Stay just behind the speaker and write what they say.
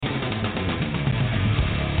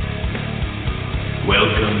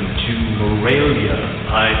welcome to Morelia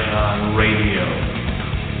Python Radio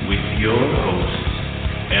with your hosts,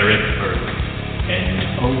 Eric Burke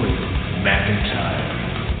and Owen McIntyre.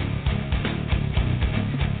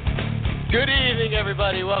 Good evening,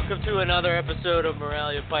 everybody. Welcome to another episode of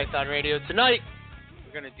Morelia Python Radio. Tonight,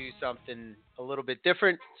 we're going to do something a little bit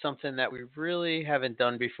different, something that we really haven't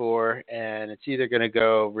done before, and it's either going to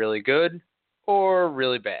go really good or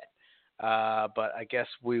really bad. But I guess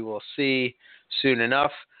we will see soon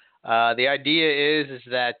enough. The idea is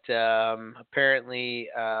that apparently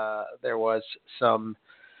there was some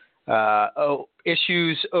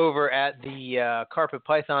issues over at the Carpet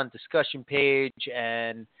Python discussion page,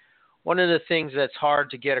 and one of the things that's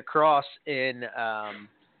hard to get across in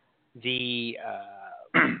the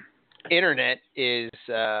internet is,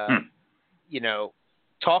 talking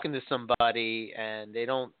to somebody and they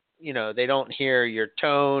don't hear your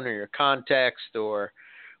tone or your context or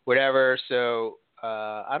whatever. So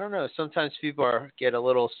I don't know. Sometimes people get a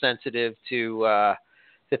little sensitive to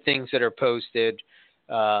the things that are posted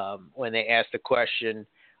when they ask the question.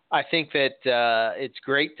 I think that it's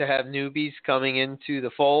great to have newbies coming into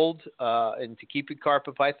the fold and to keep it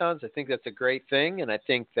Carpet Pythons. I think that's a great thing, and I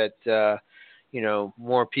think that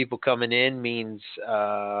more people coming in means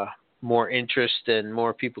more interest and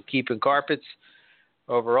more people keeping carpets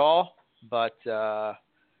overall. But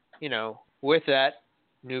with that,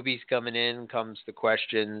 newbies coming in comes the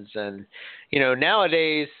questions, and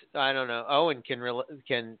nowadays, I don't know, Owen can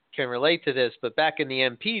relate to this, but back in the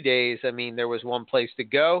MP days, I mean, there was one place to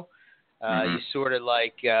go. You sort of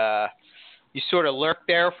lurk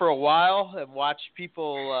there for a while and watch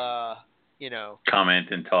people comment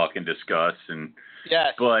and talk and discuss. And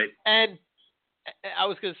yes, but and I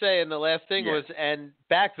was going to say, and the last thing was, and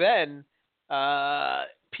back then,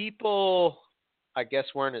 people, I guess,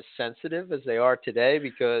 weren't as sensitive as they are today,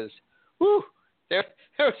 because there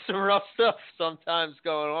was some rough stuff sometimes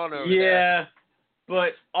going on over there. Yeah,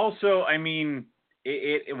 but also, I mean,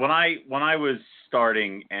 when I was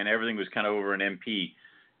starting and everything was kind of over in MP,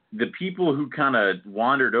 the people who kind of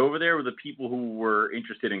wandered over there were the people who were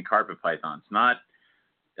interested in carpet pythons. Not,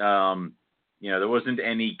 there wasn't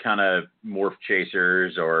any kind of morph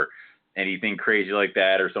chasers or anything crazy like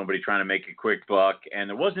that, or somebody trying to make a quick buck. And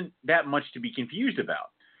there wasn't that much to be confused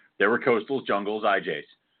about. There were coastals, jungles, IJs,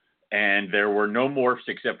 and there were no morphs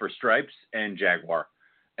except for stripes and jaguar.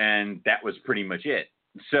 And that was pretty much it.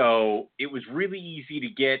 So it was really easy to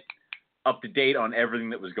get up to date on everything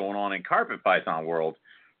that was going on in carpet python world.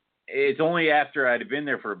 It's only after I'd been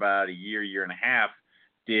there for about a year and a half,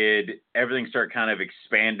 did everything start kind of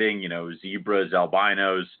expanding, zebras,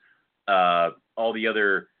 albinos, all the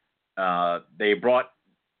other, they brought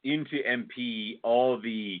into MP all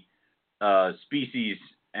the species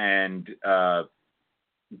and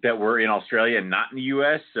that were in Australia and not in the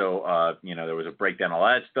U.S. So, there was a breakdown of all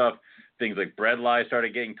that stuff. Things like breadlie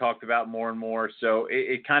started getting talked about more and more. So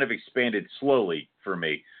it kind of expanded slowly for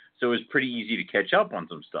me. So it was pretty easy to catch up on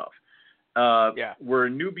some stuff. Where a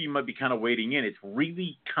newbie might be kind of wading in, it's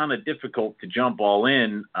really kind of difficult to jump all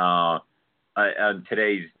in on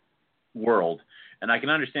today's world. And I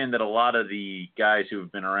can understand that a lot of the guys who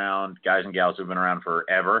have been around, guys and gals who have been around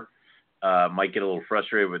forever, might get a little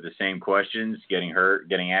frustrated with the same questions,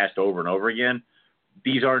 getting asked over and over again.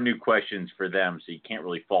 These are new questions for them, so you can't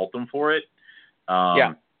really fault them for it.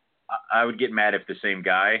 I would get mad if the same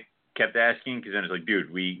guy kept asking, because then it's like,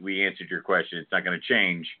 dude, we answered your question. It's not going to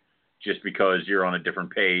change just because you're on a different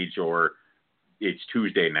page or it's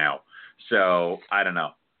Tuesday now. So I don't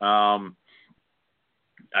know.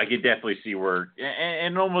 I could definitely see where,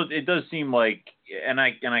 and almost it does seem like, and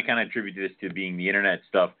I kind of attribute this to being the internet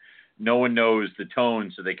stuff. No one knows the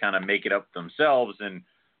tone, so they kind of make it up themselves, and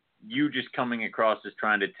you just coming across as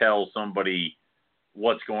trying to tell somebody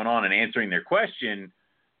what's going on and answering their question,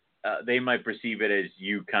 they might perceive it as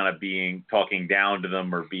you kind of talking down to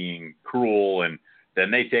them or being cruel, and then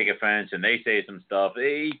they take offense and they say some stuff.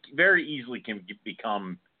 They very easily can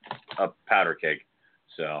become a powder keg.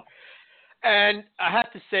 So, and I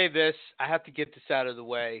have to say this, I have to get this out of the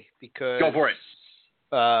way, because go for it.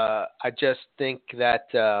 I just think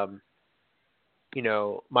that,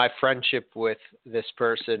 my friendship with this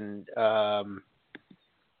person, I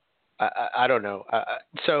don't know.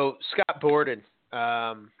 So Scott Borden,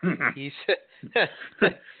 he's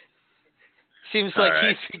seems like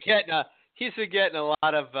right. he's been getting a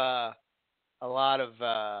lot of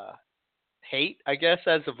hate, I guess,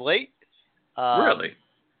 as of late. Really?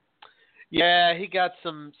 Yeah, he got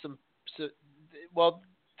some. Well,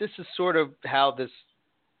 this is sort of how this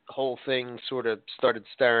whole thing sort of started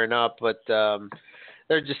stirring up, but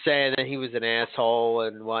they're just saying that he was an asshole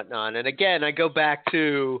and whatnot. And again, I go back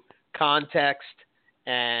to context,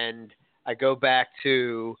 and I go back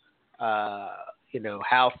to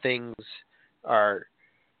how things are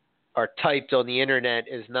typed on the internet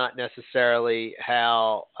is not necessarily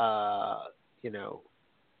how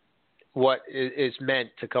what is meant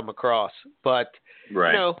to come across. But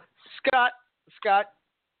right. Scott,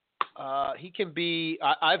 he can be.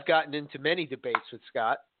 I've gotten into many debates with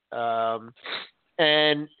Scott,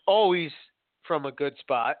 and always from a good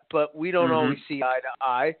spot. But we don't always see eye to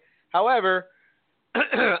eye. However,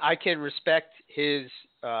 I can respect his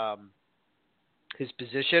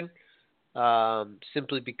position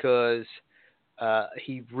simply because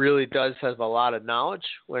he really does have a lot of knowledge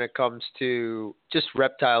when it comes to just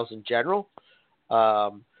reptiles in general.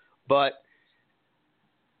 But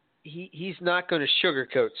he's not going to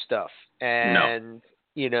sugarcoat stuff. And,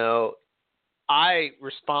 I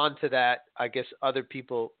respond to that. I guess other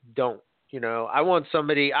people don't. I want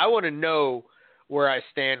to know where I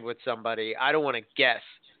stand with somebody. I don't want to guess.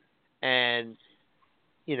 And,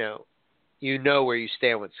 you know where you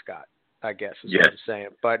stand with Scott, I guess is what I'm saying.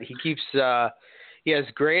 But he keeps he has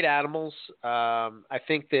great animals. I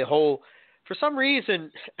think for some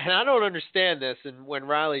reason, and I don't understand this, and when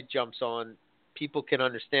Riley jumps on, people can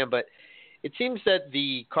understand, but it seems that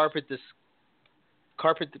the Carpet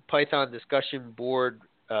Python discussion board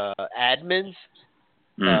admins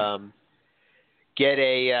get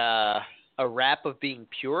a rap of being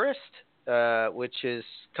purist, which is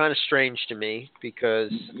kind of strange to me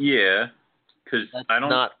because that's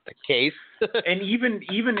not the case. And even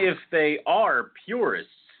if they are purists,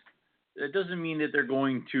 that doesn't mean that they're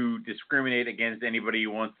going to discriminate against anybody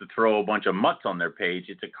who wants to throw a bunch of mutts on their page.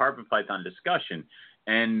 It's a Carpet Python discussion,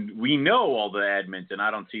 and we know all the admins, and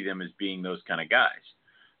I don't see them as being those kind of guys.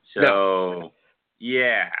 So,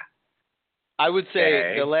 yeah. I would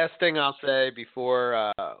say the last thing I'll say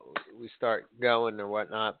before we start going or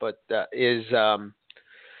whatnot, but is,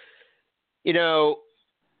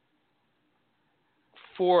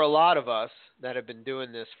 for a lot of us that have been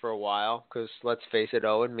doing this for a while, because let's face it,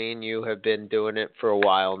 Owen, me and you have been doing it for a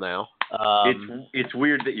while now. It's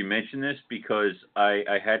weird that you mention this because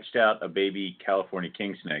I hatched out a baby California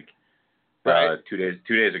king snake 2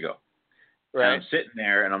 days ago. Right. And I'm sitting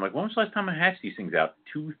there, and I'm like, when was the last time I hatched these things out?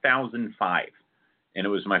 2005. And it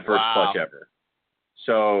was my first clutch ever.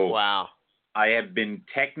 So I have been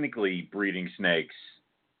technically breeding snakes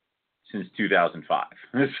since 2005.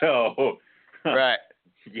 So, right.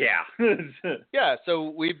 Yeah. Yeah, so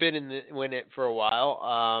we've been in it for a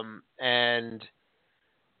while, and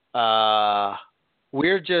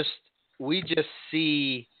we just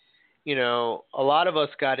see, a lot of us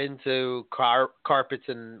got into carpets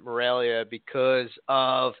and Morelia because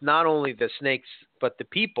of not only the snakes but the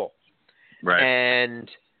people. Right. And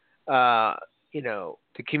the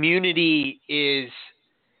community is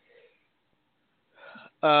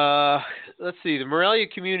let's see, the Morelia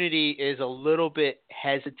community is a little bit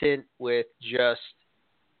hesitant with just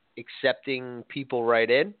accepting people right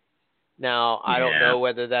in. Now, I don't know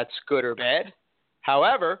whether that's good or bad.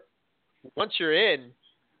 However, once you're in,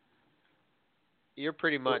 you're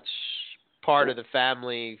pretty much part of the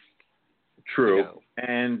family. True.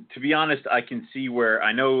 And to be honest, I can see where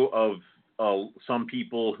I know of some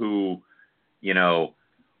people who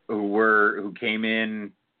came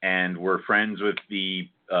in and were friends with the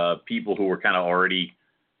people who were kind of already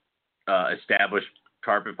established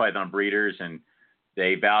Carpet Python breeders, and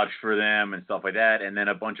they vouched for them and stuff like that. And then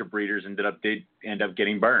a bunch of breeders did end up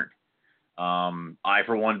getting burned. I,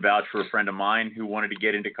 for one, vouched for a friend of mine who wanted to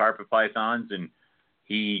get into Carpet Pythons, and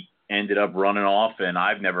he ended up running off, and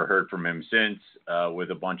I've never heard from him since, with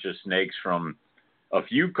a bunch of snakes from a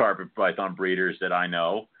few Carpet Python breeders that I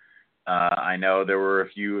know. I know there were a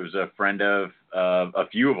few. It was a friend of a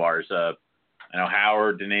few of ours. I know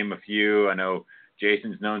Howard, to name a few. I know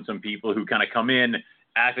Jason's known some people who kind of come in,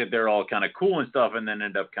 act that they're all kind of cool and stuff, and then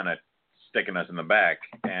end up kind of sticking us in the back.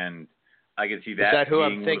 And I can see that. Is that who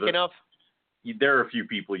I'm thinking of? There are a few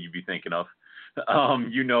people you'd be thinking of.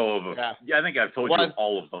 You know of. Yeah, I think I've told you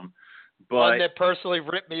all of them. But one that personally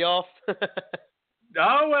ripped me off.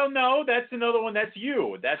 Oh, well, no, that's another one. That's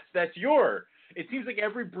you. That's your. It seems like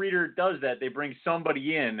every breeder does that. They bring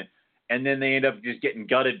somebody in, and then they end up just getting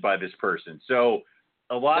gutted by this person. So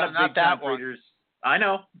a lot of big time breeders. I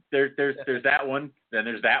know. There's that one. Then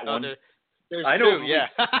there's that one. There's I know. Two, yeah.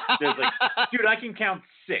 There's dude, I can count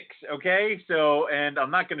 6. Okay, so, and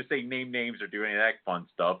I'm not going to say name names or do any of that fun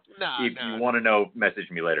stuff. If you want to know, message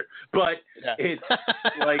me later. But it's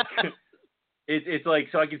like. It's like,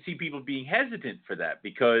 so I can see people being hesitant for that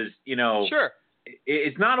because, Sure.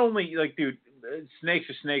 It's not only like, dude, snakes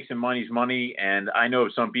are snakes and money's money. And I know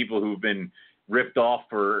of some people who've been ripped off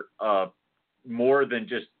for more than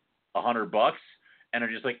just $100 and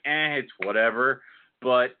are just like, it's whatever.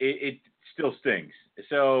 But it still stings.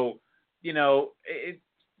 So, you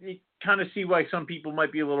kind of see why some people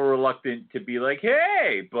might be a little reluctant to be like,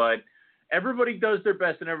 hey, but everybody does their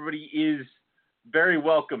best and everybody is very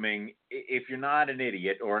welcoming if you're not an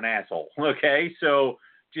idiot or an asshole. Okay, so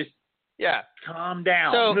just calm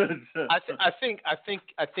down. So I think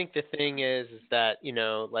the thing is that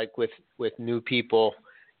like with new people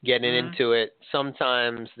getting into it,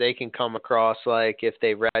 sometimes they can come across like if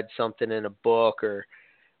they read something in a book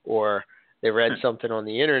or they read something on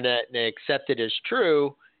the internet and they accept it as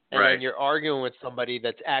true. And then you're arguing with somebody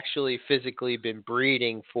that's actually physically been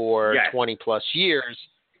breeding for 20 plus years.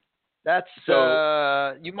 That's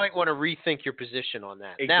you might want to rethink your position on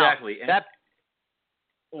that. Exactly. Now,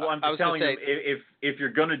 I'm just telling you, if you're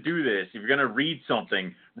going to do this, if you're going to read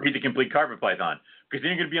something, read the complete Carpet Python, because then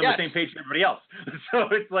you're going to be on the same page as everybody else. So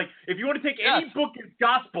it's like, if you want to take any book as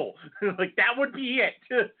gospel, like that would be it.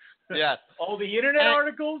 Yes. All the internet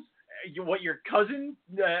articles, what your cousin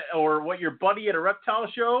or what your buddy at a reptile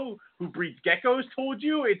show who breeds geckos told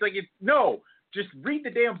you, it's like, no, just read the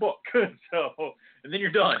damn book. And then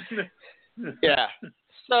you're done. Yeah.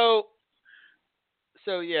 So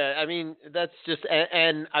yeah, I mean, that's just,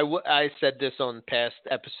 and I said this on past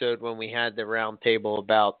episode when we had the round table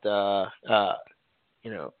about,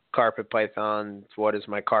 carpet pythons, what is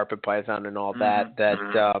my carpet python and all that,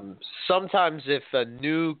 sometimes if a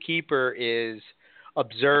new keeper is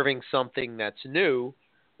observing something that's new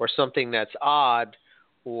or something that's odd,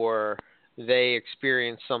 or they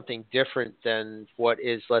experience something different than what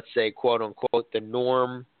is, let's say, quote unquote, the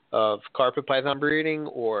norm of carpet python breeding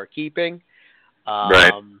or keeping,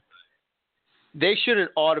 they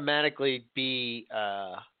shouldn't automatically be,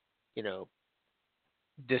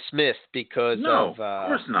 dismissed because of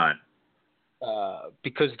course not.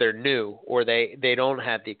 Because they're new or they don't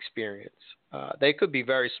have the experience. They could be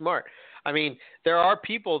very smart. I mean, there are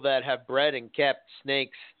people that have bred and kept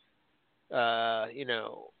snakes,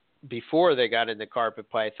 before they got into carpet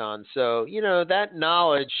python. So, that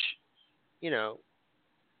knowledge,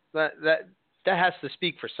 that has to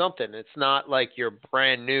speak for something. It's not like you're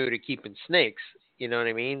brand new to keeping snakes, you know what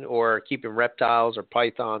I mean? Or keeping reptiles or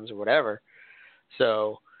pythons or whatever.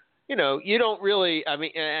 So, you don't really, I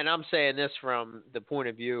mean, and I'm saying this from the point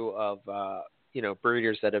of view of,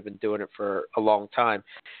 breeders that have been doing it for a long time.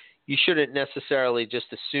 You shouldn't necessarily just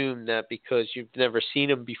assume that because you've never seen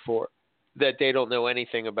them before that they don't know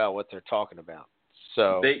anything about what they're talking about.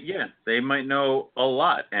 So they might know a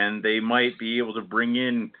lot, and they might be able to bring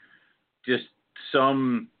in just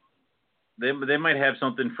some. They might have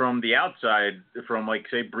something from the outside, from like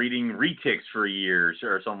say breeding retics for years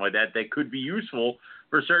or something like that, that could be useful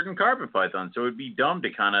for certain carpet pythons. So it'd be dumb to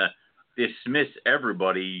kind of dismiss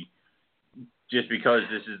everybody just because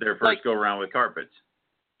this is their first go around with carpets.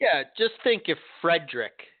 Yeah, just think if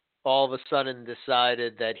Frederick all of a sudden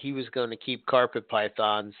decided that he was going to keep carpet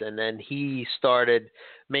pythons, and then he started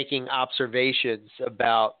making observations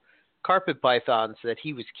about carpet pythons that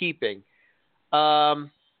he was keeping. I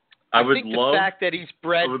think the fact that he's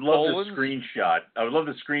bred Bolins, the screenshot. I would love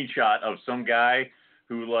the screenshot of some guy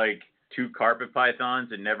who took carpet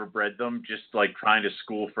pythons and never bred them, just trying to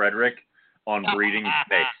school Frederick on breeding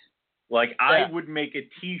snakes. I would make a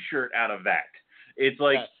T-shirt out of that. It's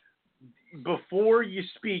before you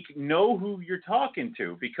speak, know who you're talking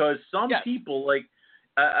to, because some people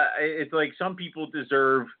it's like some people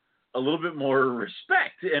deserve a little bit more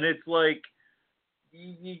respect, and it's like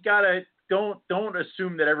you gotta don't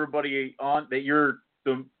assume that everybody that you're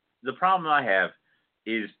the problem I have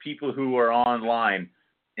is people who are online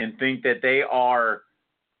and think that they are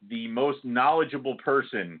the most knowledgeable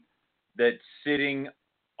person that's sitting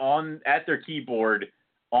at their keyboard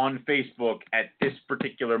on Facebook at this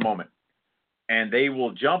particular moment. And they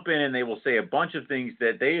will jump in and they will say a bunch of things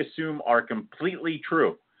that they assume are completely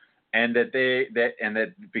true, and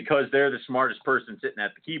that because they're the smartest person sitting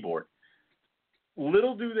at the keyboard.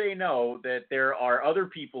 Little do they know that there are other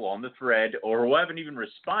people on the thread or who haven't even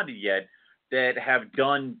responded yet that have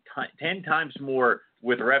done 10 times more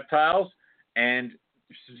with reptiles, and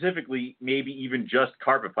specifically maybe even just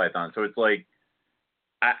carpet python. So it's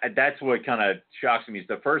that's what kind of shocks me, is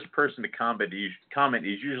the first person to comment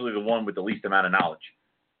is usually the one with the least amount of knowledge.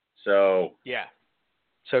 So yeah,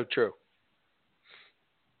 so true.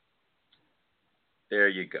 There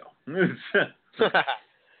you go.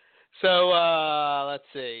 So let's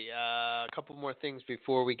see, a couple more things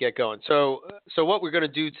before we get going. So what we're going to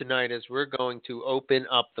do tonight is we're going to open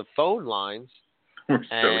up the phone lines We're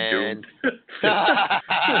so And doomed.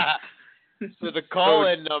 so the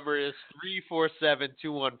call-in number is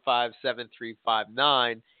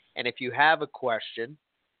 347-215-7359. And if you have a question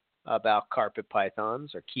about carpet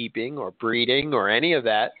pythons or keeping or breeding or any of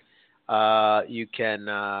that, you can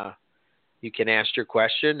ask your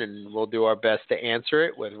question, and we'll do our best to answer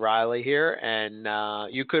it with Riley here. And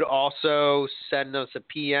you could also send us a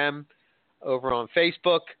PM over on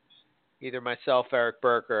Facebook, either myself, Eric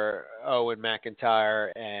Burke, or Owen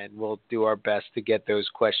McIntyre, and we'll do our best to get those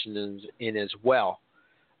questions in as well.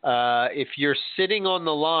 If you're sitting on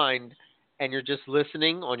the line and you're just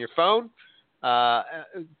listening on your phone,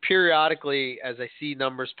 periodically, as I see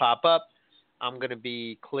numbers pop up, I'm going to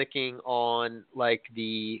be clicking on like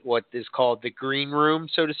what is called the green room,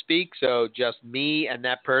 so to speak. So just me and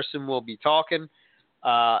that person will be talking,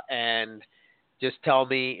 and just tell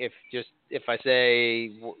me if I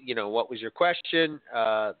say, what was your question,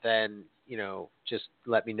 then, just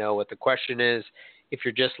let me know what the question is. If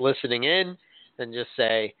you're just listening in, then just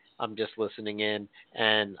say, I'm just listening in,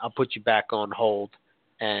 and I'll put you back on hold,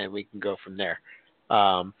 and we can go from there.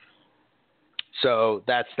 So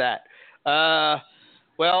that's that.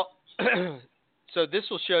 Well, so this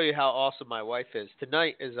will show you how awesome my wife is.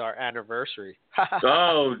 Tonight is our anniversary.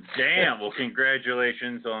 Oh, damn. Well,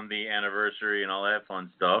 congratulations on the anniversary and all that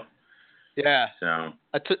fun stuff. Yeah. So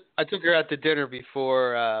I took her out to dinner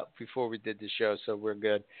before we did the show, so we're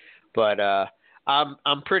good. But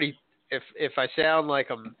I'm pretty. If I sound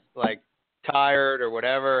like I'm like tired or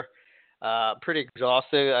whatever, pretty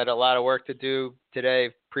exhausted. I had a lot of work to do today,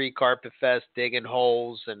 pre-Carpet Fest, digging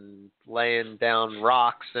holes and laying down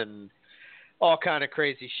rocks and all kind of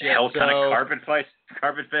crazy shit. Hell kind of Carpet Fest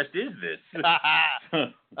is this?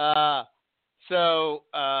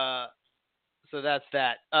 So that's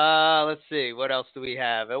that. Let's see, what else do we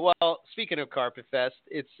have? Well, speaking of Carpet Fest,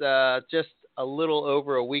 it's just a little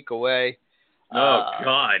over a week away. Oh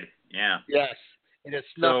God, yeah. Yes, it has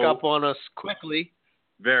snuck up on us quickly.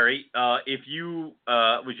 Very. If you,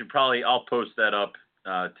 we should probably, I'll post that up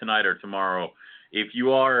tonight or tomorrow. If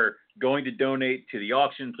you are going to donate to the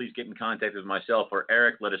auction, please get in contact with myself or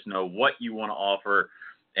Eric. Let us know what you want to offer.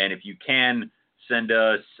 And if you can, send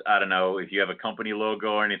us, I don't know, if you have a company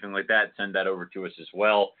logo or anything like that, send that over to us as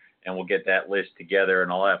well. And we'll get that list together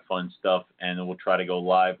and all that fun stuff. And then we'll try to go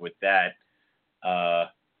live with that.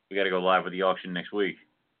 We got to go live with the auction next week.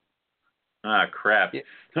 Ah, crap. Yeah.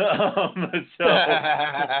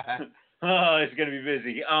 It's going to be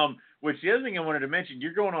busy. Which the other thing I wanted to mention,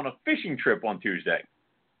 you're going on a fishing trip on Tuesday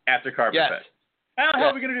after Carpet Fest. How the hell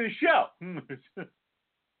are we going to do the show?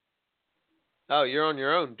 Oh, you're on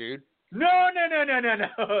your own, dude. No.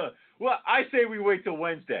 Well, I say we wait till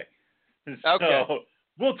Wednesday. So okay.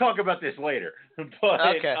 We'll talk about this later. But,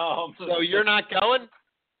 okay. So you're not going?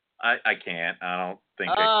 I can't. I don't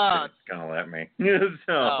think it's going to let me.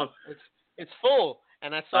 So it's full,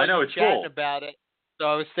 and I saw you chatting about it. So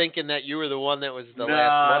I was thinking that you were the one that was the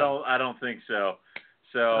last one. I don't think so.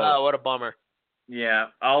 So what a bummer. Yeah,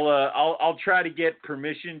 I'll try to get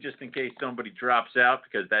permission just in case somebody drops out,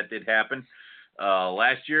 because that did happen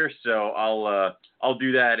last year. So I'll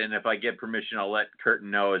do that, and if I get permission, I'll let Curtin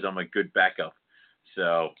know as I'm a good backup.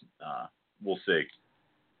 So we'll see.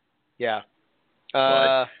 Yeah.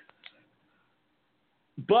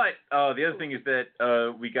 But the other thing is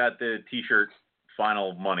that we got the T-shirt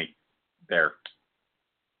final money there.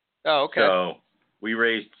 Oh, okay. So we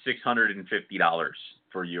raised $650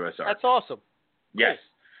 for USARK. That's awesome. Yes.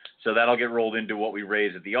 So that'll get rolled into what we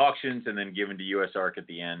raise at the auctions and then given to USARK at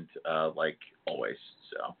the end, like always.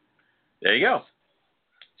 So there you go.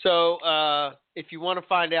 So if you want to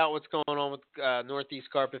find out what's going on with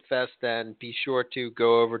Northeast Carpet Fest, then be sure to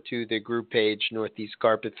go over to the group page, Northeast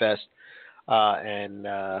Carpet Fest, and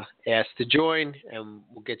ask to join, and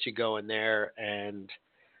we'll get you going there. And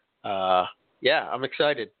yeah, I'm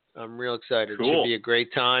excited. I'm real excited. Cool. It should be a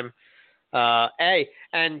great time. Hey,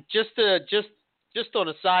 and just on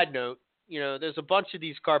a side note, there's a bunch of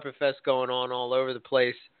these Carpet Fests going on all over the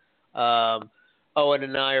place. Owen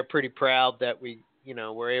and I are pretty proud that we,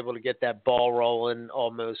 were able to get that ball rolling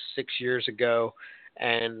almost 6 years ago,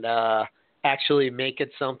 and actually make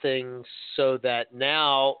it something so that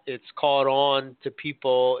now it's caught on to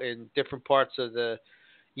people in different parts of the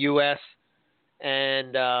U.S.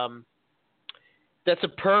 And that's a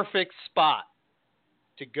perfect spot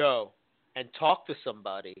to go and talk to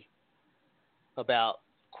somebody about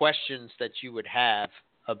questions that you would have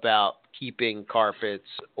about keeping carpets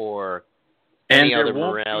or any other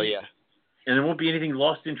Moralia. And there won't be anything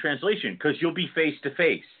lost in translation because you'll be face to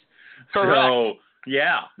face. Correct. So,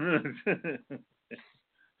 yeah.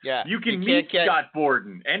 Yeah. You can meet Scott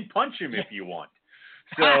Borden and punch him if you want.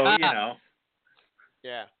 So,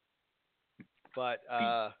 Yeah. But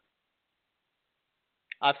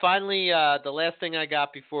I finally the last thing I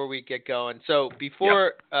got before we get going. So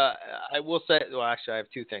before I will say, well, actually I have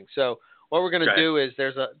two things. So what we're gonna do is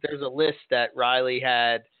there's a list that Riley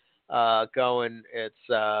had going. It's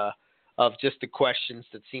of just the questions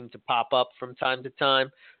that seem to pop up from time to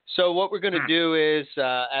time. So what we're gonna do is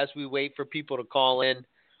as we wait for people to call in,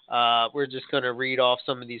 we're just gonna read off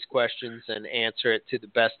some of these questions and answer it to the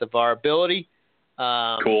best of our ability.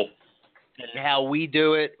 Cool. And how we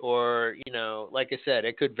do it, or, like I said,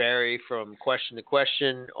 it could vary from question to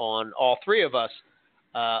question on all three of us.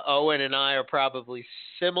 Owen and I are probably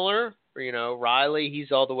similar. Riley,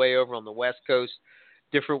 he's all the way over on the West Coast,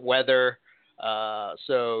 different weather,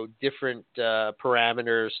 so different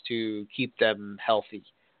parameters to keep them healthy.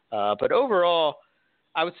 But overall,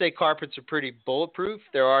 I would say carpets are pretty bulletproof.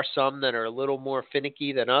 There are some that are a little more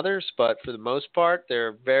finicky than others, but for the most part,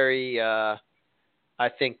 they're very I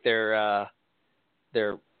think they're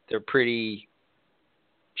pretty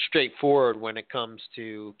straightforward when it comes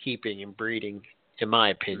to keeping and breeding, in my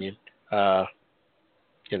opinion. So,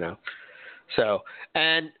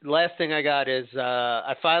 and last thing I got is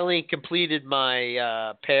I finally completed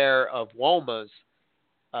my pair of Womas.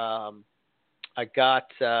 I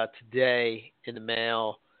got today in the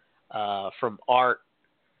mail from Art,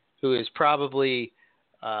 who is probably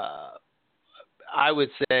I would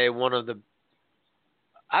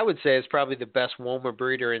say is probably the best Woma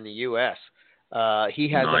breeder in the U.S. He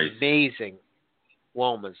has amazing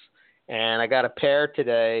Womas. And I got a pair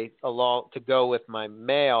today along to go with my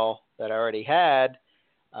male that I already had.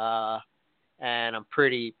 And I'm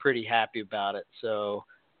pretty happy about it. So,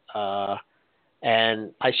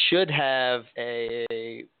 and I should have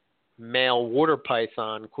a male water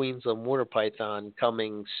python, Queensland water python,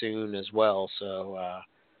 coming soon as well. So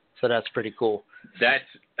that's pretty cool.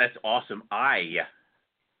 That's awesome. I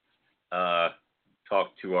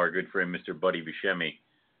talked to our good friend Mr. Buddy Buscemi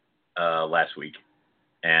last week,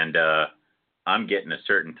 and I'm getting a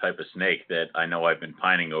certain type of snake that I know I've been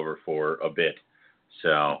pining over for a bit.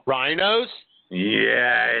 So rhinos?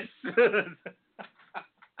 Yes.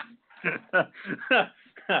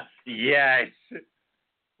 Yes.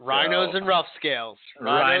 Rhinos and rough scales.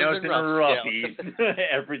 Rhinos and roughies.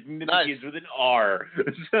 Everything that begins with an R.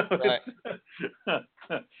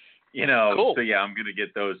 Cool. So yeah, I'm gonna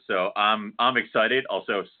get those. So I'm excited,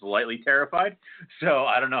 also slightly terrified. So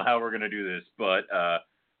I don't know how we're gonna do this, but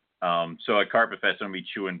so at Carpet Fest I'm gonna be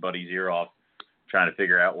chewing Buddy's ear off, trying to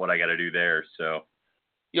figure out what I got to do there. So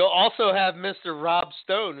you'll also have Mr. Rob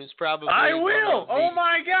Stone, who's probably I will. Oh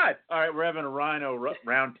my God! All right, we're having a rhino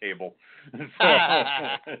round table.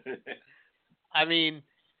 I mean,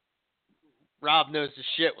 Rob knows the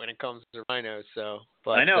shit when it comes to rhinos, so.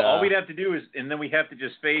 But, I know. All we'd have to do is, and then we have to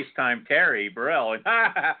just FaceTime Terry Burrell, and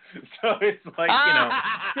so it's like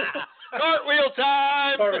cartwheel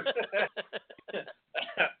time.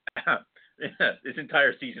 This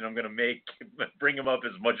entire season, I'm gonna bring him up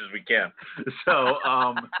as much as we can. So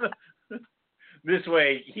this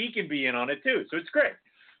way he can be in on it too. So it's great.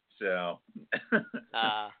 So.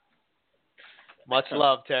 Much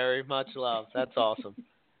love, Terry. Much love. That's awesome.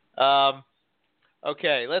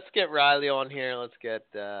 Okay, let's get Riley on here. Let's get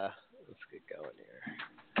going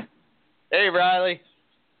here. Hey, Riley.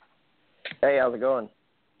 Hey, how's it going?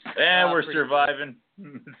 Yeah, we're surviving.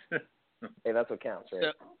 Hey, that's what counts, right?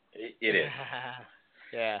 So, it is.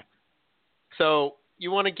 Yeah. So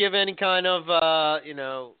you want to give any kind of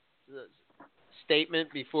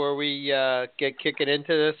statement before we get kicking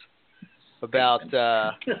into this about?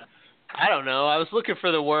 I don't know. I was looking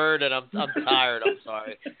for the word, and I'm tired. I'm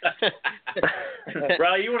sorry.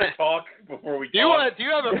 Riley, you want to talk before we talk? Do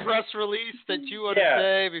you have a press release that you want to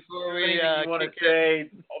say before we? Anything you want to say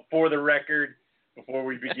for the record before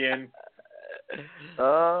we begin?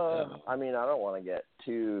 I mean, I don't want to get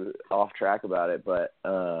too off track about it, but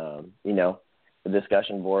the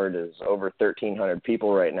discussion board is over 1,300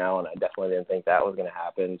 people right now, and I definitely didn't think that was going to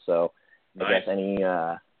happen. So nice. I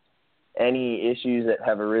guess any issues that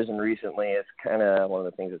have arisen recently, it's kind of one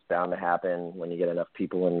of the things that's bound to happen when you get enough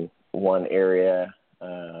people in one area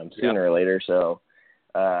sooner or later. So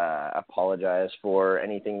I apologize for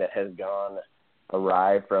anything that has gone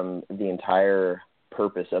awry from the entire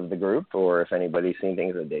purpose of the group, or if anybody's seen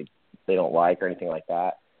things that they don't like or anything like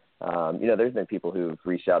that. There's been people who've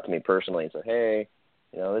reached out to me personally and said, hey,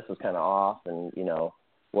 this is kind of off, and,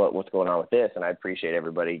 what's going on with this? And I appreciate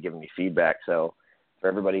everybody giving me feedback. So for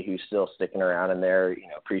everybody who's still sticking around in there,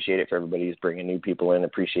 appreciate it. For everybody who's bringing new people in,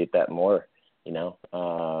 appreciate that more.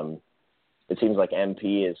 It seems like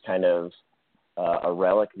MP is kind of a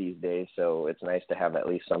relic these days. So it's nice to have at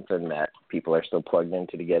least something that people are still plugged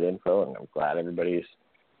into to get info, and I'm glad everybody's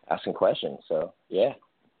asking questions. So, yeah,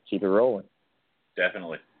 keep it rolling.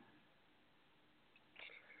 Definitely.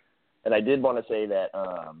 And I did want to say that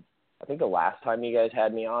I think the last time you guys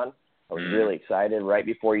had me on, I was really excited right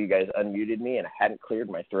before you guys unmuted me, and I hadn't cleared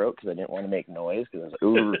my throat because I didn't want to make noise because I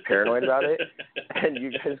was uber paranoid about it. And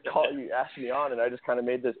you guys you asked me on, and I just kind of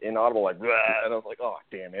made this inaudible like, "Bleh," and I was like, oh,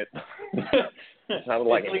 damn it. It sounded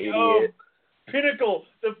like an idiot. Oh, Pinnacle,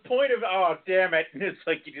 the point of, oh, damn it. And it's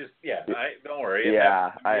like you just, don't worry.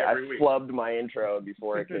 Yeah, I flubbed my intro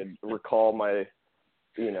before I could recall my,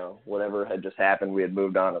 whatever had just happened. We had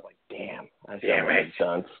moved on. I was like, damn, I sound like a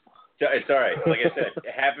dunce. It's all right. Like I said,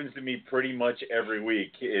 it happens to me pretty much every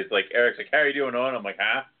week. It's like, Eric's like, how are you doing on? I'm like,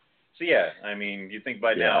 huh? So, yeah, I mean, you'd think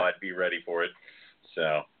by now I'd be ready for it.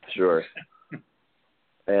 So. Sure.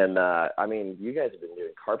 And, I mean, you guys have been doing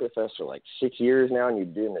Carpet Fest for like 6 years now, and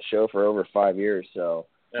you've been doing the show for over 5 years. So,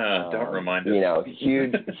 don't remind us.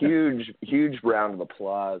 Huge round of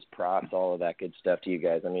applause, props, all of that good stuff to you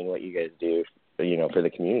guys. I mean, what you guys do, for the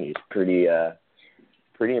community is pretty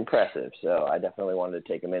impressive. So I definitely wanted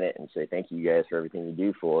to take a minute and say thank you guys for everything you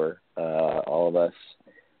do for all of us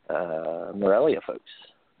Morelia folks.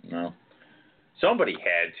 Well, somebody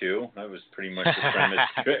had to. That was pretty much the premise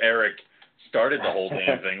Eric started the whole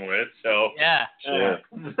damn thing with. So yeah, sure.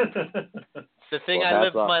 The thing I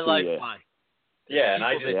live my life by. Yeah, and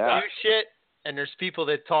I just do shit, and there's people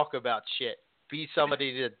that talk about shit. Be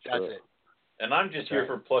somebody that does it. And I'm just here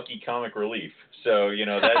for plucky comic relief. So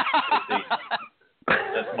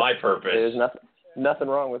that's my purpose. There's nothing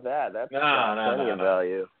wrong with that. That's plenty of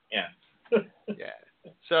value. Yeah. Yeah.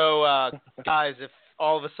 So, guys, if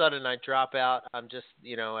all of a sudden I drop out, I'm just,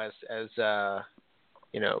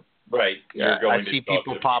 right. You're going I see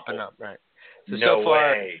people popping up. Right. So, no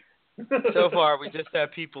way. So far, we just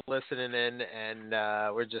have people listening in, and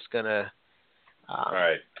we're just gonna all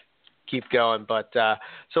right. keep going. But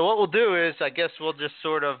so what we'll do is, I guess we'll just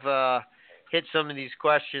sort of hit some of these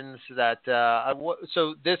questions that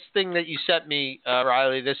so this thing that you sent me,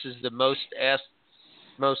 Riley, this is the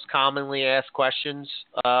most commonly asked questions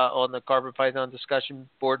on the Carpet Python discussion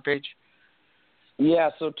board page. Yeah,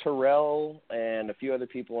 so Terrell and a few other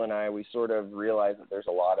people and I, we sort of realized that there's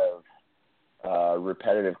a lot of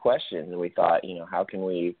repetitive questions, and we thought, how can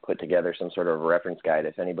we put together some sort of reference guide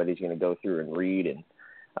if anybody's going to go through and read and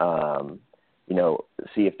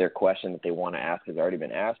see if their question that they want to ask has already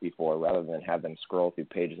been asked before, rather than have them scroll through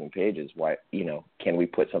pages and pages. Why, can we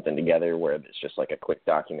put something together where it's just like a quick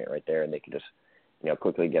document right there, and they can just,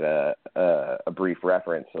 quickly get a brief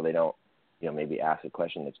reference, so they don't, maybe ask a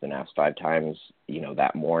question that's been asked 5 times,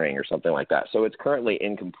 that morning or something like that. So it's currently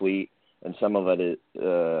incomplete, and some of it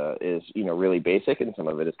is really basic, and some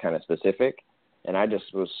of it is kind of specific. And I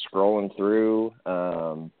just was scrolling through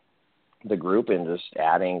the group and just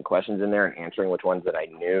adding questions in there and answering which ones that I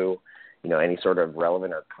knew, any sort of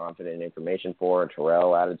relevant or confident information for. And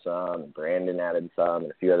Terrell added some, and Brandon added some,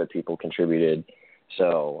 and a few other people contributed.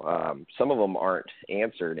 So some of them aren't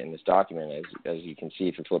answered in this document, as you can see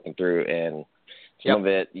if you're flipping through. And some of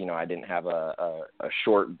it, I didn't have a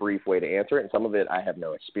short, brief way to answer it. And some of it I have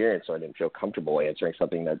no experience, so I didn't feel comfortable answering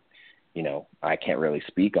something that, I can't really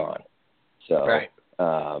speak on. So right.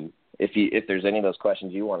 If there's any of those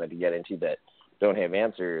questions you wanted to get into that don't have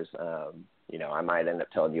answers, I might end up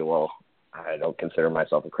telling you, well, I don't consider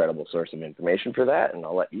myself a credible source of information for that, and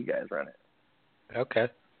I'll let you guys run it. Okay.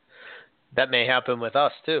 That may happen with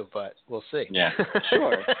us too, but we'll see. Yeah,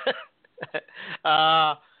 sure.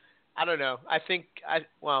 I don't know. I think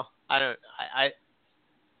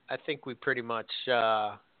think we pretty much.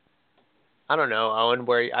 I don't know, Owen.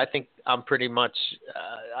 I think I'm pretty much.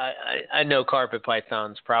 I know carpet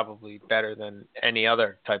pythons probably better than any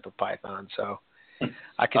other type of python, so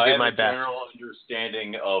I can do my best. I have a general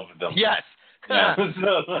understanding of them. Yes. Yeah.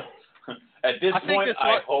 So, at this point,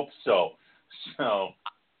 I hope so. So.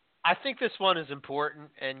 I think this one is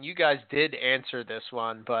important, and you guys did answer this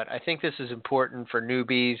one, but I think this is important for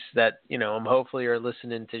newbies that, hopefully are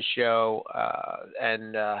listening to the show.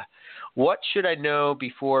 And what should I know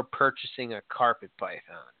before purchasing a carpet python?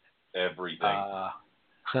 Everything.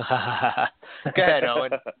 Go ahead,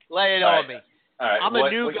 Owen. Lay it on me. All right. I'm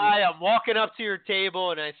a new guy. I'm walking up to your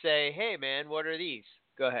table, and I say, hey, man, what are these?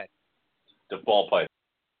 Go ahead. The ball python.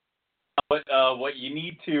 But what you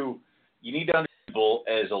need to understand,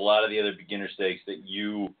 as a lot of the other beginner stakes that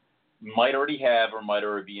you might already have or might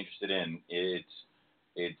already be interested in,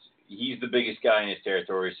 he's the biggest guy in his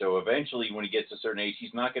territory. So eventually, when he gets to a certain age,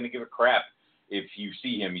 he's not going to give a crap if you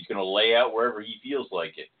see him. He's going to lay out wherever he feels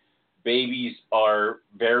like it. Babies are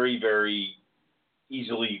very, very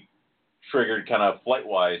easily triggered kind of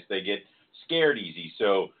flight-wise. They get scared easy.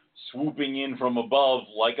 So swooping in from above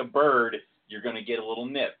like a bird, you're going to get a little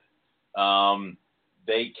nip.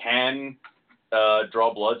 They can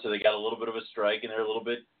draw blood, so they got a little bit of a strike, and they're a little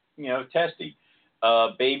bit, testy.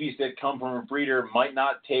 Babies that come from a breeder might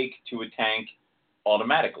not take to a tank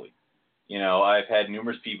automatically. I've had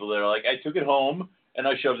numerous people that are like, I took it home and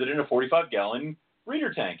I shoved it in a 45-gallon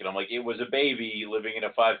breeder tank. And I'm like, it was a baby living in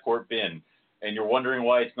a 5-quart bin. And you're wondering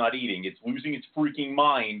why it's not eating. It's losing its freaking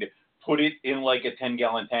mind. Put it in like a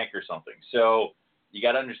 10-gallon tank or something. So you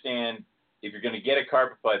got to understand, if you're going to get a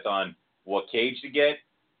carpet python, what cage to get,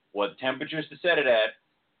 what temperatures to set it at,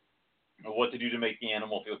 or what to do to make the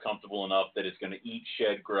animal feel comfortable enough that it's going to eat,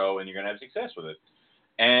 shed, grow, and you're going to have success with it.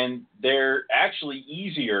 And they're actually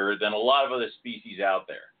easier than a lot of other species out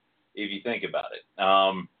there, if you think about it.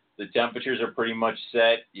 The temperatures are pretty much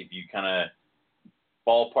set. If you kind of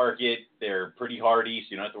ballpark it, they're pretty hardy, so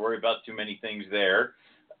you don't have to worry about too many things there.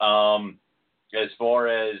 As far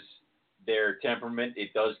as their temperament,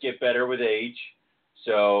 it does get better with age.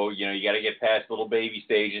 So, you got to get past little baby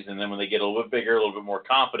stages, and then when they get a little bit bigger, a little bit more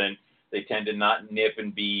confident, they tend to not nip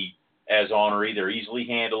and be as ornery. They're easily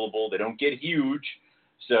handleable. They don't get huge.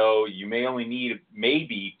 So you may only need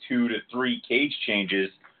maybe 2 to 3 cage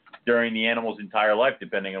changes during the animal's entire life,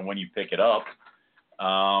 depending on when you pick it up.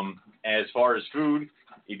 As far as food,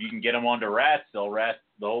 if you can get them onto rats,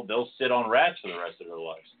 they'll sit on rats for the rest of their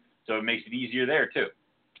lives. So it makes it easier there too.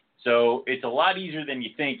 So it's a lot easier than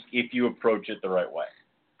you think if you approach it the right way.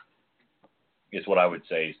 Is what I would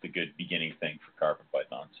say is the good beginning thing for carpet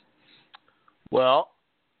pythons. Well,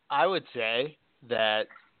 I would say that,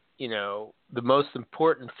 the most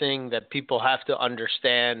important thing that people have to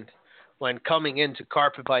understand when coming into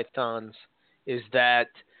carpet pythons is that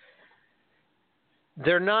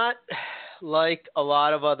they're not like a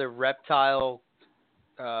lot of other reptiles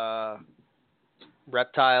in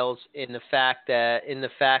the fact that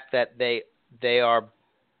they are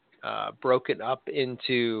broken up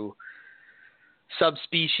into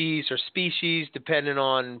subspecies or species depending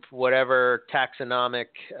on whatever taxonomic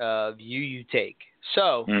view you take.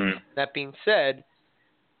 So that being said,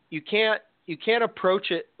 you can't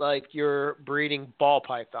approach it like you're breeding ball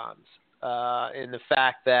pythons in the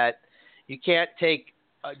fact that you can't take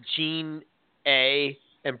a gene A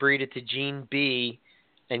and breed it to gene B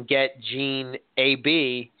and get gene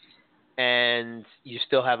AB and you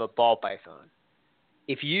still have a ball python.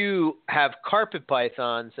 If you have carpet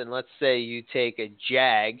pythons and let's say you take a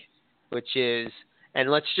jag, which is,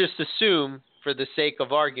 and let's just assume for the sake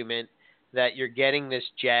of argument that you're getting this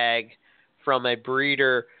jag from a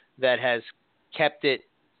breeder that has kept it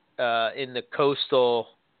in the coastal,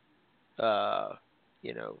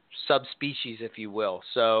 subspecies, if you will.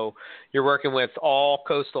 So you're working with all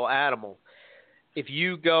coastal animals. If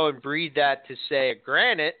you go and breed that to, say, a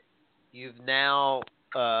granite, you've now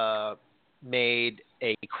made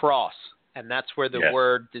a cross. And that's where the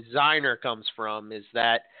word designer comes from, is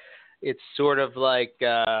that it's sort of like,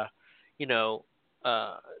 the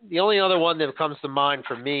only other one that comes to mind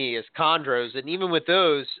for me is chondros. And even with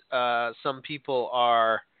those, some people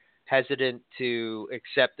are hesitant to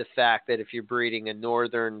accept the fact that if you're breeding a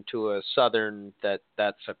northern to a southern,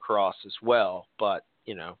 that's a cross as well. But,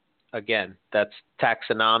 again, that's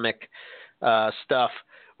taxonomic stuff,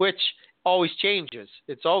 which always changes.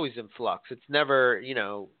 It's always in flux. It's never,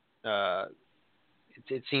 it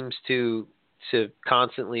seems to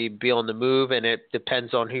constantly be on the move, and it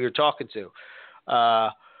depends on who you're talking to.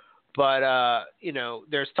 But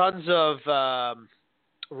there's tons of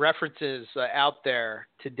references out there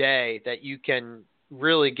today that you can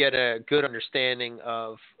really get a good understanding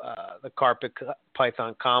of the carpet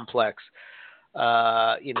python complex.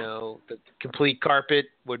 The complete carpet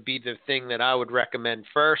would be the thing that I would recommend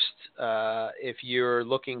first. If you're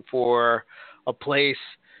looking for a place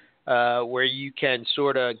where you can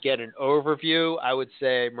sort of get an overview, I would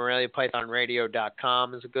say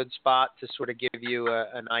MoreliaPythonRadio.com is a good spot to sort of give you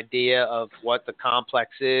an idea of what the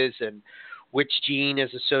complex is and which gene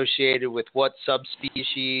is associated with what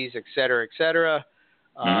subspecies, et cetera, et cetera.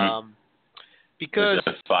 Because there's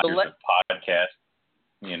a podcast,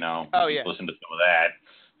 listen to some of that.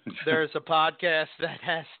 There's a podcast that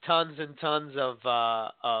has tons and tons of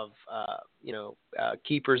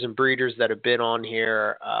keepers and breeders that have been on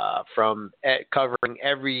here from covering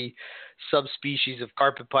every subspecies of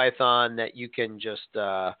carpet python that you can just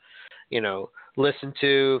listen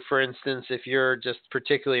to. For instance, if you're just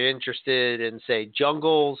particularly interested in, say,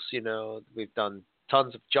 jungles, we've done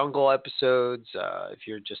tons of jungle episodes. If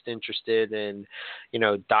you're just interested in,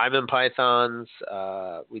 diamond pythons,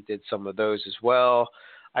 we did some of those as well.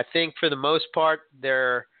 I think for the most part,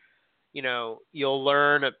 you'll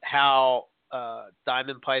learn how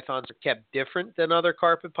diamond pythons are kept different than other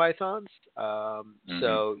carpet pythons.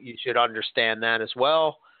 So you should understand that as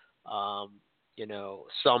well.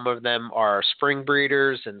 Some of them are spring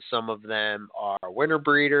breeders and some of them are winter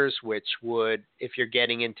breeders, which would, if you're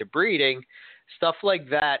getting into breeding, stuff like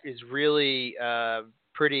that is really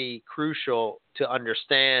pretty crucial to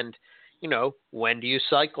understand. When do you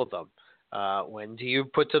cycle them? When do you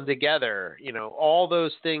put them together? All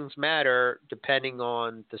those things matter depending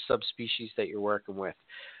on the subspecies that you're working with.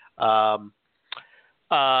 As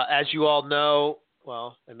you all know,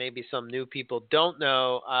 well, and maybe some new people don't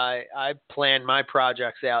know, I plan my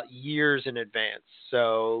projects out years in advance.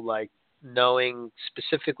 So, like, knowing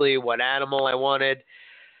specifically what animal I wanted.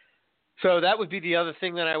 So that would be the other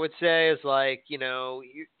thing that I would say is, like,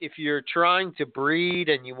 if you're trying to breed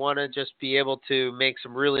and you want to just be able to make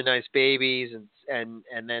some really nice babies and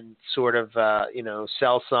then sort of,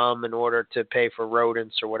 sell some in order to pay for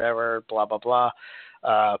rodents or whatever, blah, blah, blah.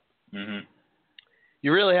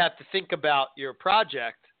 You really have to think about your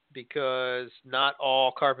project because not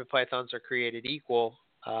all carpet pythons are created equal.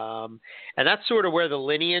 And that's sort of where the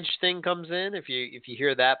lineage thing comes in. If you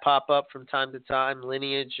hear that pop up from time to time,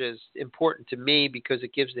 lineage is important to me because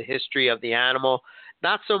it gives the history of the animal.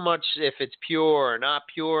 Not so much if it's pure or not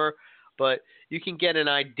pure, but you can get an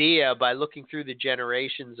idea by looking through the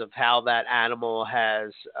generations of how that animal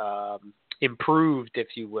has improved, if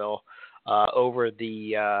you will, over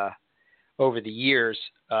the years.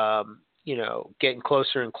 Getting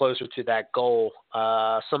closer and closer to that goal.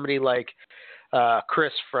 Somebody like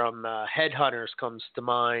Chris from Headhunters comes to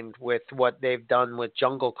mind with what they've done with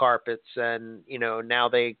jungle carpets, and now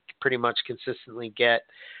they pretty much consistently get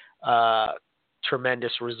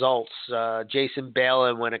tremendous results. Jason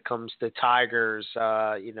Balin when it comes to tigers,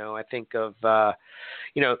 I think of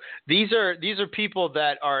these are people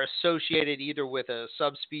that are associated either with a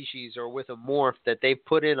subspecies or with a morph that they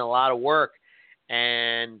put in a lot of work.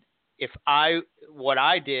 And what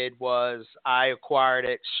I did was I acquired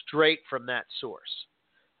it straight from that source.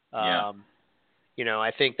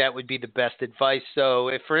 I think that would be the best advice. So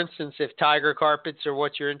for instance, if tiger carpets are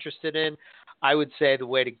what you're interested in, I would say the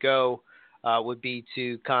way to go would be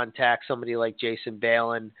to contact somebody like Jason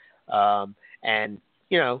Balin, and,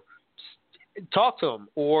 talk to him.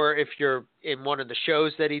 Or if you're in one of the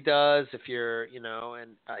shows that he does, if you're,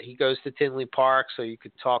 and he goes to Tinley Park, so you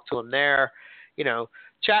could talk to him there,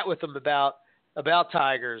 chat with him about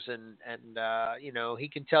tigers and he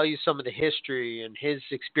can tell you some of the history and his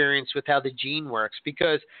experience with how the gene works,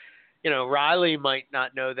 because, Riley might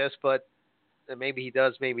not know this, but maybe he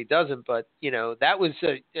does, maybe he doesn't, but that was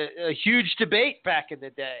a huge debate back in the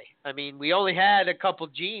day. I mean, we only had a couple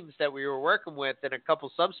genes that we were working with and a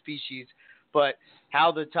couple subspecies, but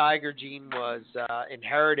how the tiger gene was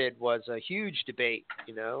inherited was a huge debate.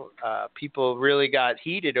 People really got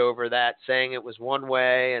heated over that, saying it was one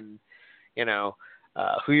way, and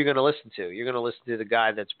who you're going to listen to? You're going to listen to the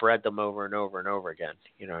guy that's bred them over and over and over again.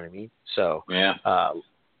 You know what I mean? So yeah.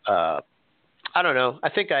 I don't know. I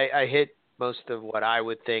think I hit most of what I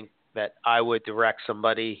would think that I would direct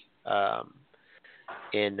somebody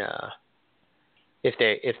in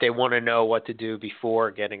if they want to know what to do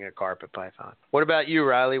before getting a carpet python. What about you,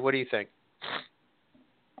 Riley? What do you think?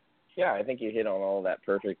 Yeah, I think you hit on all of that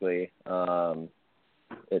perfectly.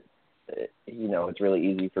 It's really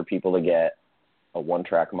easy for people to get a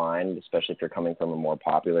one-track mind, especially if you're coming from a more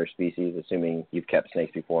popular species, assuming you've kept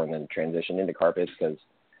snakes before and then transitioned into carpets because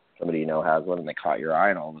somebody has one and they caught your eye,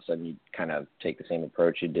 and all of a sudden you kind of take the same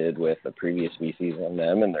approach you did with the previous species on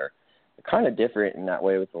them, and they're kind of different in that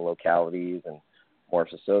way with the localities and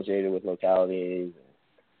morphs associated with localities.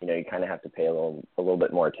 And, you kind of have to pay a little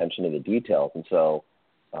bit more attention to the details. And so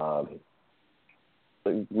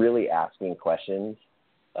really asking questions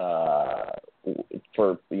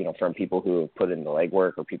from people who have put in the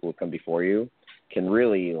legwork or people who come before you can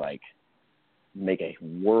really make a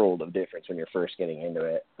world of difference when you're first getting into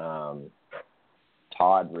it.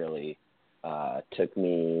 Todd really took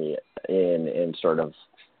me in and sort of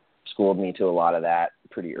schooled me to a lot of that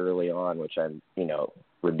pretty early on, which I'm,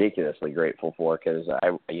 ridiculously grateful for, because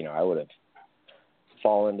I would have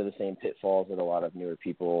fallen into the same pitfalls that a lot of newer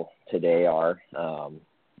people today are.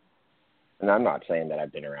 And I'm not saying that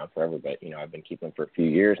I've been around forever, but, I've been keeping for a few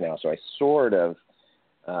years now. So I sort of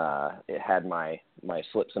had my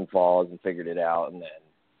slips and falls and figured it out, and then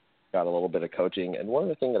got a little bit of coaching. And one of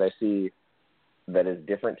the things that I see that is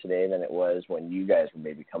different today than it was when you guys were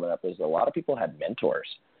maybe coming up is a lot of people had mentors.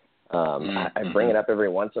 I bring it up every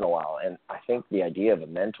once in a while, and I think the idea of a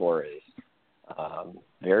mentor is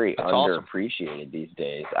very That's awesome. underappreciated these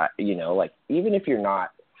days. Like even if you're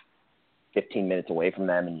not 15 minutes away from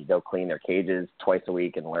them and you go clean their cages twice a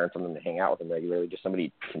week and learn from them to hang out with them regularly, just somebody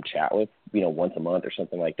you can chat with, once a month or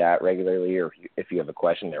something like that regularly, or if you have a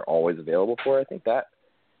question, they're always available for. I think that,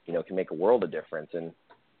 can make a world of difference. And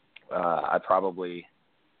I probably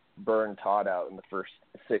burned Todd out in the first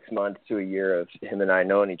 6 months to a year of him and I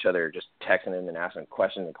knowing each other, just texting him and asking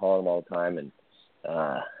questions and calling him all the time. And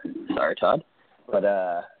sorry, Todd, but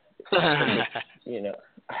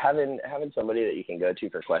having somebody that you can go to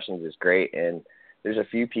for questions is great. And there's a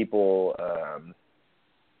few people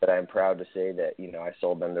that I'm proud to say that, I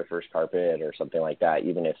sold them their first carpet or something like that,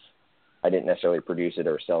 even if I didn't necessarily produce it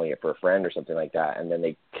or selling it for a friend or something like that. And then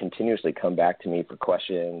they continuously come back to me for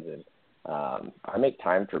questions. And I make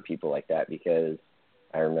time for people like that because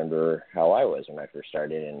I remember how I was when I first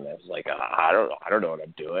started, and I was like, I don't know what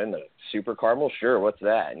I'm doing. The super caramel, sure, what's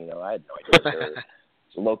that? And, I had no idea there were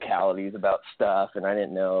localities about stuff, and I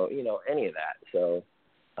didn't know, any of that. So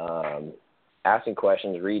asking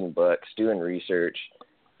questions, reading books, doing research.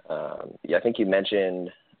 I think you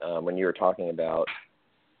mentioned when you were talking about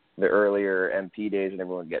the earlier MP days when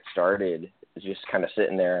everyone would get started, is just kind of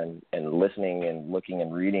sitting there and listening and looking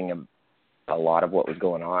and reading a lot of what was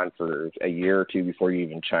going on for a year or two before you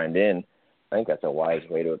even chimed in. I think that's a wise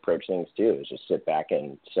way to approach things too, is just sit back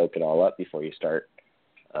and soak it all up before you start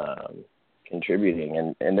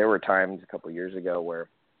contributing. And there were times a couple of years ago where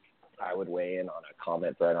I would weigh in on a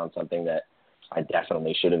comment thread on something that I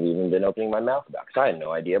definitely should have even been opening my mouth about, because I had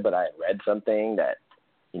no idea, but I had read something that,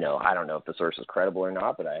 I don't know if the source is credible or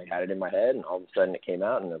not, but I had it in my head, and all of a sudden it came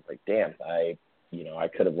out, and I was like, damn, I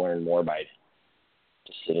could have learned more by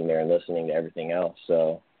just sitting there and listening to everything else.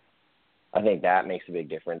 So I think that makes a big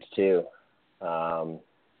difference too. And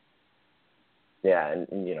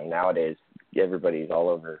nowadays everybody's all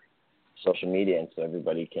over social media, and so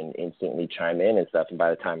everybody can instantly chime in and stuff. And by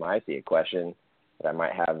the time I see a question that I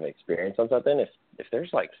might have experience on something, if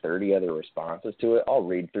there's like 30 other responses to it, I'll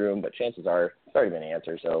read through them, but chances are it's already been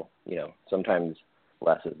answered. So, sometimes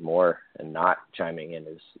less is more, and not chiming in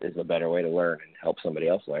is a better way to learn and help somebody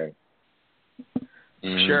else learn.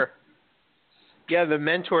 Mm-hmm. Sure. Yeah, the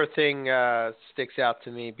mentor thing sticks out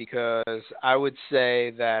to me because I would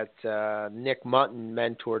say that Nick Mutton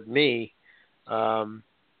mentored me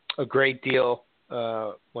a great deal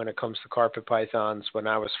when it comes to carpet pythons when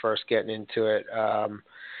I was first getting into it.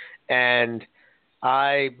 And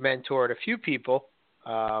I mentored a few people.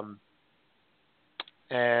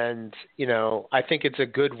 And, I think it's a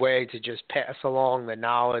good way to just pass along the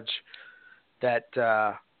knowledge that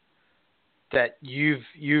that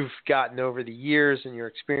you've gotten over the years and your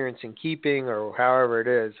experience in keeping, or however it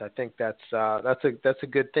is. I think that's a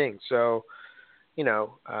good thing. So,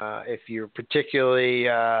 if you particularly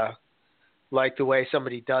like the way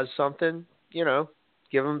somebody does something,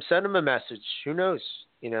 send them a message. Who knows?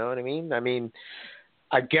 You know what I mean? I mean,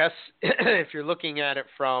 I guess if you're looking at it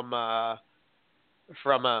from a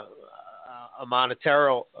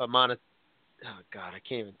monetary, oh God, I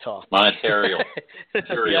can't even talk. Monetary.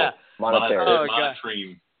 Yeah. Monetary. Oh,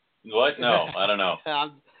 monetary. What? No, I don't know.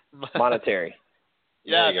 Monetary.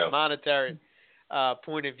 Yeah, monetary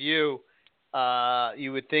point of view.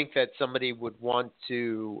 You would think that somebody would want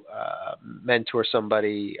to mentor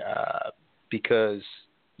somebody because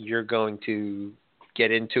you're going to get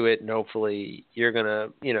into it, and hopefully you're going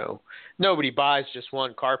to, nobody buys just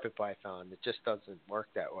one carpet python. It just doesn't work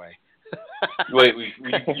that way. Wait,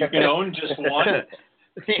 you can own just one?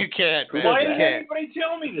 You can't. Why didn't anybody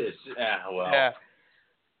tell me this? Well.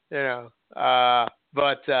 Yeah.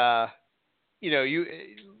 But you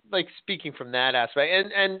like speaking from that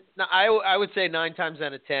aspect, and I would say 9 times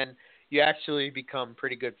out of 10, you actually become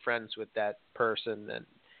pretty good friends with that person and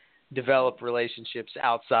develop relationships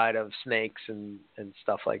outside of snakes and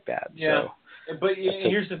stuff like that. Yeah. So, but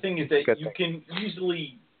here's the thing: is that you can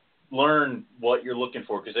easily learn what you're looking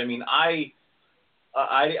for. Because I mean, I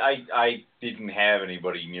didn't have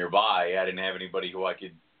anybody nearby. I didn't have anybody who I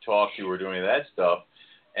could talk to or do any of that stuff,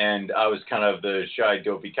 and I was kind of the shy,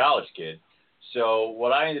 dopey college kid. So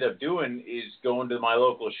what I ended up doing is going to my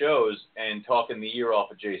local shows and talking the ear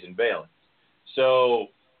off of Jason Balin. So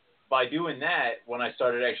by doing that, when I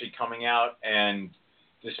started actually coming out and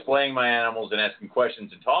displaying my animals and asking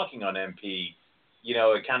questions and talking on MP,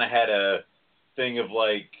 it kind of had a thing of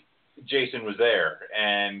like Jason was there.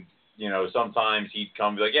 And, sometimes he'd come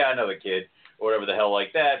and be like, yeah, I know the kid, or whatever the hell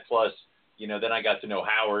like that. Plus, then I got to know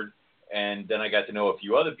Howard, and then I got to know a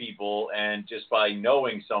few other people. And just by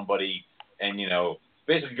knowing somebody and,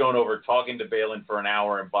 basically going over talking to Balin for an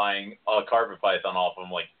hour and buying a carpet python off him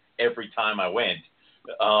like every time I went,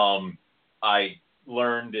 I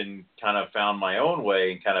learned and kind of found my own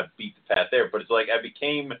way and kind of beat the path there. But it's like I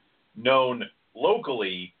became known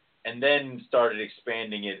locally and then started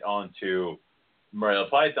expanding it onto Morelia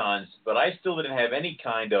Pythons, but I still didn't have any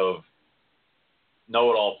kind of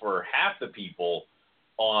know-it-all for half the people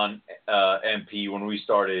on MP when we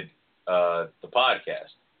started the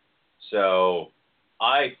podcast. So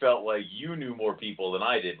I felt like you knew more people than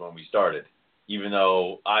I did when we started, even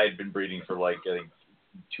though I had been breeding for like, I think,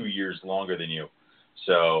 2 years longer than you.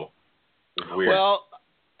 So it was weird. Well,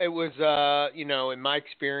 it was, in my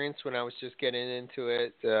experience when I was just getting into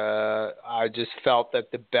it, I just felt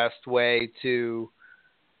that the best way to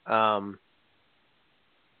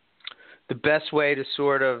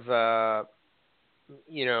sort of,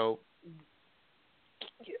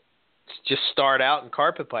 just start out in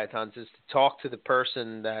carpet pythons is to talk to the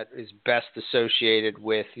person that is best associated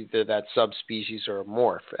with either that subspecies or a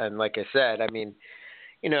morph. And like I said, I mean,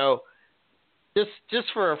 just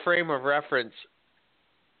for a frame of reference,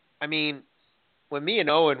 I mean, when me and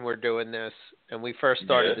Owen were doing this and we first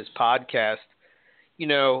started this podcast,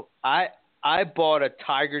 I bought a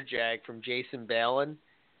Tiger Jag from Jason Balin,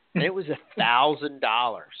 and it was $1,000.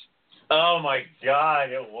 Oh my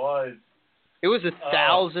God, it was. It was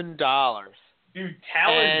 $1,000. Dude,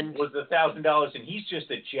 Talon was $1,000, and he's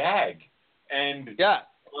just a Jag. And yeah,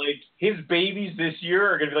 like his babies this year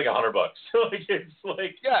are gonna be like $100. Like it's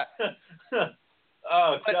like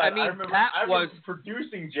oh God, I remember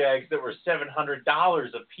producing Jags that were $700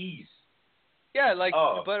 a piece. Yeah,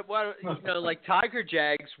 but what like Tiger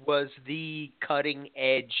Jags was the cutting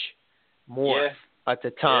edge morph at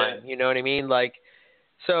the time. Yeah. You know what I mean? Like,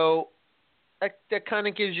 so that kind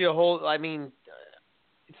of gives you a whole. I mean,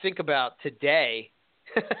 think about today.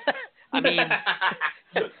 I mean,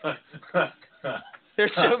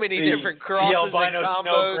 there's so many different crosses the albino and combos.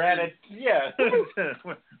 Snow Granite. Yeah,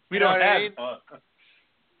 we don't have.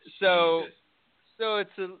 So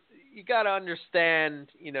it's you got to understand,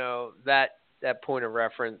 that point of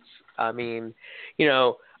reference. I mean,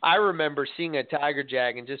 I remember seeing a Tiger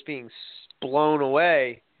Jag and just being blown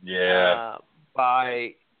away. Yeah.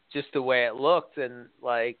 By just the way it looked, and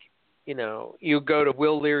like, you go to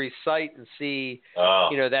Will Leary's site and see,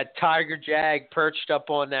 that Tiger Jag perched up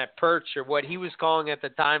on that perch, or what he was calling at the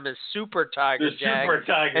time as Super Tiger Jag. Super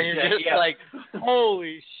Tiger and you're Jag, just like,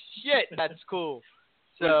 holy shit, that's cool.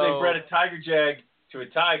 So they bred a Tiger Jag to a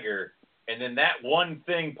tiger, and then that one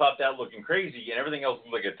thing popped out looking crazy, and everything else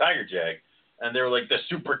looked like a Tiger Jag, and they were like the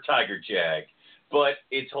Super Tiger Jag. But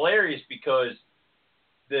it's hilarious because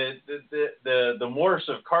the morphs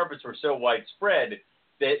of carpets were so widespread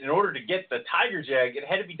that in order to get the Tiger Jag, it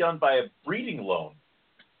had to be done by a breeding loan.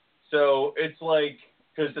 So it's like,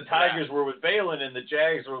 because the Tigers were with Balin and the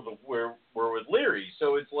Jags were with Leary,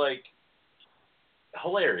 so it's like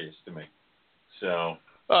hilarious to me. So.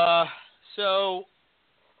 All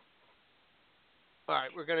right,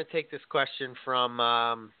 we're going to take this question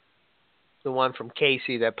from the one from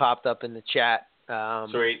Casey that popped up in the chat.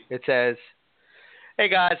 Sweet. It says, "Hey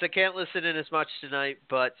guys, I can't listen in as much tonight,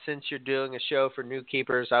 but since you're doing a show for new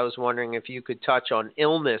keepers, I was wondering if you could touch on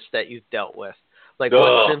illness that you've dealt with. Like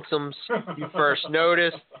what symptoms you first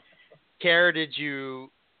noticed, care did you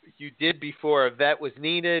did before a vet was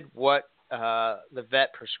needed, what the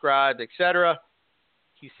vet prescribed, etc."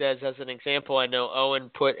 He says, as an example, I know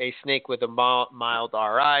Owen put a snake with a mild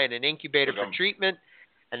RI in an incubator for treatment,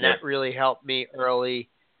 and that really helped me early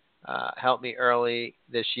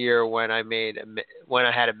this year when I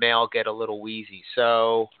had a male get a little wheezy.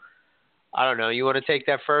 So I don't know. You want to take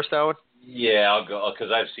that first, Owen? Yeah, I'll go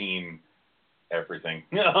because I've seen everything,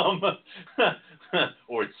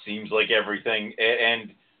 or it seems like everything.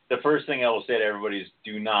 And the first thing I will say to everybody is,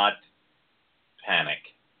 do not panic.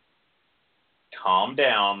 Calm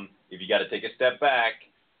down. If you got to take a step back,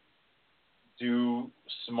 do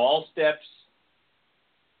small steps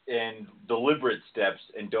and deliberate steps,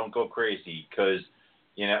 and don't go crazy. Because,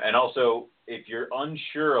 and also if you're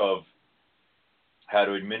unsure of how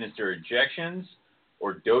to administer injections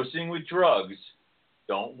or dosing with drugs,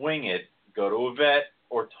 don't wing it. Go to a vet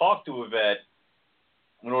or talk to a vet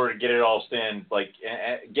in order to get it all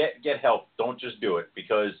get help. Don't just do it,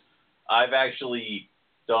 because I've actually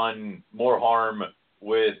done more harm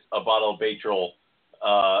with a bottle of Baytril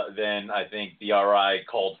than I think the RI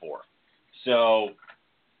called for. So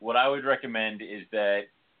what I would recommend is that,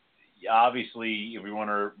 obviously, if we want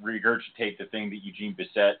to regurgitate the thing that Eugene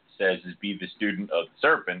Bissett says is be the student of the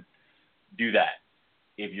serpent, do that.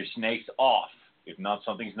 If your snake's off, if not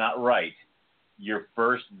something's not right, your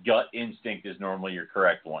first gut instinct is normally your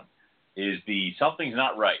correct one. Is the something's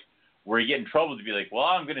not right. Where you get in trouble to be like, well,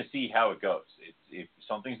 I'm going to see how it goes. If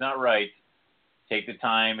something's not right, take the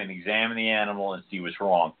time and examine the animal and see what's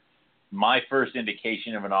wrong. My first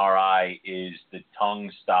indication of an RI is the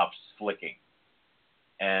tongue stops flicking.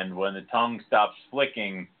 And when the tongue stops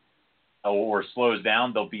flicking or slows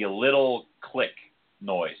down, there'll be a little click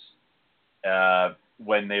noise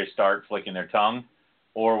when they start flicking their tongue,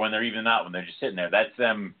 or when they're even not, when they're just sitting there. That's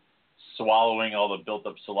them swallowing all the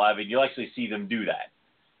built-up saliva. You'll actually see them do that.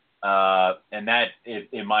 And that,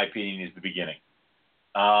 in my opinion, is the beginning.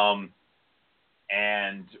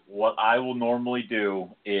 And what I will normally do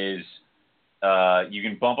is you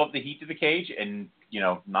can bump up the heat to the cage, and,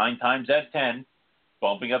 9 times out of 10,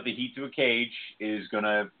 bumping up the heat to a cage is going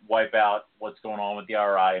to wipe out what's going on with the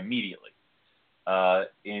RI immediately.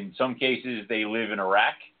 In some cases, they live in a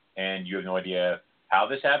rack, and you have no idea how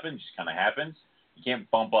this happens. It just kind of happens. You can't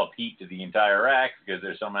bump up heat to the entire rack because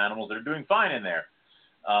there's some animals that are doing fine in there.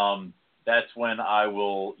 That's when I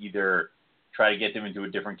will either try to get them into a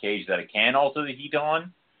different cage that I can alter the heat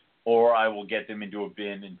on, or I will get them into a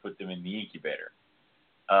bin and put them in the incubator.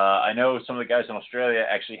 I know some of the guys in Australia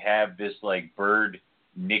actually have this bird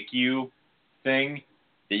NICU thing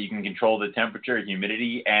that you can control the temperature,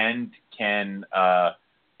 humidity, and can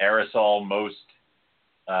aerosol most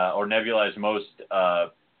or nebulize most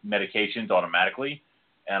medications automatically.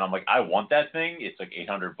 And I'm like, I want that thing. It's like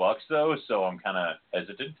 $800 though, so I'm kind of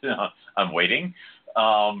hesitant. I'm waiting.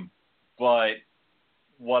 But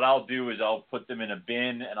what I'll do is I'll put them in a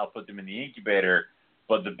bin and I'll put them in the incubator.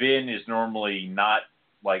 But the bin is normally not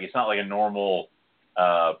it's not like a normal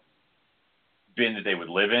bin that they would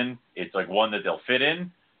live in. It's like one that they'll fit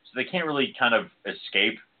in. So they can't really kind of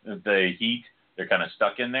escape the heat. They're kind of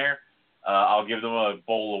stuck in there. I'll give them a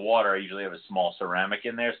bowl of water. I usually have a small ceramic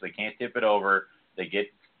in there so they can't tip it over. They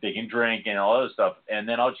can drink and all other stuff. And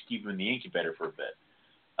then I'll just keep them in the incubator for a bit.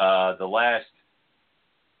 The last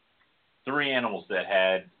 3 animals that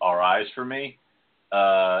had RIs for me,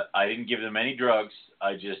 I didn't give them any drugs.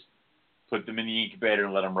 I just put them in the incubator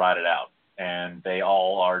and let them ride it out. And they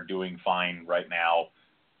all are doing fine right now.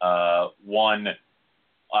 One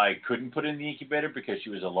I couldn't put in the incubator because she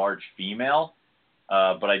was a large female,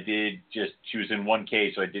 but she was in one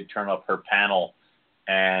cage, so I did turn up her panel,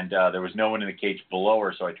 and there was no one in the cage below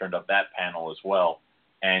her, so I turned up that panel as well,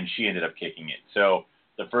 and she ended up kicking it. So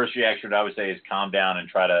the first reaction I would say is calm down and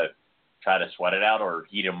try to sweat it out or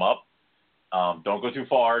heat them up. Don't go too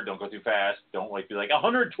far. Don't go too fast. Don't be like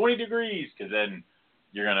 120 degrees, because then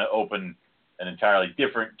you're going to open an entirely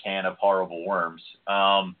different can of horrible worms.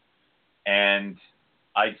 And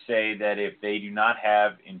I'd say that if they do not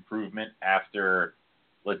have improvement after,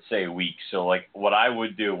 let's say, a week. So what I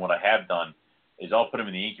would do and what I have done is I'll put them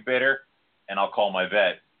in the incubator and I'll call my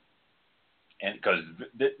vet. And because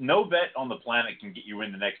no vet on the planet can get you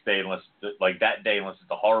in the next day unless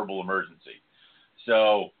it's a horrible emergency.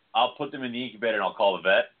 So I'll put them in the incubator and I'll call the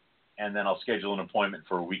vet, and then I'll schedule an appointment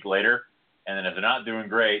for a week later. And then if they're not doing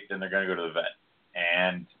great, then they're going to go to the vet.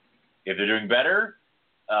 And if they're doing better,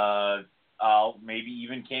 I'll maybe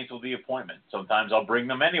even cancel the appointment. Sometimes I'll bring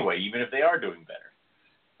them anyway, even if they are doing better.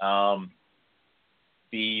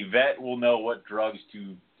 The vet will know what drugs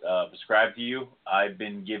to prescribe to you. I've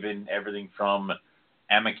been given everything from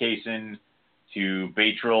amikacin to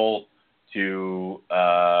Baytril to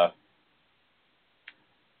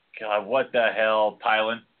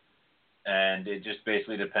Tylen. And it just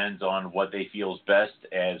basically depends on what they feel is best,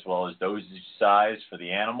 as well as dosage size for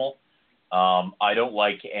the animal. I don't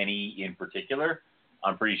like any in particular.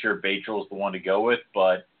 I'm pretty sure Baytril is the one to go with,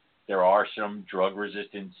 but there are some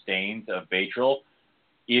drug-resistant stains of Baytril.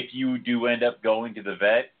 If you do end up going to the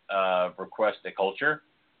vet, request a culture,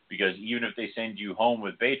 because even if they send you home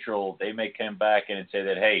with Baytril, they may come back and say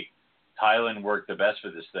that, hey, Tylen worked the best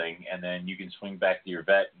for this thing, and then you can swing back to your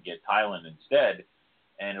vet and get Tylen instead,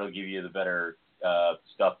 and it'll give you the better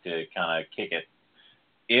stuff to kind of kick it.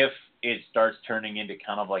 If it starts turning into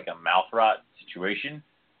kind of like a mouth rot situation,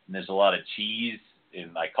 and there's a lot of cheese,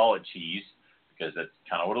 and I call it cheese because that's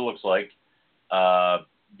kind of what it looks like,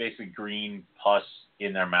 basically green pus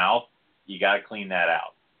in their mouth, you got to clean that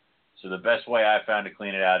out. So the best way I found to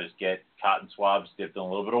clean it out is get cotton swabs dipped in a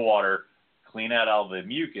little bit of water, clean out all the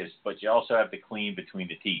mucus, but you also have to clean between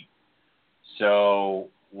the teeth. So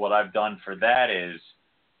what I've done for that is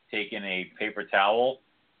taken a paper towel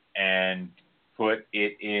and put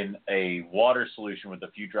it in a water solution with a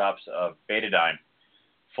few drops of betadine,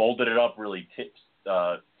 folded it up really thick,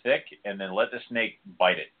 and then let the snake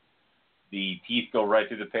bite it. The teeth go right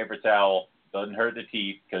through the paper towel. Doesn't hurt the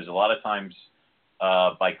teeth, because a lot of times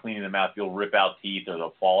by cleaning them out, you'll rip out teeth or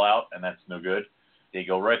they'll fall out, and that's no good. They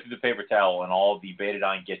go right through the paper towel, and all the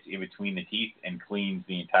betadine gets in between the teeth and cleans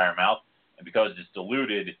the entire mouth. And because it's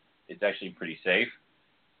diluted, it's actually pretty safe.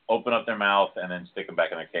 Open up their mouth and then stick them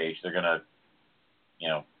back in their cage. They're going to,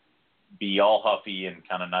 be all huffy and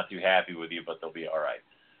kind of not too happy with you, but they'll be all right.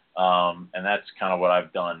 And that's kind of what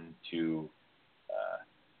I've done to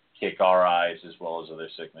kick RIs as well as other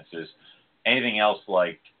sicknesses. Anything else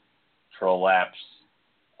like prolapse,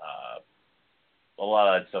 a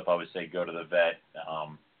lot of that stuff I would say go to the vet.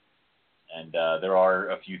 And there are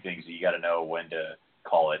a few things that you got to know when to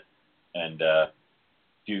call it and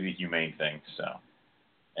do the humane thing.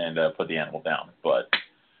 And put the animal down. But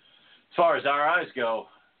as far as RIs go,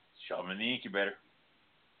 shove them in the incubator.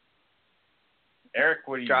 Eric,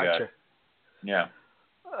 what do you got? Yeah.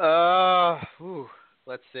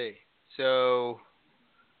 Let's see. So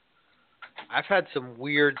I've had some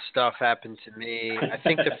weird stuff happen to me. I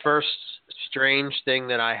think the first strange thing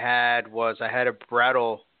that I had was I had a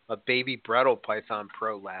baby brettle python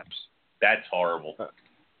prolapse. That's horrible.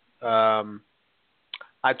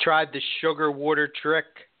 I tried the sugar water trick,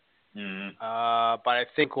 mm-hmm. But I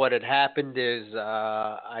think what had happened is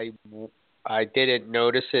I didn't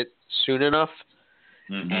notice it soon enough,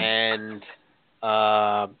 mm-hmm. and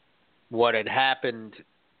what had happened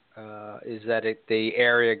is that the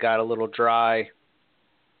area got a little dry,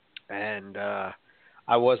 and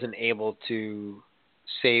I wasn't able to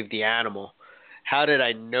save the animal. How did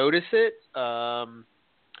I notice it? I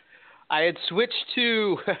had switched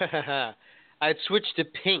to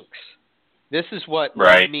pinks. This is what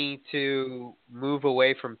led me to move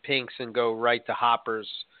away from pinks and go right to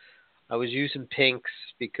hoppers. I was using pinks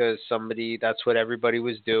because that's what everybody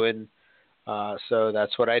was doing. So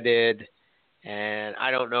that's what I did. And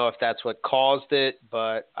I don't know if that's what caused it,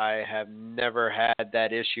 but I have never had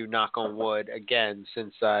that issue, knock on wood, again,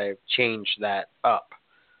 since I changed that up.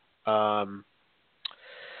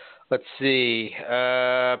 Let's see.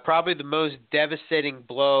 Probably the most devastating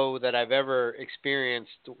blow that I've ever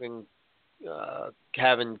experienced when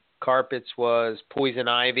having carpets was poison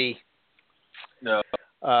ivy. No.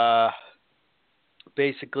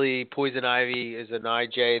 Basically, poison ivy is an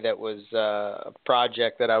IJ that was a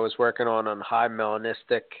project that I was working on high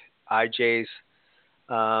melanistic IJs.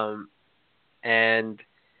 And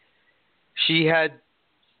she had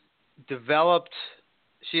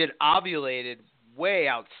ovulated way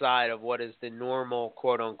outside of what is the normal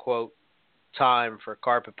quote-unquote time for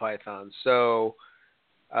carpet pythons. So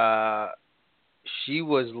she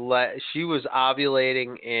was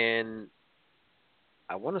ovulating in,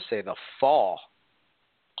 I want to say, the fall.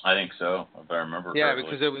 I think so, if I remember correctly. Yeah,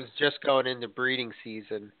 because it was just going into breeding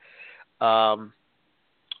season. I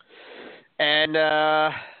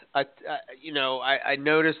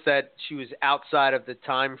noticed that she was outside of the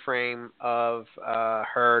time frame of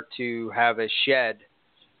her to have a shed,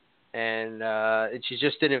 and she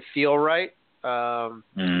just didn't feel right.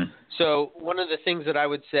 So one of the things that I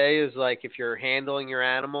would say is, like, if you're handling your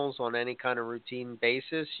animals on any kind of routine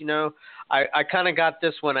basis, I kind of got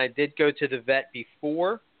this when I did go to the vet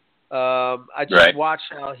before. I just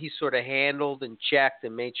watched how he sort of handled and checked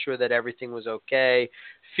and made sure that everything was okay,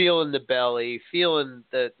 feeling the belly, feeling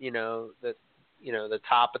the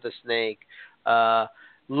top of the snake,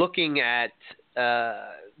 looking at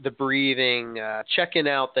the breathing, checking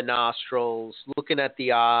out the nostrils, looking at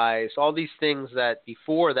the eyes, all these things that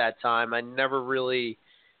before that time I never really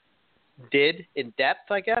did in depth,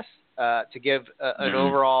 I guess. To give an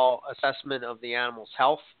overall assessment of the animal's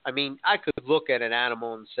health. I mean, I could look at an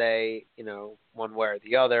animal and say, one way or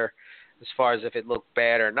the other, as far as if it looked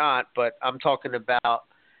bad or not, but I'm talking about,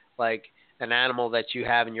 like, an animal that you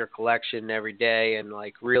have in your collection every day and,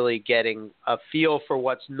 like, really getting a feel for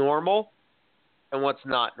what's normal and what's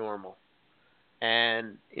not normal.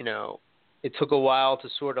 And, it took a while to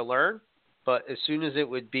sort of learn, but as soon as it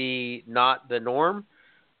would be not the norm,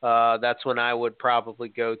 that's when I would probably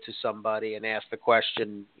go to somebody and ask the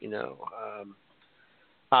question.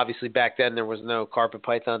 Obviously back then there was no carpet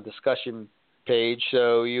python discussion page,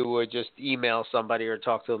 so you would just email somebody or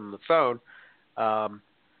talk to them on the phone.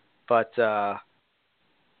 What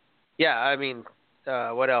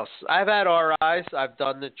else? I've had RIs. I've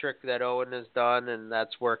done the trick that Owen has done, and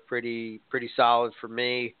that's worked pretty solid for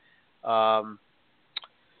me.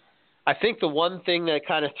 I think the one thing that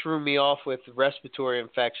kind of threw me off with respiratory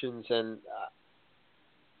infections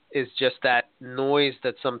is just that noise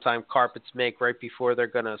that sometimes carpets make right before they're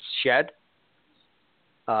going to shed.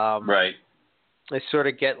 Right. They sort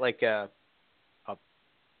of get like a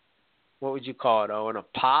what would you call it, Owen? A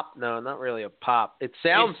pop? No, not really a pop. It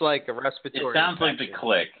sounds like a respiratory infection. It sounds like the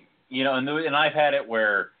click. And I've had it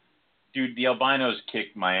where, dude, the albinos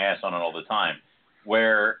kick my ass on it all the time,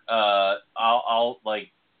 where I'll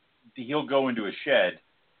he'll go into a shed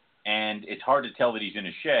and it's hard to tell that he's in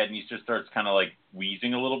a shed, and he just starts kind of like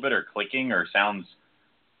wheezing a little bit or clicking or sounds,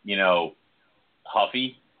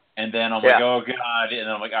 huffy. And then I'm like, oh, God. And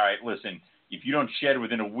I'm like, all right, listen, if you don't shed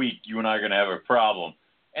within a week, you and I are going to have a problem.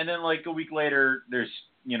 And then like a week later, there's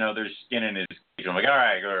skin in his cage. I'm like, all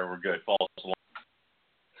right, we're good. False alarm.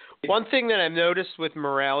 One thing that I've noticed with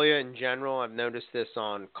Morelia in general, I've noticed this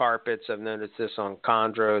on carpets, I've noticed this on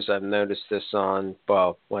chondros, I've noticed this on,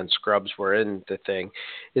 when scrubs were in the thing,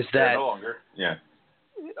 is that no longer. Yeah.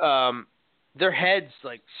 Their heads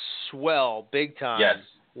like swell big time Yes.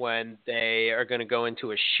 when they are going to go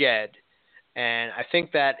into a shed. And I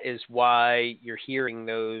think that is why you're hearing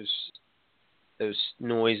those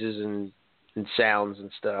noises and sounds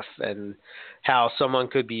and stuff, and how someone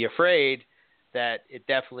could be afraid that it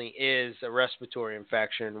definitely is a respiratory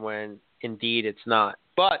infection when indeed it's not.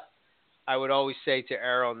 But I would always say to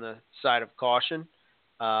err on the side of caution.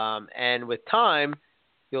 And with time,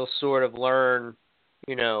 you'll sort of learn,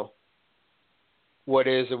 what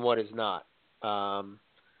is and what is not.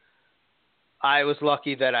 I was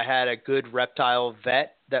lucky that I had a good reptile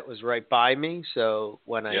vet that was right by me. So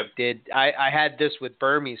when I had this with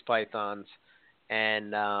Burmese pythons,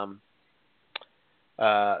 and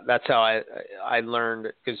that's how I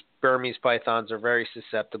learned, because Burmese pythons are very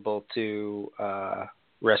susceptible to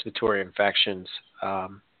respiratory infections,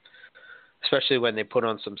 especially when they put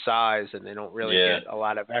on some size and they don't really get a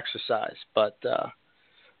lot of exercise. But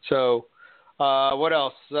what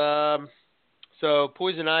else? So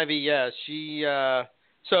poison ivy, she.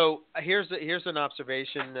 So here's an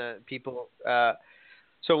observation, people.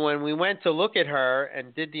 So when we went to look at her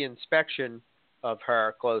and did the inspection of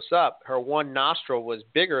her close up, her one nostril was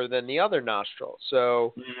bigger than the other nostril.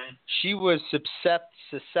 So she was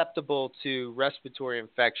susceptible to respiratory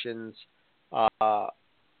infections a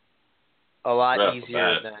lot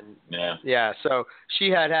easier than. Yeah. So she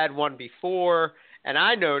had one before, and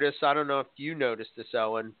I noticed. I don't know if you noticed this,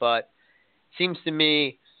 Owen, but it seems to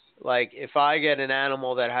me like if I get an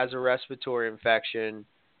animal that has a respiratory infection,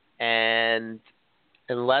 and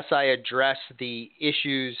unless I address the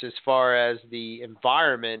issues as far as the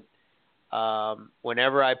environment,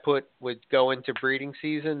 whenever I would go into breeding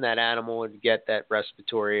season, that animal would get that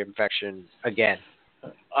respiratory infection again.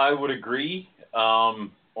 I would agree,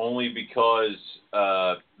 only because,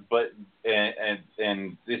 and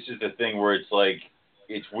this is the thing where it's like,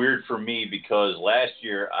 it's weird for me because last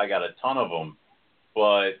year I got a ton of them,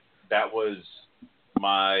 but that was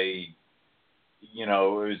my, it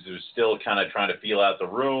was still kind of trying to feel out the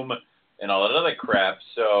room and all that other crap.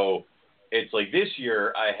 So it's like this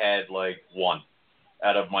year I had like one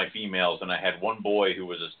out of my females, and I had one boy who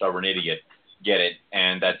was a stubborn idiot get it,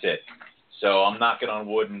 and that's it. So I'm knocking on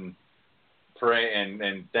wood and pray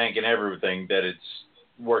and thanking everything that it's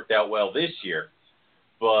worked out well this year.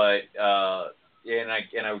 But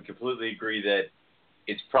and I would completely agree that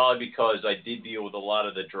it's probably because I did deal with a lot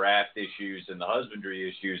of the draft issues and the husbandry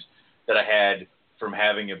issues that I had from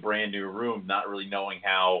having a brand new room, not really knowing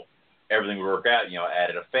how everything would work out. I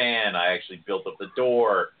added a fan. I actually built up the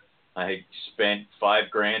door. I spent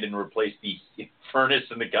 $5,000 and replaced the furnace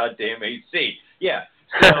and the goddamn AC. Yeah.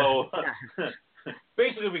 So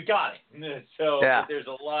basically we got it. So there's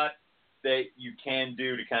a lot that you can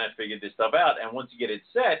do to kind of figure this stuff out. And once you get it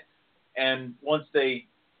set, and once they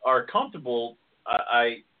are comfortable,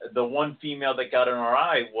 the one female that got an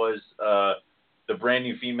RI was the brand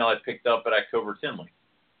new female I picked up at October Tinley.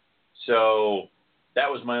 So that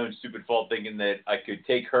was my own stupid fault, thinking that I could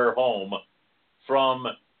take her home from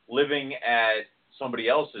living at somebody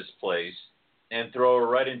else's place and throw her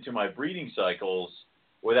right into my breeding cycles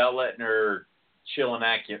without letting her chill and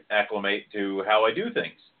acclimate to how I do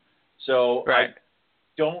things. So I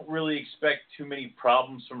don't really expect too many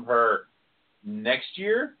problems from her next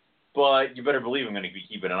year, but you better believe I'm going to be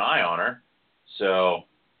keeping an eye on her. So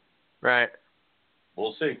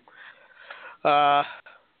we'll see.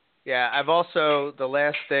 I've also, the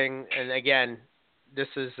last thing, and again, this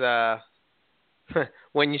is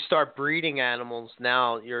when you start breeding animals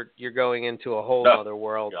now, you're going into a whole other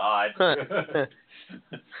world. God.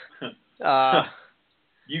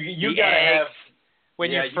 you gotta have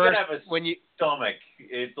stomach.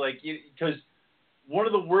 It's like, because one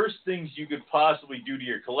of the worst things you could possibly do to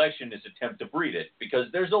your collection is attempt to breed it, because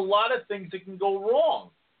there's a lot of things that can go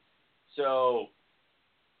wrong. So,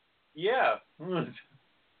 yeah.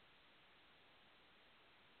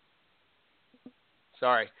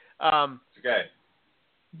 Sorry. Okay.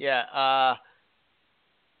 Yeah.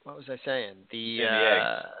 What was I saying? The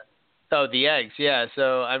eggs. Oh, the eggs. Yeah.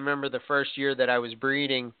 So I remember the first year that I was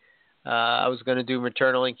breeding, I was going to do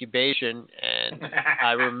maternal incubation, and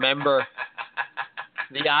I remember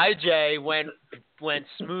the IJ went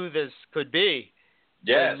smooth as could be.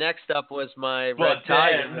 Yes. And next up was my But Red then-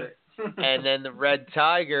 Tiger. And then the Red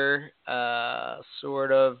Tiger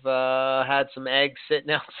sort of had some eggs sitting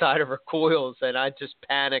outside of her coils, and I just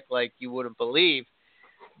panicked like you wouldn't believe.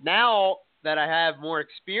 Now that I have more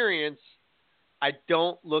experience, I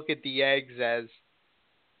don't look at the eggs as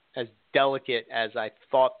delicate as I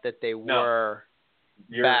thought that they were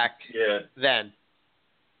back then,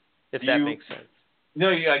 if that makes sense. No,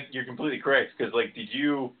 you're completely correct. Because, did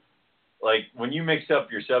you, when you mixed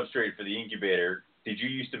up your substrate for the incubator, did you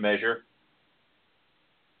used to measure?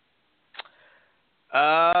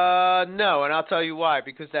 No, and I'll tell you why.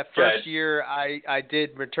 Because that first Okay. year I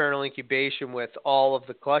did maternal incubation with all of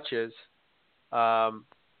the clutches.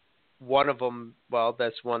 One of them, well,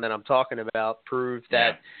 that's one that I'm talking about, proved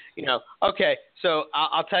that, okay, so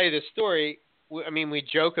I'll tell you this story. We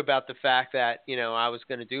joke about the fact that, I was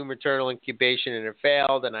going to do maternal incubation and it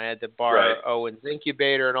failed, and I had to borrow Owen's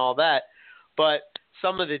incubator and all that. But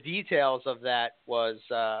some of the details of that was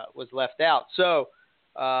left out. So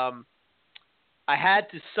I had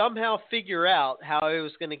to somehow figure out how I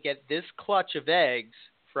was going to get this clutch of eggs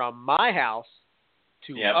from my house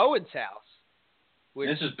to Owen's house.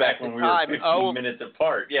 This is back when we were 15 minutes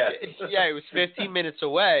apart. Yeah. Yeah, it was 15 minutes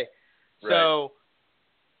away. So,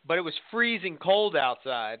 but it was freezing cold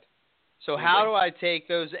outside. So how do I take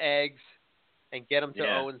those eggs and get them to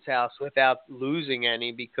Owen's house without losing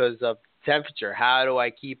any because of temperature? How do I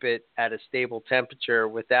keep it at a stable temperature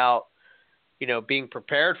without, being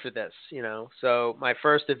prepared for this? So my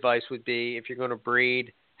first advice would be, if you're going to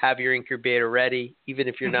breed, have your incubator ready, even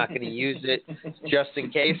if you're not going to use it, just in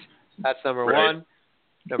case. That's number one.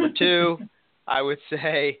 Number two, I would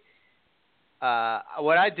say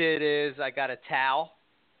what I did is I got a towel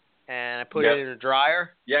and I put it in a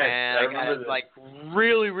dryer. Yes, and I got remember it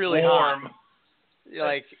really, really warm. Hot.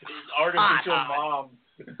 Like artificial hot. mom.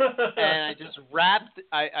 And I just wrapped.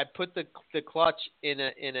 I put the clutch in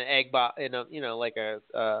an egg box, in a like a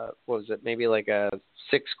what was it? Maybe like a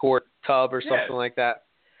 6-quart tub or something like that.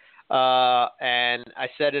 And I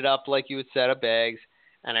set it up like you would set up eggs,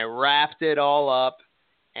 and I wrapped it all up.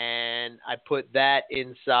 And I put that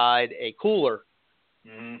inside a cooler,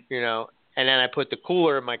 and then I put the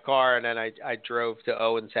cooler in my car, and then I drove to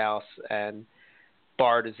Owen's house and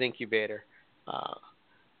borrowed his incubator. I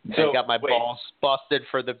got my balls busted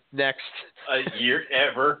for the next year,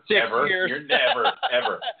 ever. Years. You're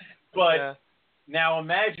ever. But now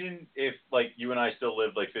imagine if, you and I still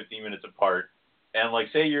lived, 15 minutes apart, and,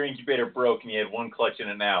 say your incubator broke and you had one clutch in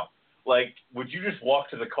it now. Would you just walk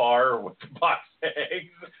to the car with the box eggs?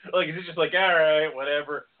 Is it just all right,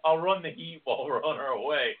 whatever, I'll run the heat while we're on our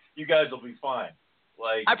way. You guys will be fine.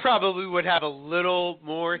 I probably would have a little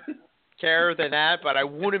more care than that, but I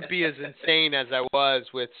wouldn't be as insane as I was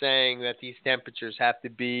with saying that these temperatures have to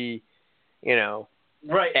be,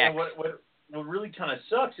 Right, X. and what really kind of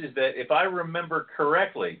sucks is that if I remember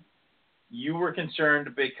correctly, you were concerned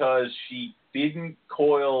because she didn't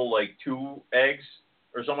coil, 2 eggs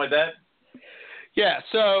or something like that? Yeah,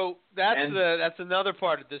 so that's another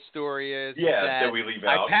part of this story is that we leave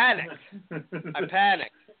out. I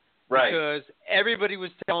panicked. Right. Because everybody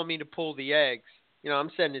was telling me to pull the eggs.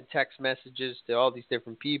 I'm sending text messages to all these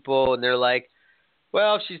different people, and they're like,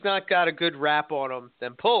 well, if she's not got a good wrap on them,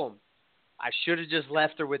 then pull them. I should have just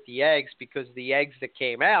left her with the eggs, because the eggs that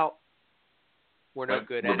came out were no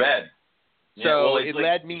good. Were bad. So it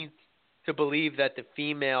led me to believe that the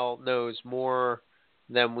female knows more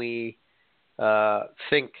than we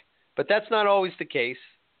think. But that's not always the case.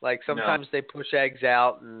 Sometimes they push eggs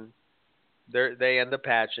out and they end up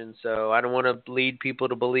hatching. So I don't want to lead people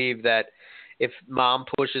to believe that if mom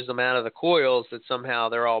pushes them out of the coils that somehow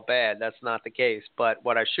they're all bad. That's not the case. But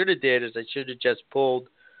what I should have did is I should have just pulled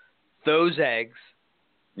those eggs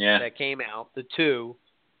that came out, the 2,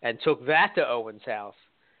 and took that to Owen's house,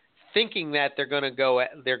 thinking that they're going to go.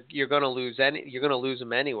 You're going to lose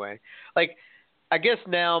them anyway. I guess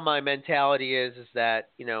now my mentality is that,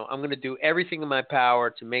 I'm going to do everything in my power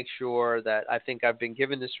to make sure that I think I've been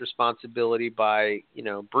given this responsibility by,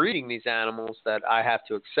 breeding these animals, that I have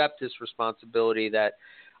to accept this responsibility, that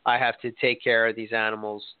I have to take care of these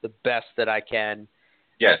animals the best that I can.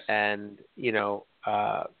 Yes. And,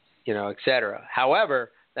 et cetera.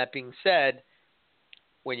 However, that being said,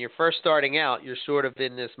 when you're first starting out, you're sort of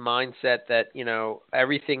in this mindset that,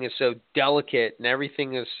 everything is so delicate and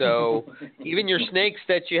everything is so, even your snakes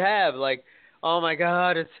that you have, oh my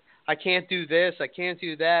God, I can't do this, I can't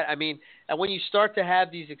do that. And when you start to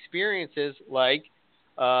have these experiences,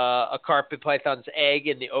 a carpet python's egg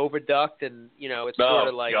in the oviduct, and, it's sort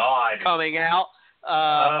of God. coming out,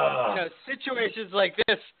 Situations like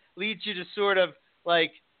this lead you to sort of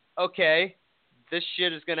like, okay, this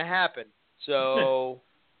shit is going to happen. So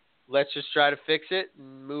let's just try to fix it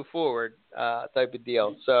and move forward, type of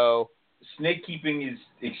deal. So snake keeping is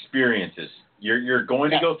experiences. You're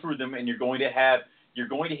going to go through them, and you're going to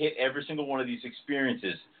hit every single one of these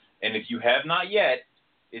experiences. And if you have not yet,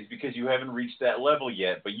 it's because you haven't reached that level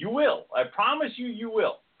yet. But you will. I promise you, you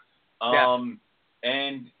will.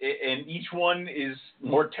 And each one is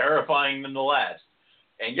more terrifying than the last.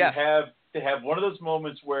 And you have to have one of those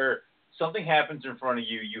moments where something happens in front of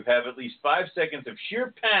you. You have at least 5 seconds of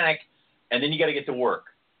sheer panic, and then you got to get to work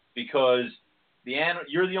because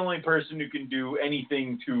you're the only person who can do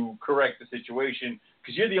anything to correct the situation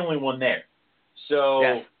because you're the only one there.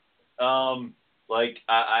 So, like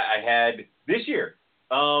I had this year,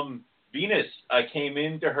 Venus, I came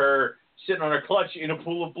into her sitting on her clutch in a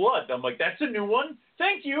pool of blood. I'm like, that's a new one.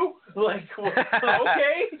 Thank you. Like,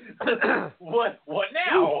 okay, what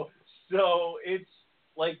now? So it's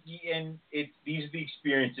like, and these are the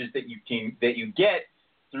experiences that you get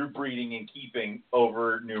through breeding and keeping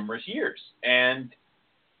over numerous years. And,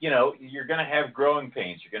 you're going to have growing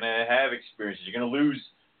pains. You're going to have experiences. You're going to lose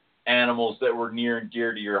animals that were near and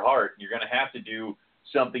dear to your heart. You're going to have to do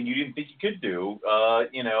something you didn't think you could do,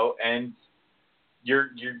 and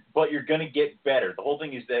but you're going to get better. The whole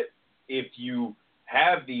thing is that if you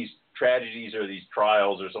have these tragedies or these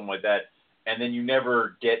trials or something like that, and then you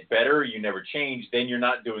never get better, you never change, then you're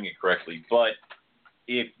not doing it correctly. But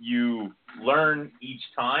if you learn each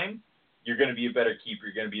time, you're going to be a better keeper,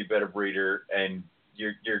 you're going to be a better breeder, and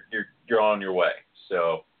you're on your way.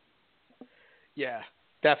 So, yeah,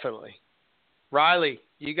 definitely. Riley,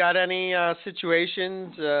 you got any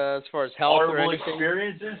situations as far as health horrible or anything?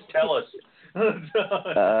 Experiences? Tell us.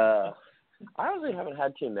 I honestly haven't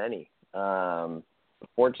had too many,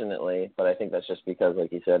 fortunately, but I think that's just because,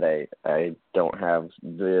 like you said, I don't have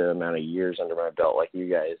the amount of years under my belt like you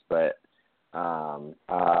guys, but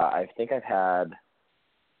I think I've had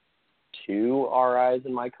 2 RIs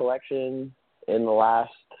in my collection in the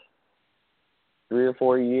last 3 or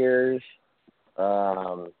 4 years.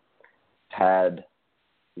 Had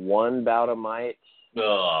 1 bout of mites.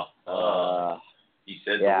 He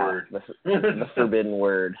said the word. the forbidden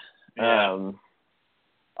word. Yeah.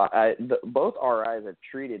 Both RIs are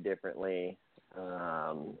treated differently,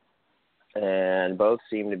 and both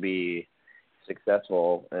seem to be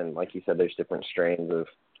successful. And like you said, there's different strains of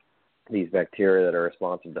these bacteria that are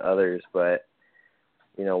responsive to others. But,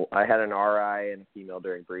 I had an RI and a female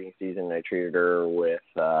during breeding season, and I treated her with,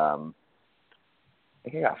 I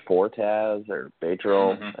think I got Fortaz or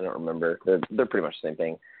Baytril. Mm-hmm. I don't remember. They're pretty much the same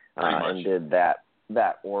thing. And did that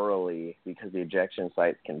orally because the ejection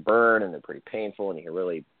sites can burn and they're pretty painful, and you can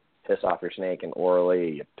really piss off your snake. And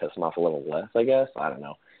orally, you piss them off a little less, I guess. I don't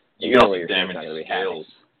know. You can also damage the scales.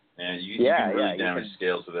 And you can really damage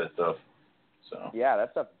scales with that stuff. So yeah,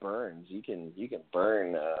 that stuff burns. You can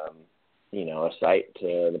burn, a site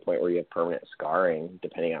to the point where you have permanent scarring,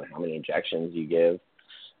 depending on how many injections you give.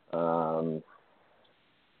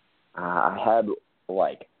 I had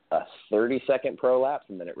like a 30-second prolapse,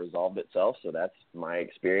 and then it resolved itself. So that's my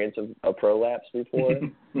experience of a prolapse before.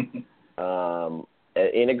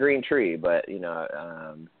 In a green tree, but,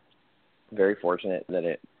 very fortunate that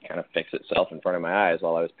it kind of fixed itself in front of my eyes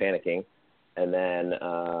while I was panicking. And then,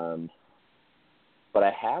 but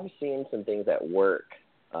I have seen some things that work.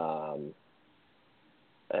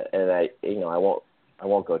 And I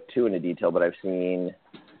won't go too into detail, but I've seen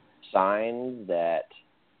signs that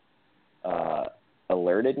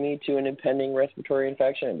alerted me to an impending respiratory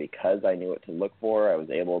infection, and because I knew what to look for, I was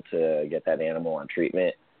able to get that animal on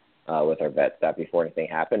treatment with our vet staff before anything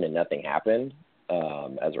happened, and nothing happened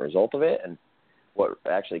as a result of it. And what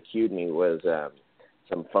actually cued me was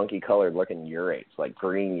some funky colored looking urates, like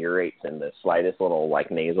green urates, and the slightest little like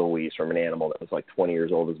nasal wheeze from an animal that was like 20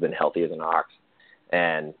 years old, has been healthy as an ox,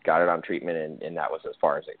 and got it on treatment, and that was as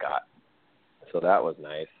far as it got. So that was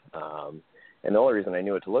nice. And the only reason I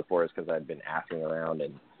knew what to look for is because I'd been asking around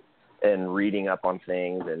and reading up on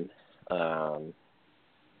things and,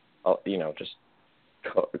 just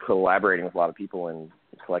collaborating with a lot of people and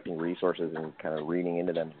collecting resources and kind of reading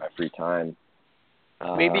into them in my free time.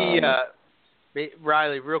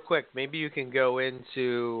 Riley, real quick, maybe you can go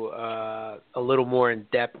into a little more in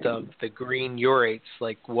depth of the green urates.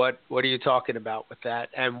 Like, what are you talking about with that,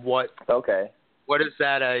 and what is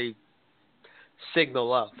that a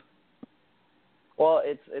signal of? Well,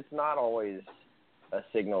 it's not always a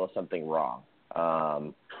signal of something wrong.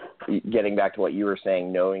 getting back to what you were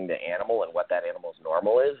saying, knowing the animal and what that animal's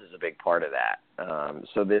normal is a big part of that.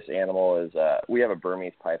 So this animal is, we have a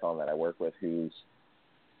Burmese python that I work with who's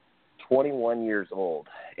 21 years old,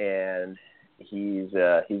 and he's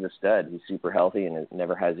a stud. He's super healthy and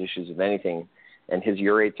never has issues with anything. And his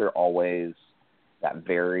urates are always that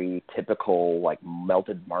very typical, like,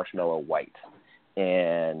 melted marshmallow white.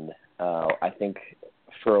 And I think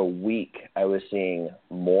for a week I was seeing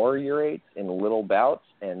more urates in little bouts,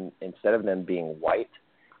 and instead of them being white,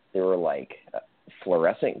 they were like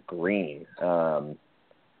fluorescent green.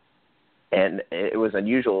 And it was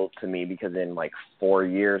unusual to me because in like 4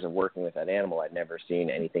 years of working with that animal, I'd never seen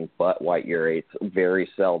anything but white urates, very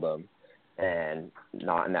seldom, and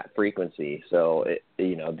not in that frequency. So,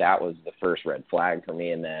 that was the first red flag for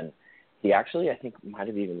me. And then he actually, I think, might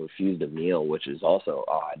have even refused a meal, which is also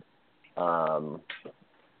odd.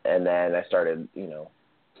 And then I started,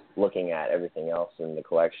 looking at everything else in the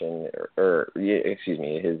collection,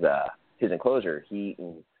 his enclosure, heat,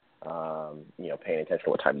 and paying attention to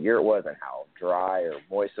what time of year it was and how dry or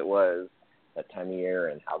moist it was that time of year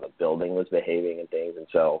and how the building was behaving and things. And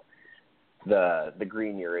so the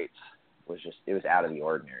green urates it was out of the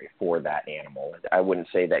ordinary for that animal. I wouldn't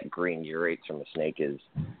say that green urates from a snake is,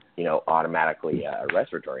 automatically a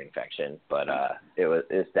respiratory infection, but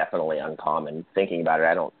it's definitely uncommon. Thinking about it,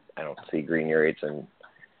 I don't see green urates in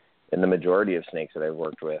the majority of snakes that I've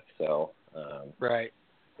worked with. So right.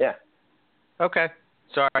 Yeah. Okay.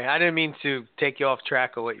 Sorry, I didn't mean to take you off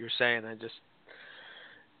track of what you're saying. I just,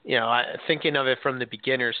 thinking of it from the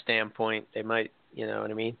beginner standpoint, they might, you know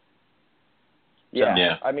what I mean?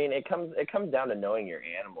 Yeah. I mean, it comes down to knowing your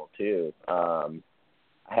animal too. I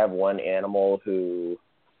have one animal who,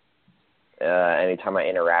 anytime I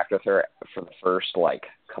interact with her for the first like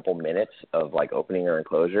couple minutes of like opening her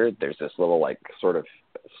enclosure, there's this little like sort of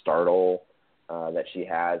startle that she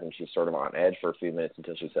has, and she's sort of on edge for a few minutes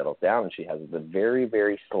until she settles down, and she has the very,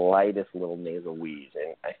 very slightest little nasal wheeze.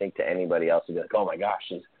 And I think to anybody else would be like, oh my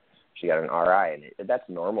gosh, she got an RI, and that's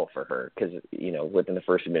normal for her because, within the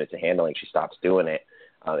first few minutes of handling, she stops doing it.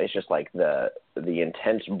 It's just like the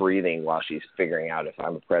intense breathing while she's figuring out if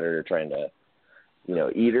I'm a predator trying to,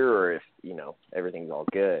 eat her or if, everything's all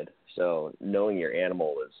good. So knowing your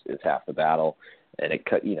animal is half the battle. And if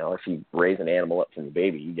you raise an animal up from a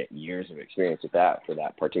baby, you get years of experience with that for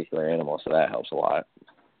that particular animal. So that helps a lot.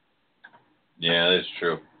 Yeah, that's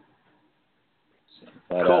true.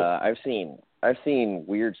 But cool. I've seen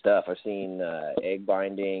weird stuff. I've seen egg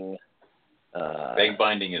binding. Egg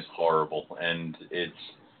binding is horrible, and it's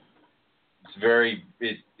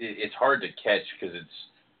hard to catch because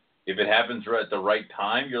if it happens right at the right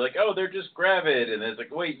time, you're like, oh, they're just gravid, and it's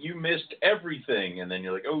like, wait, you missed everything, and then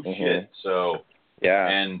you're like, oh shit. So yeah,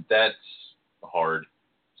 and that's hard.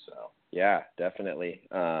 So yeah, definitely.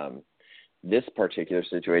 This particular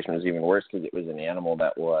situation was even worse because it was an animal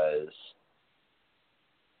that was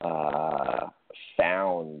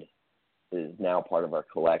found, is now part of our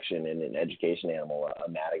collection, and an education animal, a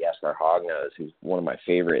Madagascar hognose, who's one of my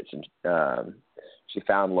favorites. And she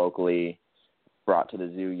found locally, brought to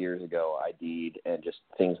the zoo years ago, ID'd, and just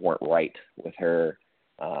things weren't right with her.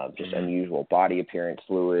 Just unusual body appearance,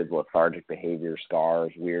 fluids, lethargic behavior,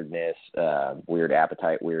 scars, weirdness, weird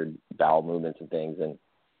appetite, weird bowel movements and things. And,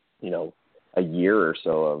 a year or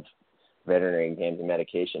so of veterinary exams and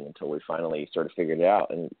medication until we finally sort of figured it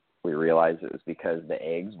out. And we realized it was because the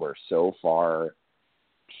eggs were so far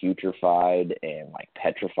putrefied and like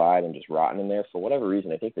petrified and just rotten in there for whatever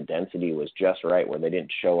reason. I think the density was just right where they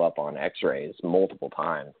didn't show up on x-rays multiple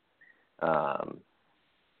times.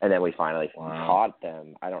 And then we finally caught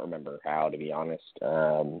them. I don't remember how, to be honest.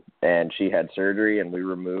 And she had surgery and we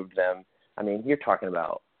removed them. I mean, you're talking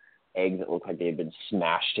about eggs that look like they've been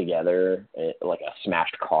smashed together, like a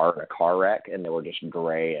smashed car in a car wreck, and they were just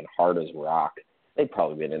gray and hard as rock. They'd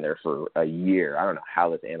probably been in there for a year. I don't know how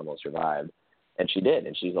this animal survived. And she did,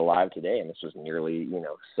 and she's alive today, and this was nearly,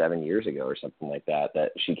 7 years ago or something like that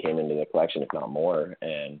she came into the collection, if not more.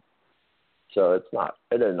 And so it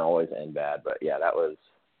doesn't always end bad, but yeah, that was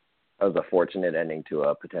a fortunate ending to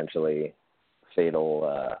a potentially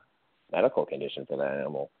fatal medical condition for that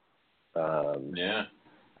animal. Yeah.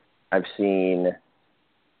 I've seen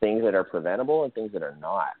things that are preventable and things that are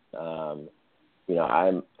not.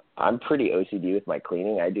 I'm pretty OCD with my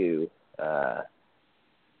cleaning. I do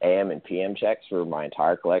AM and PM checks for my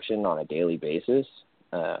entire collection on a daily basis.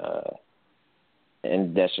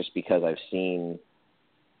 And that's just because I've seen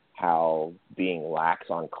how being lax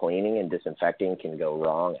on cleaning and disinfecting can go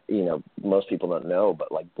wrong. Most people don't know, but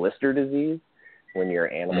like blister disease, when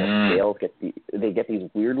your animal scales get these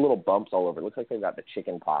weird little bumps all over. It looks like they've got the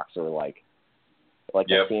chicken pox or like like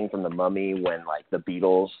Yep. that scene from The Mummy when like the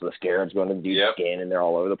beetles, the scarabs go into the dude's Yep. skin and they're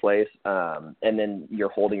all over the place. And then you're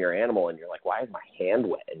holding your animal and you're like, why is my hand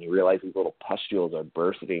wet? And you realize these little pustules are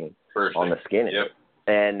bursting on the skin. Yep.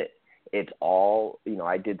 And it's all,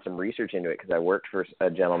 I did some research into it because I worked for a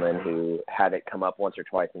gentleman who had it come up once or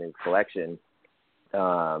twice in his collection.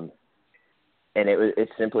 And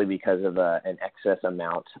it's simply because of an excess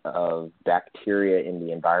amount of bacteria in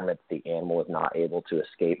the environment that the animal is not able to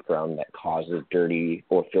escape from that causes dirty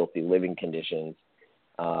or filthy living conditions.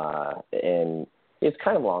 And it's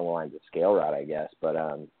kind of along the lines of scale rot, I guess, but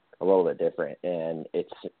a little bit different. And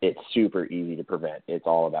it's super easy to prevent. It's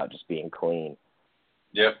all about just being clean.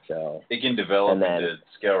 Yep. So it can develop into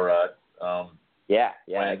scale rot. Yeah,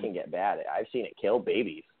 it can get bad. I've seen it kill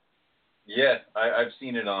babies. Yeah, I've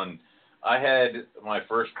seen it on. I had my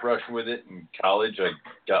first brush with it in college. I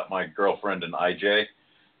got my girlfriend an IJ,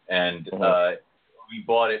 and we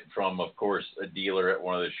bought it from, of course, a dealer at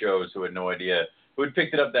one of the shows who had no idea, who had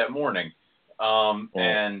picked it up that morning.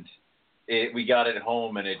 And we got it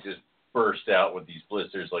home, and it just burst out with these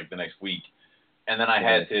blisters like the next week. And then I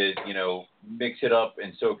had to, mix it up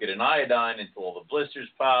and soak it in iodine until all the blisters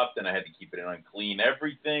popped, and I had to keep it in and clean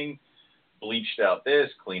everything, bleached out this,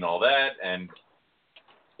 clean all that, and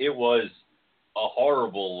it was a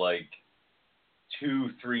horrible,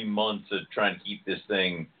 2-3 months of trying to keep this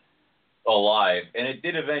thing alive. And it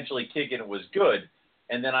did eventually kick and it was good.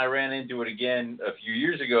 And then I ran into it again a few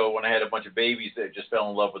years ago when I had a bunch of babies that just fell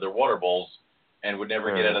in love with their water bowls and would never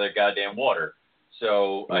get out of their goddamn water.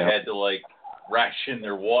 So I had to, ration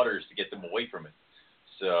their waters to get them away from it.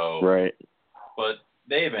 So, but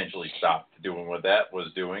they eventually stopped doing what that was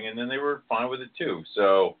doing, and then they were fine with it too.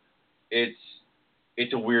 So it's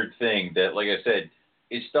a weird thing that, like I said,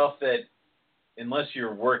 it's stuff that unless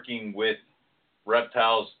you're working with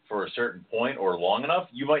reptiles for a certain point or long enough,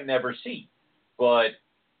 you might never see. But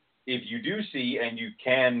if you do see and you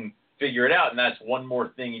can figure it out, and that's one more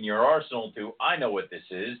thing in your arsenal to, I know what this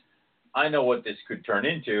is, I know what this could turn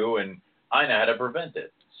into, and I know how to prevent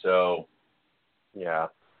it. So, yeah.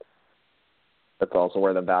 That's also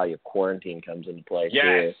where the value of quarantine comes into play,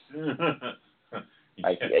 yes. too.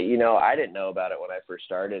 I didn't know about it when I first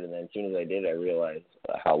started, and then as soon as I did, I realized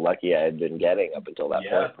how lucky I had been getting up until that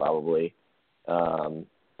point, probably. And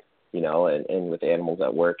with animals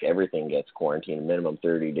at work, everything gets quarantined, minimum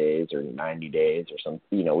 30 days or 90 days or something.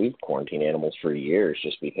 We've quarantined animals for years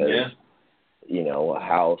just because,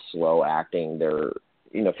 how slow acting their,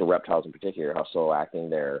 for reptiles in particular, how slow acting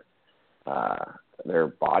their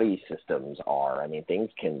body systems are. I mean,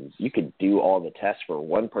 you could do all the tests for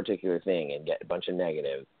one particular thing and get a bunch of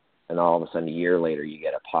negatives, and all of a sudden a year later you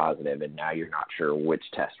get a positive, and now you're not sure which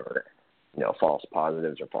tests were, false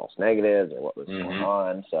positives or false negatives or what was going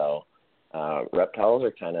on. So reptiles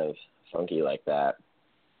are kind of funky like that.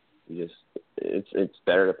 It's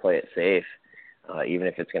better to play it safe, even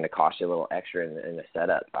if it's going to cost you a little extra in the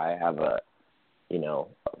setup. I have a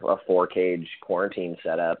 4-cage quarantine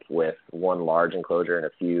setup with one large enclosure and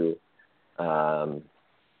a few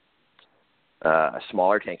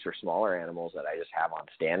smaller tanks for smaller animals that I just have on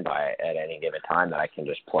standby at any given time that I can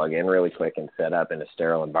just plug in really quick and set up in a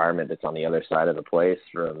sterile environment that's on the other side of the place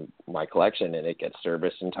from my collection, and it gets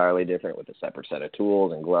serviced entirely different with a separate set of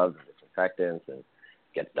tools and gloves and disinfectants, and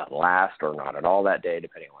gets done last or not at all that day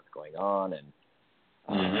depending on what's going on. And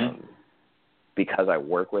because I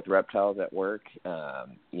work with reptiles at work,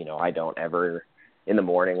 I don't ever, in the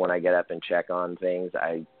morning when I get up and check on things,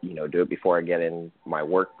 I, do it before I get in my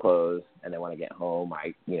work clothes. And then when I get home,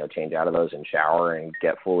 I, change out of those and shower and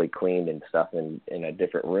get fully cleaned and stuff in a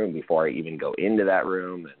different room before I even go into that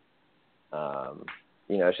room. And,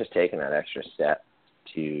 it's just taking that extra step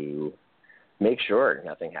to make sure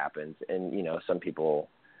nothing happens. And, some people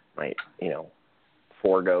might,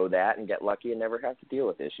 forego that and get lucky and never have to deal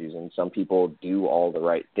with issues, and some people do all the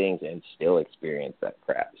right things and still experience that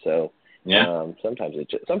crap. So sometimes it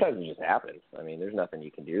just happens. I mean, there's nothing you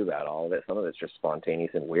can do about all of it. Some of it's just spontaneous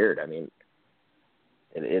and weird. I mean,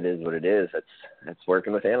 it is what it is. It's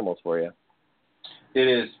working with animals for you. It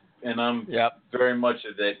is, and I'm very much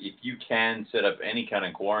of that. If you can set up any kind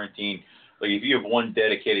of quarantine, like if you have one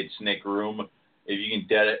dedicated snake room, if you can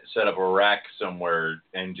set up a rack somewhere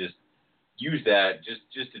and just use that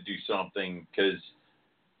just to do something, because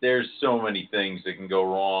there's so many things that can go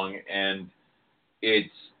wrong, and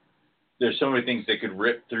there's so many things that could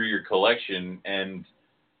rip through your collection, and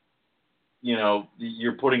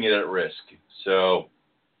you're putting it at risk. So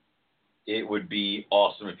it would be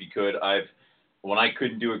awesome if you could. When I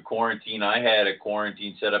couldn't do a quarantine, I had a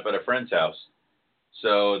quarantine set up at a friend's house,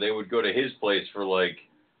 so they would go to his place for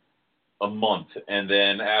a month, and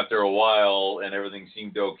then after a while and everything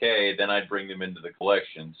seemed okay, then I'd bring them into the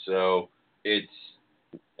collection. So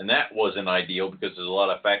and that wasn't ideal because there's a lot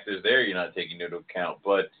of factors there you're not taking into account.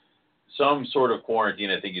 But some sort of quarantine,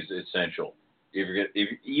 I think, is essential.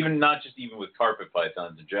 Even with carpet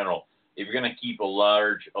pythons in general, if you're going to keep a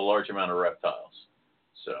large amount of reptiles.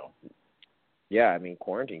 So. Yeah, I mean,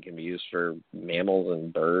 quarantine can be used for mammals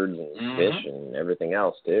and birds and fish and everything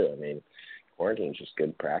else too. I mean, quarantine is just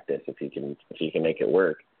good practice if you can make it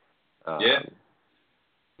work.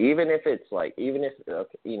 Even if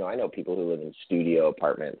I know people who live in studio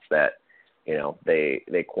apartments that,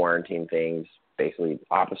 they quarantine things basically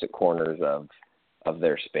opposite corners of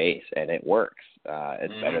their space, and it works.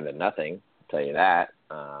 It's better than nothing, I'll tell you that.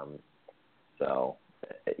 So,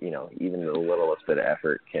 even the littlest bit of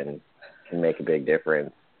effort can make a big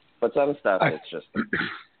difference. But some stuff, it's just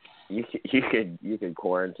you could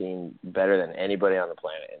quarantine better than anybody on the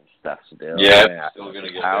planet, and stuff still. Yeah, still gonna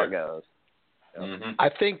get how there. It goes. Mm-hmm. I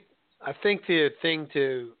think the thing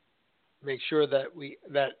to make sure that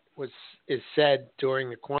is said during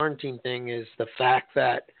the quarantine thing is the fact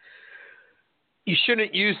that you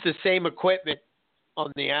shouldn't use the same equipment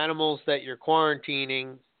on the animals that you're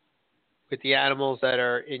quarantining with the animals that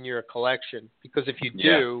are in your collection, because if you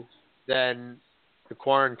do, then the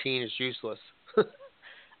quarantine is useless.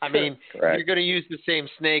 I mean, you're going to use the same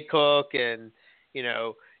snake hook, and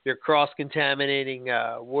you're cross-contaminating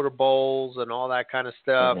water bowls and all that kind of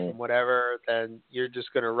stuff and whatever, then you're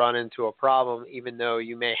just going to run into a problem, even though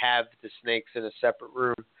you may have the snakes in a separate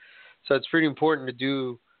room. So it's pretty important to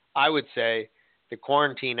do, I would say, the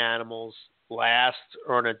quarantine animals last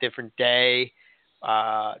or on a different day,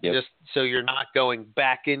 just so you're not going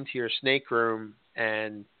back into your snake room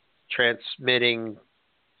and transmitting,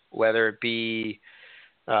 whether it be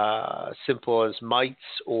simple as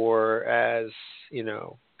mites or as,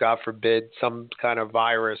 God forbid, some kind of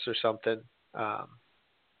virus or something.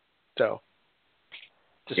 So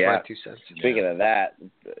just my 2 cents. Speaking of that,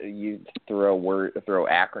 you throw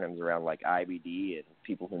acronyms around like IBD, and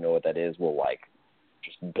people who know what that is will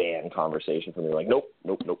just ban conversation from me. Like, nope.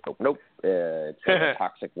 It's a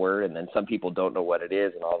toxic word, and then some people don't know what it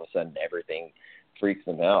is, and all of a sudden everything freaks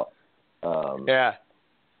them out.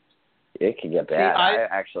 It can get bad.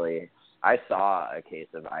 I saw a case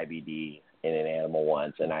of IBD in an animal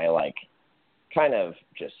once, and I kind of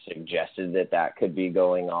just suggested that could be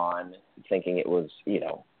going on, thinking it was,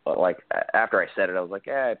 after I said it, I was like,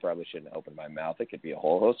 I probably shouldn't open my mouth. It could be a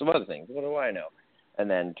whole host of other things. What do I know? And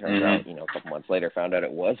then turns out, a couple months later, found out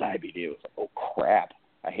it was IBD. It was like, oh crap!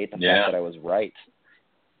 I hate the fact that I was right.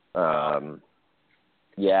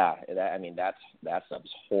 That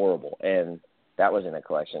stuff's horrible, and that was in a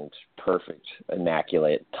collection, perfect,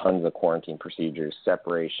 immaculate, tons of quarantine procedures,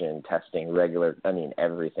 separation, testing, regular,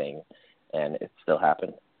 everything, and it still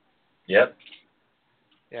happened. Yep.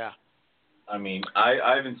 Yeah. I mean,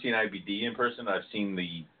 I haven't seen IBD in person. I've seen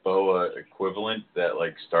the BOA equivalent, that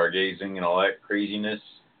stargazing and all that craziness.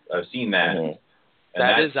 I've seen that. Mm-hmm.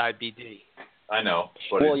 That is IBD. I know,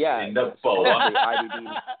 but in the BOA.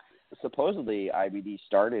 Supposedly IBD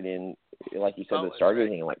started in, like you said, the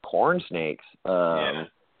stargazing, corn snakes. And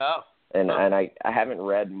I haven't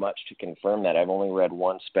read much to confirm that. I've only read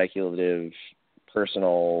one speculative,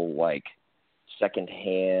 personal,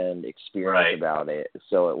 secondhand experience about it,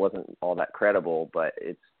 so it wasn't all that credible, but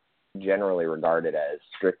it's generally regarded as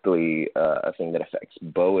strictly a thing that affects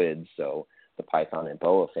boids, so the python and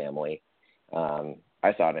boa family.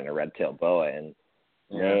 I saw it in a red-tailed boa, and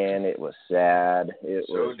man, it was sad. It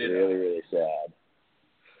was really, really sad.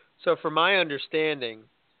 So from my understanding,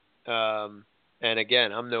 and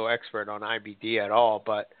again, I'm no expert on IBD at all,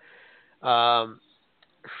 but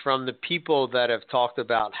from the people that have talked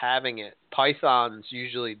about having it, pythons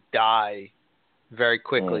usually die very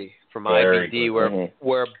quickly from IBD,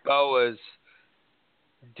 where boas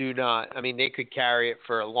do not. I mean, they could carry it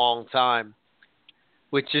for a long time,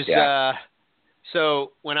 which is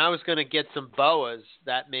so when I was going to get some boas,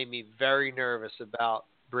 that made me very nervous about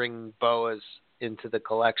bringing boas into the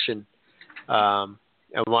collection, and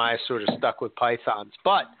why I sort of stuck with pythons.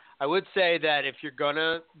 But I would say that if you're going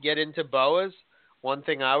to get into boas, one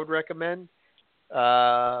thing I would recommend,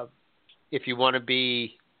 if you want to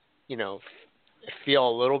be, feel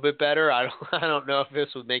a little bit better, I don't know if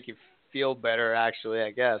this would make you feel better, actually, I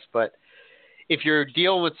guess. But if you're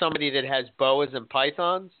dealing with somebody that has boas and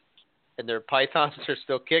pythons, and their pythons are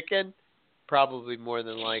still kicking, probably more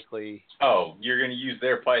than likely. Oh, you're going to use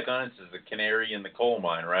their pythons as the canary in the coal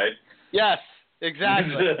mine, right? Yes,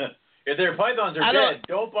 exactly. If their pythons are dead,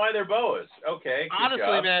 don't buy their boas. Okay.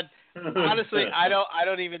 Honestly, man, honestly, I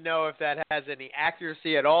don't even know if that has any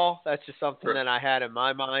accuracy at all. That's just something that I had in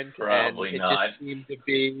my mind. Probably and it not. just seemed to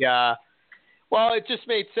be well, it just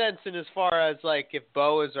made sense in as far as like if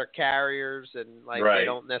boas are carriers and like Right. they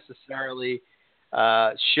don't necessarily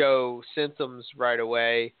show symptoms right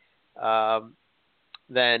away,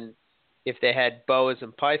 then if they had boas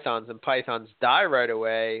and pythons die right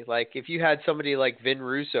away, like if you had somebody like Vin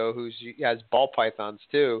Russo who has ball pythons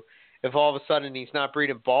too, if all of a sudden he's not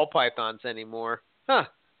breeding ball pythons anymore,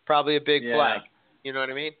 probably a big flag. You know what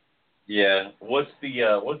I mean? Yeah. What's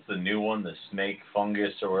the new one? The snake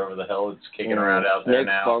fungus or whatever the hell it's kicking around out there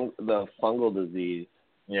now? The fungal disease.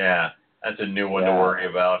 Yeah, that's a new one to worry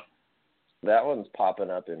about. That one's popping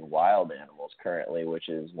up in wild animals currently, which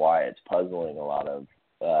is why it's puzzling a lot of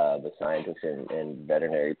the scientists and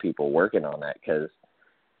veterinary people working on that, because it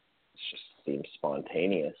just seems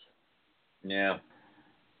spontaneous. Yeah.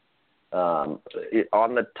 On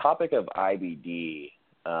the topic of IBD,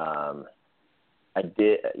 I've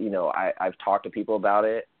talked to people about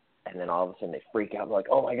it, and then all of a sudden they freak out, like,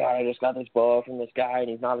 oh my God, I just got this boa from this guy, and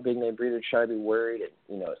he's not a big name breeder, should I be worried?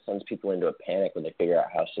 And, it sends people into a panic when they figure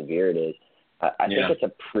out how severe it is. I think it's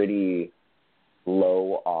a pretty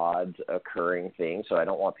low odds occurring thing, so I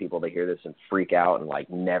don't want people to hear this and freak out and like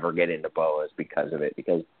never get into boas because of it,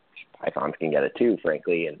 because pythons can get it too,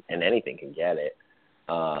 frankly, and anything can get it.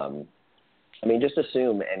 Just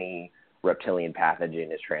assume any reptilian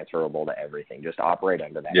pathogen is transferable to everything. Just operate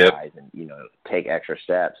under that guise and, take extra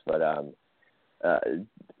steps. But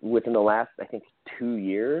within the last, I think, 2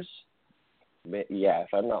 years,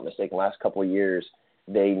 if I'm not mistaken, last couple of years,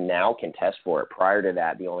 they now can test for it. Prior to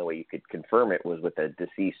that, the only way you could confirm it was with a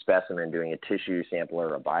deceased specimen, doing a tissue sample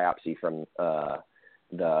or a biopsy from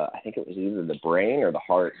I think it was either the brain or the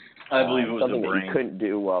heart. I believe it was something the brain. That you couldn't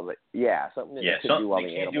do while the something that you couldn't do while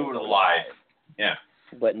the animal do it was alive. Yeah.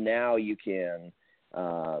 But now you can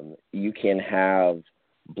have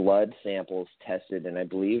blood samples tested, and I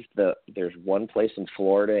believe there's one place in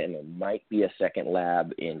Florida, and there might be a second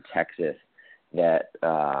lab in Texas that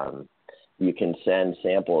you can send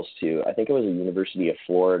samples to. I think it was a University of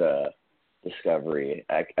Florida discovery.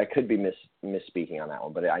 I could be misspeaking on that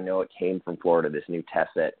one, but I know it came from Florida, this new test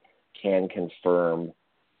that can confirm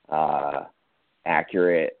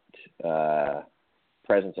accurate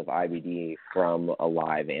presence of IBD from a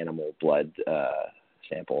live animal blood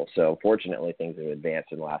sample. So fortunately, things have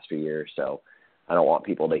advanced in the last few years, so I don't want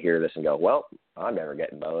people to hear this and go, well, I'm never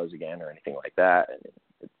getting boas again or anything like that.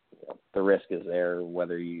 And the risk is there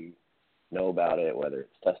whether you know about it, whether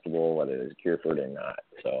it's testable, whether there's a cure for it or not.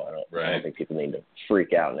 So I don't think people need to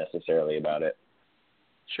freak out necessarily about it.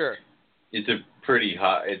 Sure. It's a pretty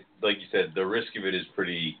high, like you said, the risk of it is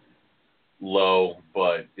pretty low,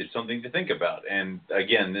 but it's something to think about. And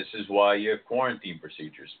again, this is why you have quarantine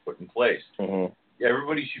procedures put in place. Mm-hmm.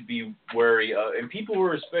 Everybody should be wary, and people who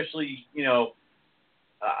are especially, you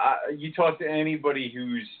talk to anybody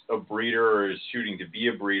who's a breeder or is shooting to be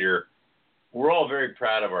a breeder, we're all very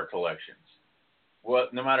proud of our collections. Well,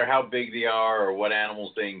 no matter how big they are or what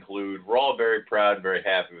animals they include, we're all very proud and very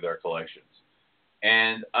happy with our collections.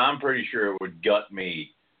 And I'm pretty sure it would gut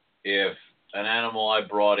me if an animal I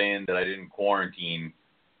brought in that I didn't quarantine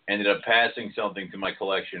ended up passing something to my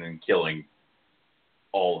collection and killing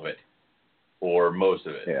all of it or most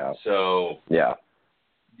of it. Yeah. So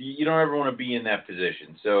you don't ever want to be in that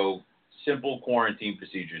position. So simple quarantine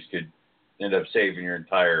procedures could end up saving your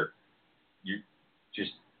entire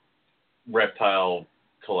just reptile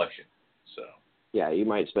collection. So you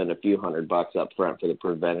might spend a few $100 up front for the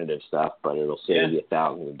preventative stuff, but it'll save you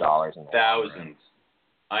thousands of dollars in the long run.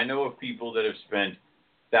 I know of people that have spent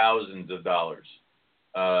thousands of dollars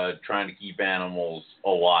trying to keep animals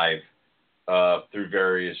alive through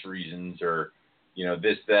various reasons, or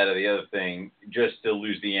this, that, or the other thing, just to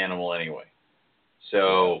lose the animal anyway.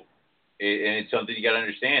 So, and it's something you got to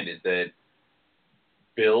understand, is that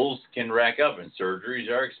bills can rack up and surgeries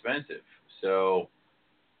are expensive. So,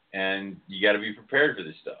 and you got to be prepared for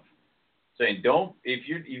this stuff. Saying if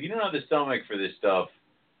you don't have the stomach for this stuff,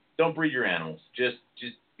 don't breed your animals. Just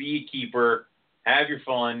be a keeper, have your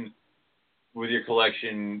fun with your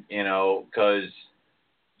collection, because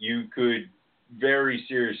you could very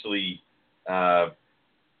seriously, a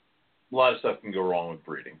lot of stuff can go wrong with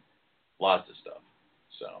breeding. Lots of stuff.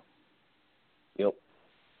 So. Yep.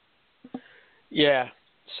 Yeah.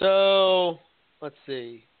 So let's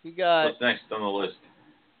see. What's next on the list?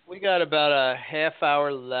 We got about a half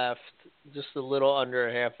hour left, just a little under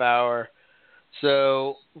a half hour.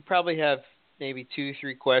 So we probably have maybe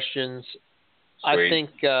 2-3 questions. Sweet. I think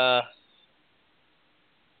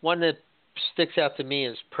one that sticks out to me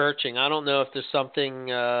is perching. I don't know if there's something,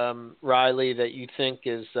 Riley, that you think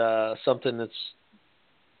is something that's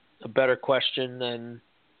a better question than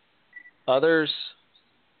others.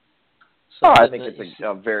 I think it's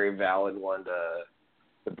a very valid one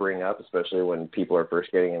to bring up, especially when people are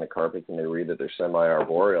first getting into carpets and they read that they're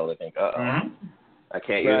semi-arboreal. They think, I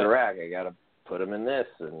can't use a rack. I got to put them in this,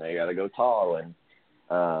 and they got to go tall. And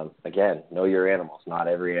again, know your animals. Not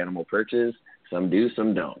every animal perches. Some do,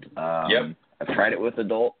 some don't. I've tried it with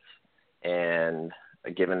adults and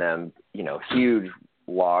given them, huge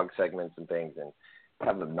log segments and things, and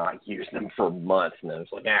have them not use them for months. And then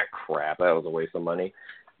it's like, crap, that was a waste of money.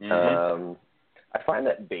 I find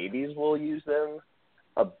that babies will use them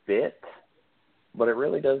a bit, but it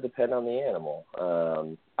really does depend on the animal.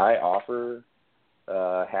 I offer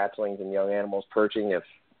hatchlings and young animals perching if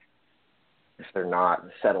they're not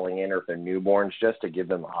settling in or if they're newborns, just to give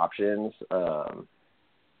them options.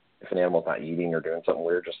 If an animal's not eating or doing something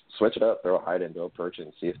weird, just switch it up, throw a hide into a perch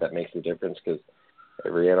and see if that makes a difference, because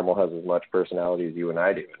every animal has as much personality as you and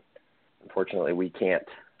I do. And unfortunately, we can't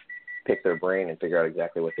pick their brain and figure out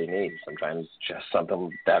exactly what they need. Sometimes just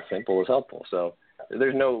something that simple is helpful. So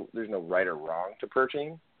there's no right or wrong to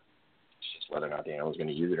perching. It's just whether or not the animal's going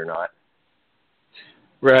to use it or not.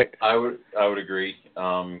 Right. I would agree,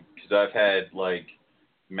 because I've had like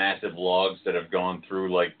massive logs that have gone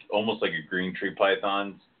through like almost like a green tree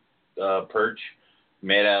python's perch,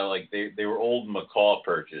 made out of like they were old macaw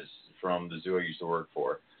perches from the zoo I used to work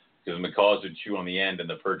for, because macaws would chew on the end and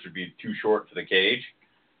the perch would be too short for the cage.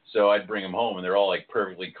 So I'd bring them home and they're all like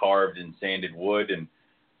perfectly carved in sanded wood, and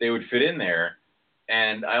they would fit in there.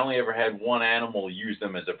 And I only ever had one animal use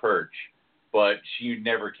them as a perch, but she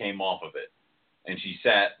never came off of it. And she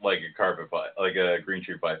sat like a green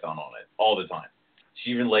tree python on it all the time. She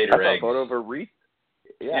even laid her eggs. I saw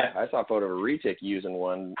a photo of a retic using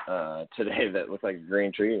one today that looked like a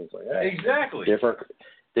green tree. It was like, hey, exactly.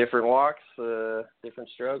 Different walks, different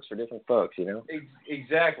strokes for different folks,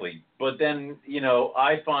 Exactly. But then,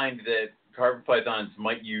 I find that carpet pythons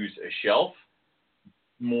might use a shelf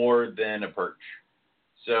more than a perch.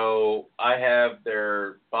 So I have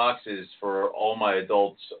their boxes for all my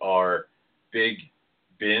adults are big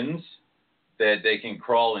bins that they can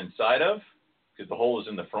crawl inside of, because the hole is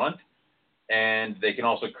in the front, and they can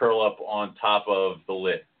also curl up on top of the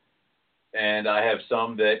lid. And I have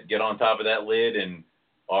some that get on top of that lid and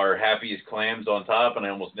are happy as clams on top, and I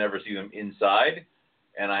almost never see them inside.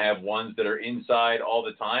 And I have ones that are inside all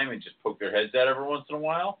the time and just poke their heads out every once in a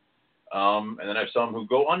while. And then I have some who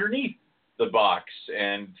go underneath the box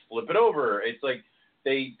and flip it over. It's like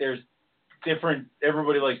there's different,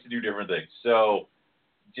 everybody likes to do different things. So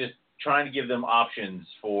just trying to give them options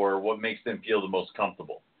for what makes them feel the most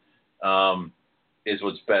comfortable is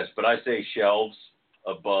what's best. But I say shelves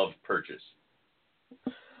above perches.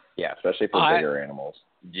 Yeah, especially for bigger animals.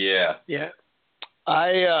 Yeah. Yeah.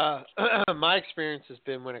 I my experience has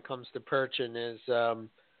been when it comes to perching is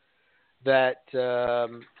that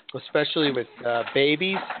especially with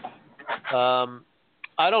babies,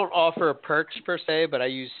 I don't offer a perch per se, but I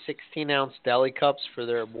use 16-ounce deli cups for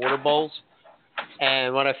their water bowls.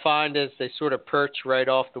 And what I find is they sort of perch right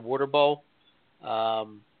off the water bowl.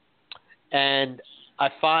 And I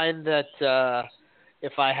find that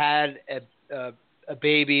if I had a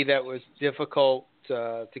baby that was difficult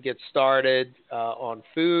to get started on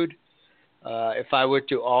food, if I were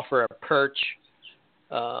to offer a perch,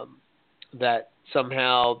 that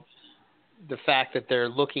somehow the fact that they're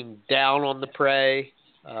looking down on the prey,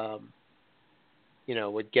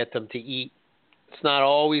 would get them to eat. It's not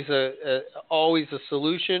always always a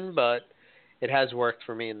solution, but it has worked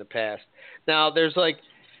for me in the past. Now there's like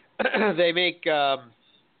they make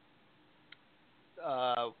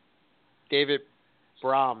David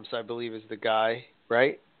Brahms, I believe, is the guy,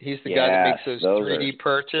 right? He's the guy that makes those 3D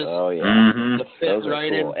perches. Oh yeah, mm-hmm. Fit those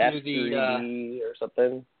right are cool. into the or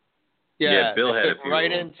something. Yeah, Bill had fit a few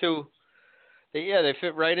right into. They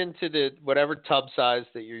fit right into the whatever tub size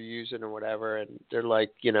that you're using or whatever, and they're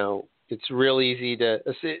like, it's real easy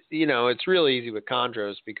it's really easy with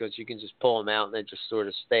chondros because you can just pull them out and they just sort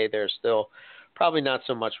of stay there still. Probably not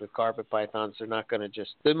so much with carpet pythons. They're not going to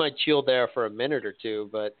they might chill there for a minute or two,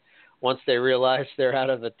 but once they realize they're out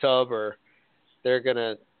of the tub, or they're going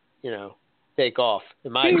to, take off.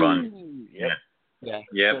 In my opinion.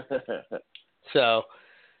 Yeah. So,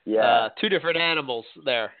 two different animals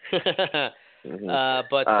there.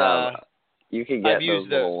 Mm-hmm. You can get those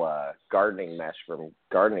little gardening mesh from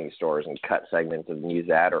gardening stores and cut segments and use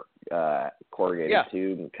that, or corrugated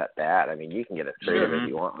tube and cut that. I mean, you can get as creative as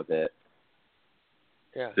you want with it.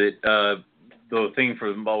 Yeah. the thing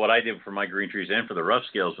for what I did for my green trees and for the rough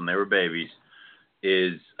scales when they were babies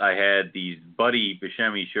is I had these, Buddy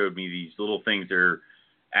Buscemi showed me these little things that are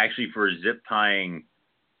actually for zip tying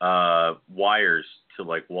wires to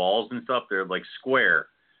like walls and stuff. They're like square,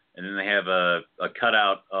 and then they have a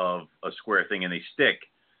cutout of a square thing, and they stick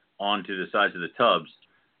onto the sides of the tubs.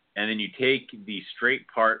 And then you take the straight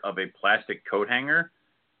part of a plastic coat hanger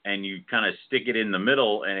and you kind of stick it in the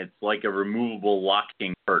middle, and it's like a removable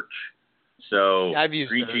locking perch. So I've used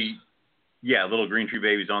green those. tree, yeah, little green tree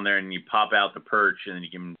babies on there, and you pop out the perch, and then you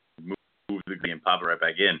can move the green and pop it right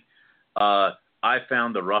back in. I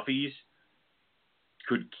found the roughies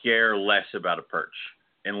could care less about a perch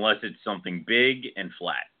unless it's something big and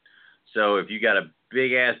flat. So if you got a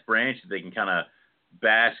big ass branch that they can kind of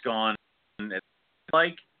bask on,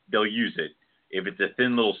 like, they'll use it. If it's a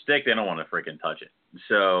thin little stick, they don't want to freaking touch it.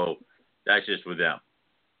 So that's just with them.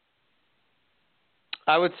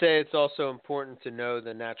 I would say it's also important to know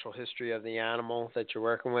the natural history of the animal that you're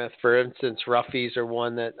working with. For instance, roughies are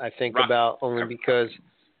one that I think about only because.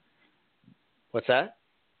 What's that?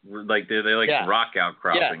 Like they like rock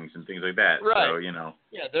outcroppings and things like that. Right. So, you know,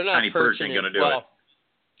 yeah, they're not tiny perch ain't gonna do it.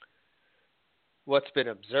 What's been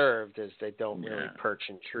observed is they don't really perch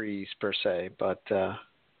in trees per se, but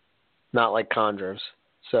not like chondros.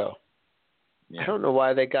 So I don't know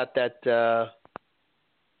why they got that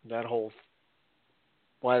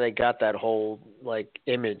why they got that whole like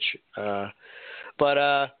image. But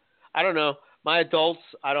I don't know. My adults,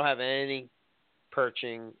 I don't have any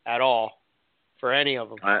perching at all for any of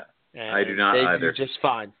them. I do not they either. do just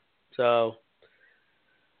fine. So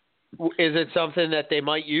is it something that they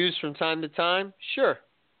might use from time to time? Sure.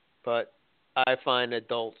 But I find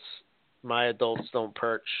my adults don't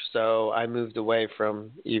perch, so I moved away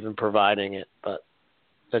from even providing it. But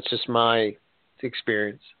that's just my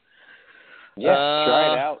experience. Yeah,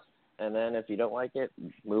 try it out, and then if you don't like it,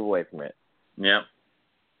 move away from it. Yep.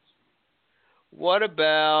 What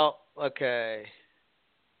about, okay,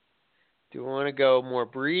 do you want to go more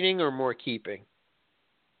breeding or more keeping?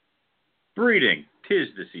 Breeding. 'Tis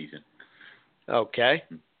the season. Okay.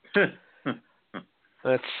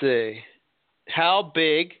 Let's see. How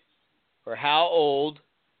big or how old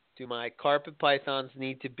do my carpet pythons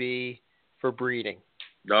need to be for breeding?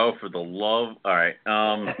 Oh, for the love. All right.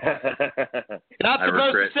 Not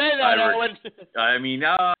supposed to say that, Owen. I mean,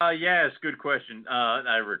 yes, good question.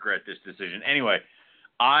 I regret this decision. Anyway,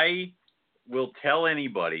 I will tell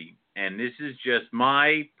anybody, and this is just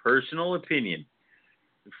my personal opinion,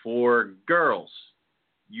 for girls,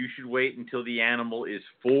 you should wait until the animal is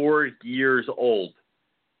 4 years old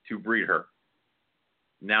to breed her.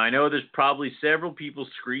 Now, I know there's probably several people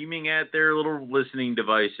screaming at their little listening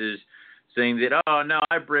devices saying that, oh, no,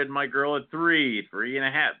 I bred my girl at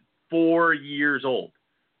 3.5, 4 years old.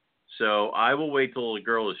 So I will wait till a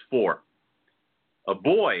girl is 4. A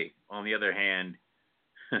boy, on the other hand,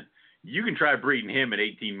 you can try breeding him at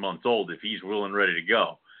 18 months old if he's willing and ready to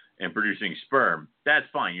go and producing sperm. That's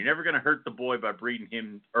fine. You're never going to hurt the boy by breeding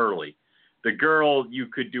him early. The girl, you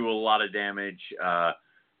could do a lot of damage.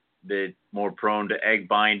 That's more prone to egg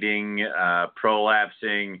binding,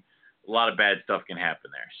 prolapsing. A lot of bad stuff can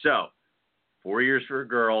happen there. So 4 years for a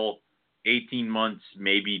girl, 18 months,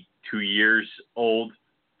 maybe 2 years old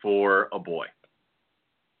for a boy.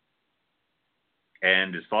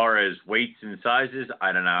 And as far as weights and sizes,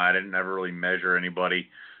 I don't know. I didn't ever really measure anybody.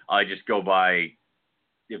 I just go by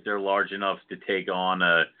if they're large enough to take on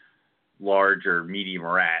a large or medium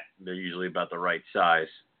rat. They're usually about the right size.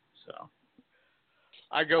 So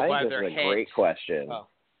I go by their head. That's a great question. Oh.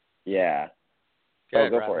 Yeah. Go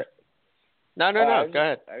for it. No, go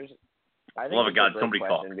ahead. I think love it's it, God. a great Somebody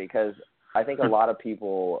question talk. because I think a lot of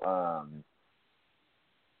people.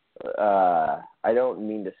 I don't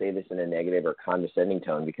mean to say this in a negative or condescending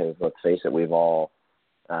tone because let's face it, we've all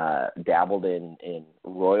dabbled in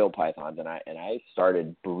royal pythons, and I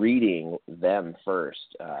started breeding them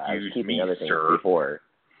first. I was keeping other things before.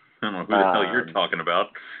 I don't know who the hell you're talking about,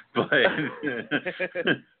 but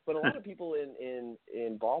but a lot of people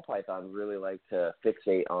in ball pythons really like to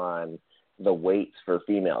fixate on the weights for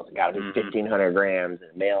females. It got to be 1,500 grams,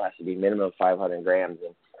 and male has to be minimum of 500 grams.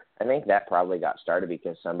 And I think that probably got started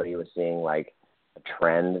because somebody was seeing like a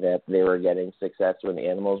trend that they were getting success when the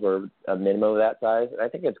animals were a minimum of that size. And I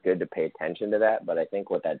think it's good to pay attention to that. But I think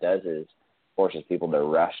what that does is forces people to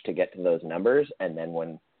rush to get to those numbers. And then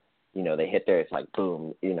when, they hit there, it's like,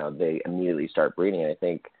 boom, they immediately start breeding. And I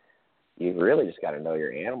think you really just got to know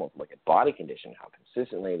your animals, look at body condition, how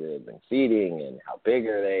consistently they've been feeding and how big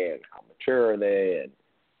are they and how mature are they. And,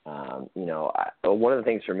 one of the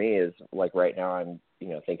things for me is like right now I'm,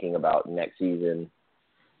 thinking about next season,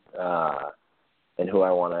 and who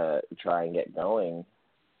I want to try and get going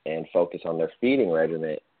and focus on their feeding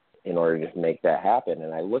regimen in order to make that happen.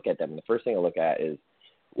 And I look at them, and the first thing I look at is,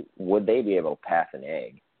 would they be able to pass an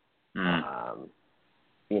egg?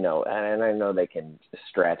 You know, and I know they can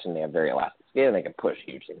stretch and they have very elastic skin and they can push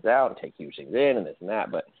huge things out and take huge things in and this and that.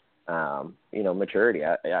 But, you know, maturity,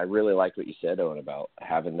 I really liked what you said, Owen, about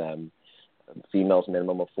having them females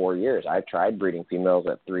minimum of 4 years. I tried breeding females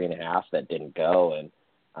at 3.5 that didn't go. And,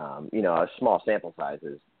 you know, a small sample size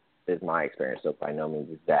is my experience. So by no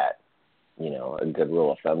means is that, you know, a good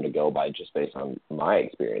rule of thumb to go by just based on my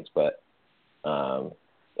experience. But,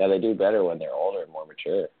 yeah, they do better when they're older and more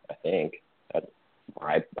mature, I think.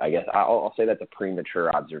 I guess I'll say that's a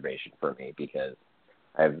premature observation for me because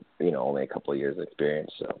I have, you know, only a couple of years of experience.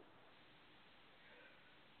 So.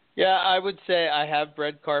 Yeah, I would say I have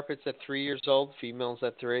bred carpets at 3 years old, females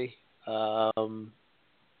at 3.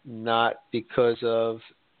 Not because of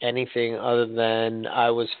anything other than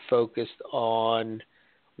I was focused on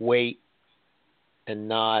weight and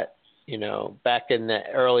not, you know, back in the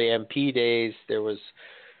early MP days, there was,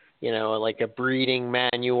 you know, like a breeding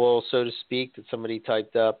manual, so to speak, that somebody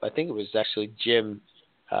typed up. I think it was actually Jim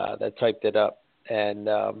that typed it up. And,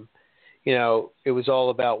 you know, it was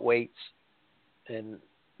all about weights and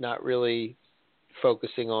not really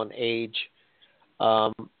focusing on age.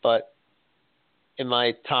 But in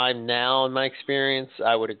my time now, in my experience,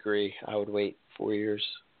 I would agree. I would wait 4 years.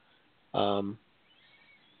 So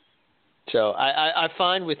I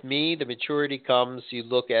find with me, the maturity comes, you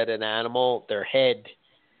look at an animal, their head.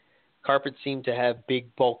 Carpets seem to have big,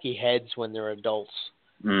 bulky heads when they're adults.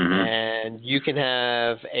 Mm-hmm. And you can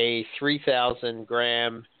have a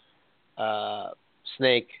 3,000-gram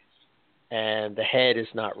snake, and the head is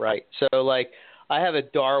not right. So, like, I have a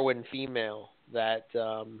Darwin female that,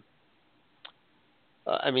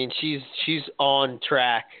 I mean, she's on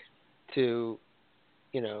track to,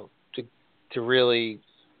 you know, to really,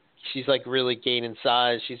 she's, like, really gaining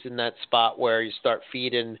size. She's in that spot where you start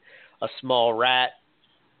feeding a small rat,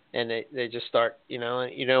 and they just start, you know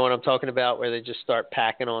what I'm talking about, where they just start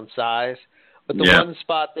packing on size. But the one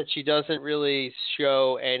spot that she doesn't really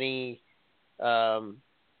show any, you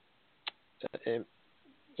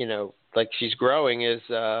know, like she's growing is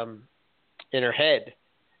in her head.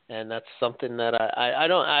 And that's something that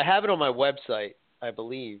I have it on my website. I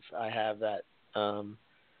believe I have that,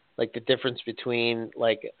 like the difference between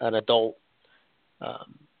like an adult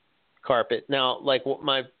carpet. Now, like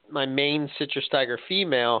my main citrus tiger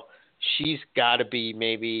female, she's got to be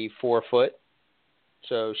maybe 4 foot.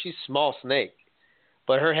 So she's a small snake,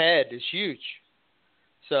 but her head is huge.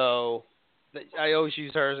 So I always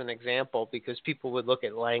use her as an example because people would look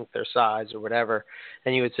at length or size or whatever,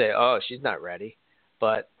 and you would say, oh, she's not ready.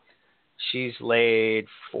 But she's laid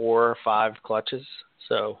 4 or 5 clutches.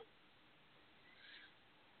 So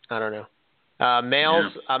I don't know.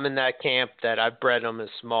 Males, yeah. I'm in that camp that I've bred them as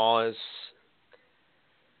small as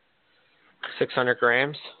 600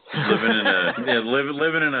 grams.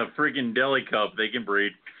 living in a freaking deli cup, they can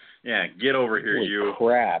breed. Yeah, get over here, holy you.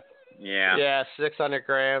 Crap. Yeah. Yeah, 600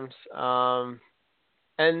 grams. And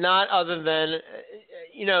not other than,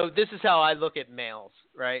 you know, this is how I look at males,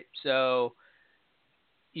 right? So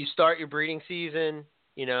you start your breeding season,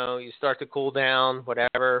 you know, you start to cool down,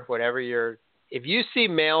 whatever you're. If you see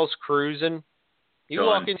males cruising, you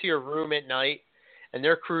walk into your room at night and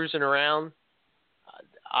they're cruising around,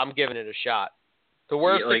 I'm giving it a shot. The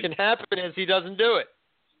worst that can happen is he doesn't do it.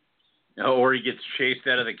 Or he gets chased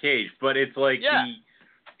out of the cage. But it's like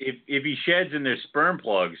if he sheds and there's sperm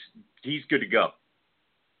plugs, he's good to go.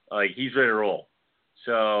 Like, he's ready to roll.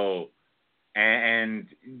 So, and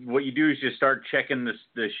what you do is just start checking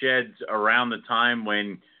the sheds around the time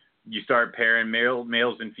when you start pairing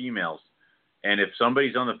males and females. And if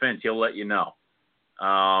somebody's on the fence, he'll let you know.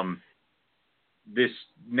 This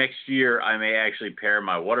next year, I may actually pair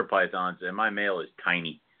my water pythons, and my male is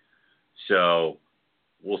tiny. So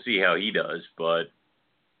we'll see how he does. But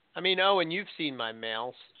I mean, Owen, you've seen my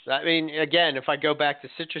males. I mean, again, if I go back to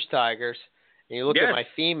citrus tigers and you look at my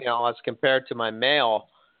female as compared to my male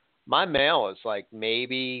is like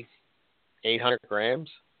maybe 800 grams.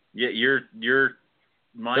 Yeah,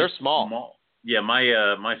 they're small. Yeah,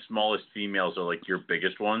 my smallest females are like your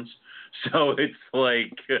biggest ones. So it's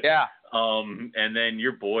like and then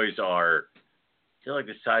your boys they're like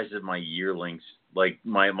the size of my yearlings, like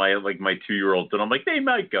my 2-year-old. And I'm like, they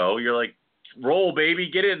might go. You're like, roll,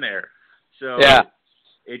 baby, get in there. So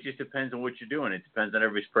it just depends on what you're doing. It depends on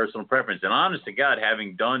everybody's personal preference. And honest to God,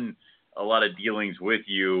 having done a lot of dealings with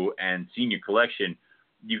you and seen your collection,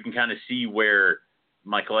 you can kind of see where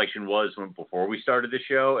my collection was before we started the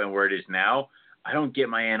show and where it is now. I don't get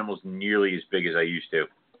my animals nearly as big as I used to.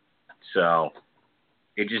 So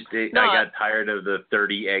I got tired of the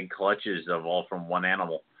 30 egg clutches of all from one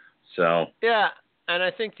animal. So yeah, and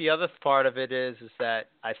I think the other part of it is that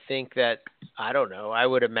I think that, I don't know, I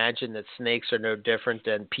would imagine that snakes are no different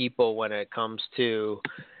than people when it comes to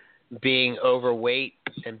being overweight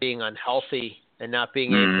and being unhealthy and not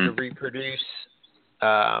being able to reproduce.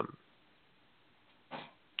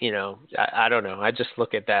 You know, I don't know. I just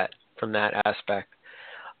look at that from that aspect.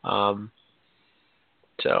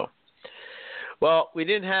 So, well, we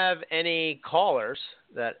didn't have any callers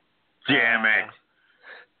that. Damn it.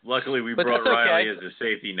 Luckily, we brought Riley as a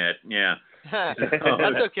safety net. Yeah. That's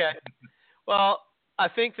okay. Well, I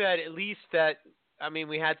think that at least that, I mean,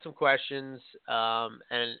 we had some questions,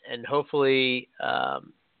 and hopefully,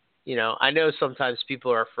 you know, I know sometimes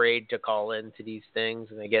people are afraid to call into these things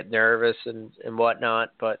and they get nervous and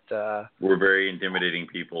whatnot, but we're very intimidating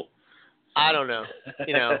people. So. I don't know,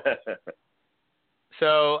 you know.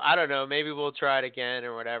 So I don't know. Maybe we'll try it again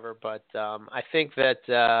or whatever. But I think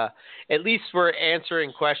that at least we're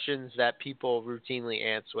answering questions that people routinely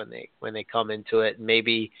answer when they come into it.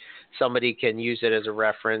 Maybe somebody can use it as a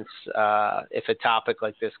reference if a topic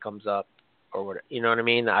like this comes up or whatever. You know what I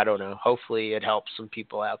mean? I don't know. Hopefully it helps some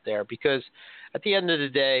people out there, because at the end of the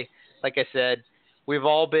day, like I said, we've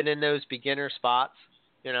all been in those beginner spots.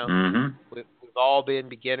 You know, we've all been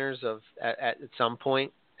beginners at some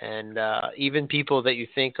point. And even people that you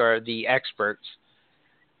think are the experts,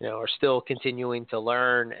 you know, are still continuing to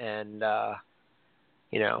learn. And,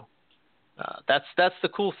 you know, that's the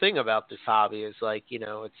cool thing about this hobby is, like, you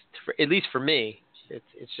know, it's at least for me,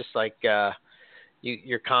 it's just like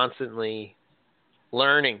you're constantly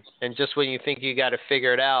learning. And just when you think you got to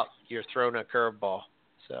figure it out, you're thrown a curveball.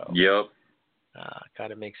 So yep,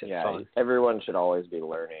 kind of makes it yeah, fun. Everyone should always be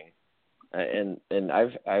learning. And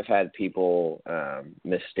I've had people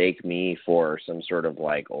mistake me for some sort of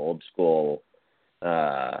like old school,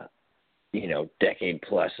 you know, decade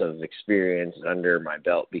plus of experience under my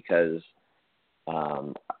belt, because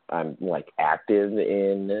I'm like active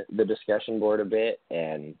in the discussion board a bit,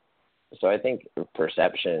 and so I think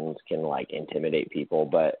perceptions can like intimidate people.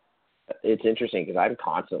 But it's interesting because I'm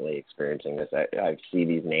constantly experiencing this. I see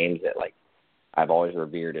these names that like I've always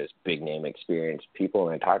revered as big name experienced people,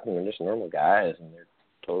 and I talk to them, they're just normal guys, and they're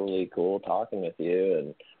totally cool talking with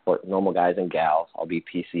you, or normal guys and gals. I'll be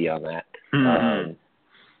PC on that.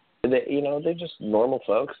 They, you know, they're just normal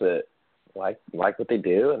folks that like what they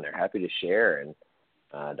do, and they're happy to share,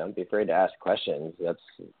 and don't be afraid to ask questions. That's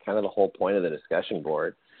kind of the whole point of the discussion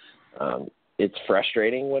board. It's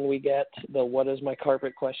frustrating when we get the "what is my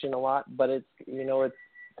carpet" question a lot, but it's, you know,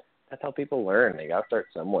 that's how people learn. They got to start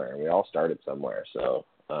somewhere. We all started somewhere. So,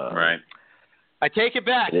 right. I take it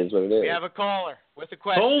back. It is what it is. We have a caller with a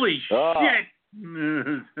question. Holy shit.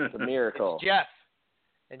 It's a miracle. It's Jeff.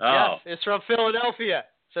 And Jeff is from Philadelphia.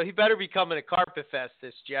 So he better be coming to Carpet Fest,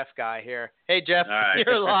 this Jeff guy here. Hey, Jeff, right.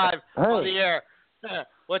 You're live on the air.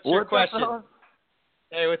 What's your question?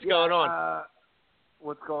 Hey, what's going on?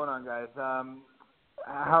 What's going on, guys?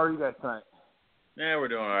 How are you guys tonight? Yeah, we're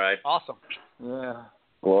doing all right. Awesome. Yeah.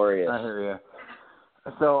 Glorious. I hear you.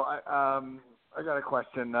 So I got a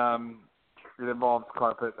question. It involves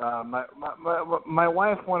carpet. My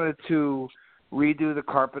wife wanted to redo the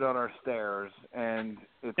carpet on our stairs, and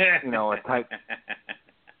it's, you know, a tight.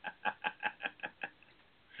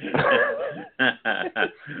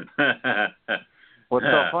 What's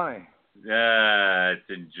so funny? It's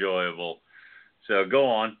enjoyable. So go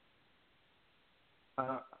on.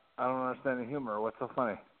 I don't understand the humor. What's so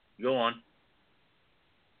funny? Go on.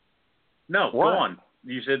 No, what? Go on.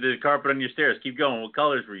 You said the carpet on your stairs. Keep going. What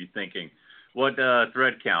colors were you thinking? What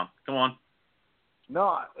thread count? Come on.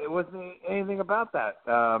 No, it wasn't anything about that.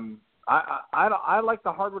 I like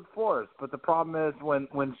the hardwood floors, but the problem is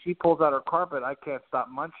when she pulls out her carpet, I can't stop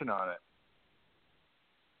munching on it.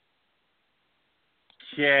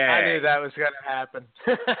 Yeah. I knew that was going to happen.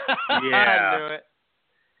 Yeah. I knew it.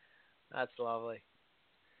 That's lovely.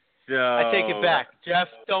 So, I take it back. Jeff,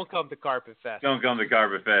 don't come to Carpet Fest. Don't come to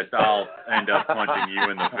Carpet Fest. I'll end up punching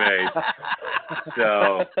you in the face.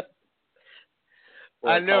 So.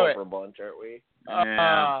 We're I knew it. For bunch, aren't we?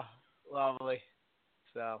 Yeah. Lovely.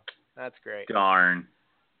 So, that's great. Darn.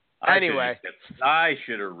 Anyway. I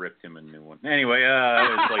should have ripped him a new one. Anyway, it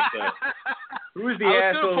was like who's the I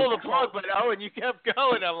was asshole? going to pull the plug, but and you kept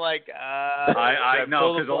going. I'm like, I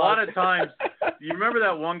know, because a lot of times, you remember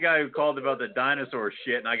that one guy who called about the dinosaur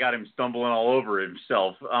shit, and I got him stumbling all over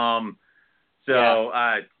himself. I'm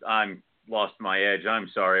lost my edge. I'm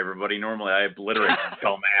sorry, everybody. Normally, I obliterate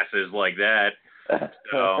dumbasses like that.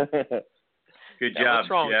 So, good job, what's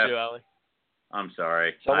wrong Jeff. with you, Ellie? I'm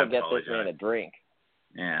sorry. Someone I get this apologize. man a drink.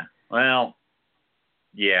 Yeah. Well,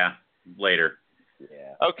 yeah, later.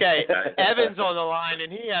 Yeah. Okay, Evan's on the line,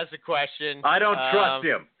 and he has a question. I don't trust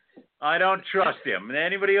him. I don't trust him. And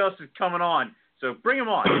anybody else is coming on, so bring him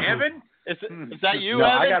on. Evan? Is that you, No,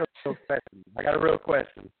 Evan? I got a real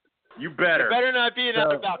question. You better. It better not be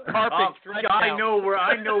about carpet thread I count. know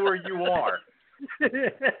where you are.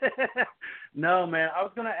 No, man. I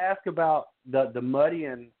was going to ask about the muddy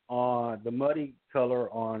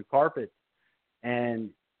color on carpet,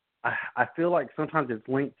 and I feel like sometimes it's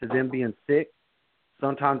linked to them being sick.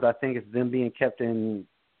 Sometimes I think it's them being kept in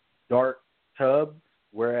dark tubs,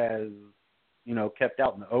 whereas kept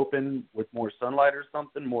out in the open with more sunlight or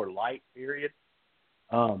something, more light. Period.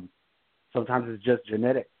 Sometimes it's just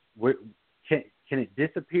genetics. Can it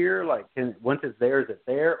disappear? Like, once it's there, is it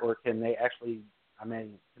there, or can they actually? Can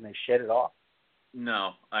they shed it off?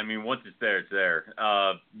 No, once it's there, it's there.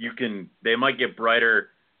 They might get brighter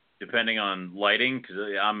depending on lighting, because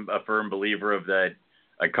I'm a firm believer of that.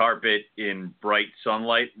 A carpet in bright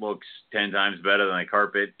sunlight looks 10 times better than a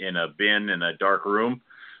carpet in a bin in a dark room.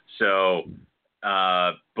 So,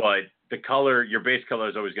 but the color, your base color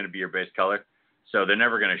is always going to be your base color. So they're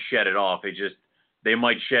never going to shed it off. They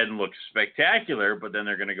might shed and look spectacular, but then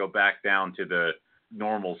they're going to go back down to the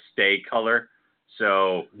normal stay color.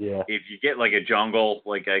 So if you get like a jungle,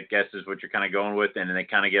 like I guess is what you're kind of going with, and they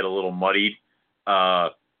kind of get a little muddied,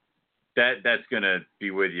 that's going to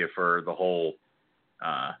be with you for the whole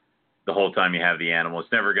time you have the animal.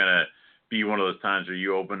 It's never going to be one of those times where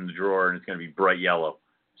you open the drawer and it's going to be bright yellow.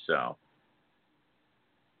 So.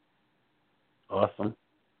 Awesome.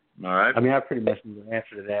 All right. I pretty much knew the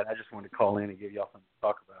answer to that. I just wanted to call in and give y'all something to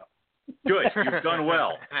talk about. Good. You've done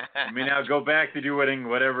well. Now go back to doing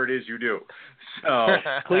whatever it is you do. So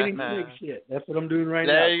cleaning snake shit. That's what I'm doing right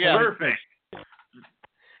now. There you go. Perfect. That's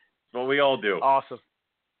what we all do. Awesome.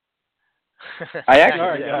 I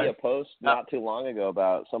actually see a post not too long ago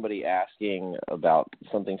about somebody asking about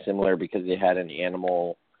something similar because they had an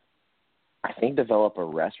animal, I think, develop a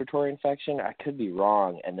respiratory infection. I could be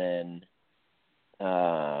wrong. And then,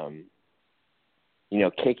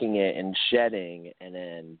 kicking it and shedding and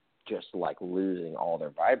then just like losing all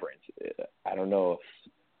their vibrance. I don't know if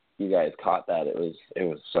you guys caught that. It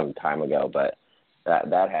was some time ago, but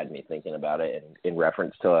that had me thinking about it in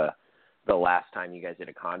reference to the last time you guys did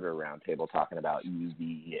a Chondro roundtable talking about UV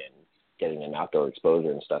and getting an outdoor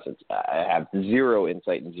exposure and stuff. I have zero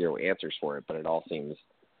insight and zero answers for it, but it all seems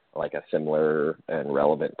like a similar and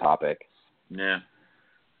relevant topic. Yeah.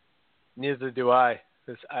 Neither do I.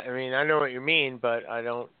 I know what you mean, but I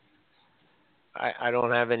don't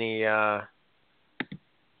have any,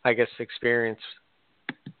 experience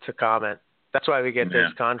to comment. That's why we get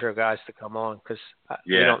those Chondro guys to come on, because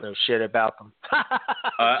we don't know shit about them.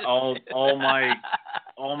 all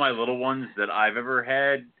my little ones that I've ever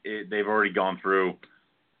had, they've already gone through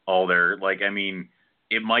all their,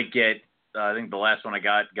 it might get, I think the last one I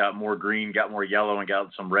got more green, got more yellow, and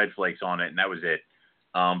got some red flakes on it, and that was it.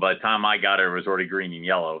 By the time I got her, it was already green and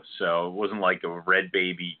yellow, so it wasn't like a red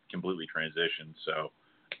baby completely transitioned, so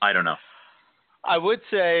I don't know. I would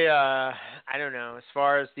say, I don't know, as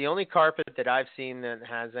far as the only carpet that I've seen that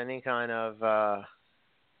has any kind of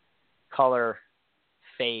color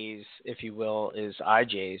phase, if you will, is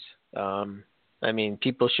IJs.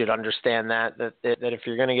 People should understand that if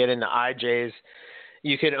you're going to get into IJs,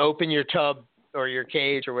 you can open your tub or your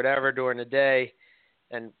cage or whatever during the day,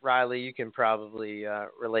 and Riley, you can probably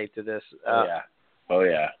relate to this. Oh,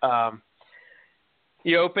 yeah.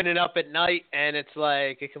 You open it up at night, and it's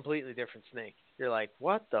like a completely different snake. You're like,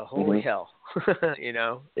 what the holy hell?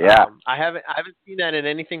 Yeah. I haven't seen that in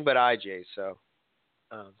anything but IJ. So.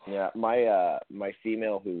 Yeah, my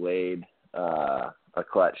female who laid a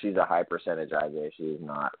clutch, she's a high percentage IJ. She's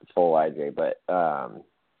not full IJ, but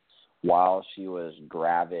while she was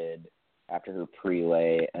gravid after her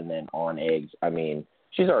pre-lay and then on eggs,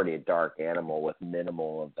 she's already a dark animal with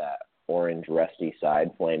minimal of that orange rusty side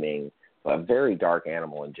flaming, a very dark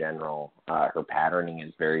animal in general. Her patterning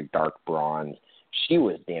is very dark bronze. She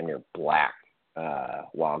was damn near black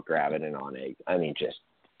while gravid and on eggs. Just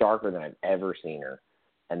darker than I've ever seen her.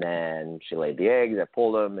 And then she laid the eggs, I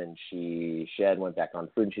pulled them, and she shed, went back on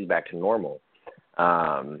food, and she's back to normal.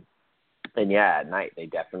 At night, they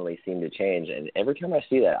definitely seem to change. And every time I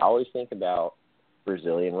see that, I always think about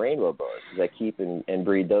Brazilian rainbow boas, because I keep and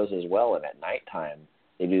breed those as well. And at nighttime,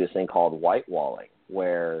 they do this thing called white walling,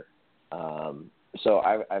 where so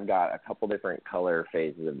I've got a couple different color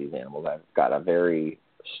phases of these animals. I've got a very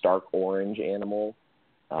stark orange animal,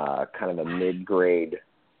 kind of a mid-grade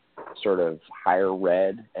sort of higher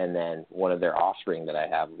red, and then one of their offspring that I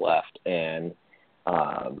have left. And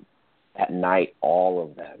At night, all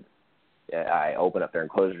of them, I open up their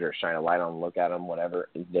enclosure, shine a light on them, look at them, whatever,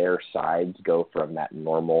 their sides go from that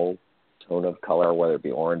normal tone of color, whether it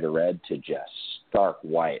be orange or red, to just stark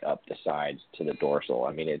white up the sides to the dorsal.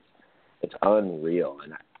 I mean, it's unreal,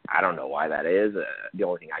 and I don't know why that is. The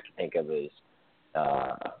only thing I can think of is,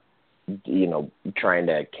 trying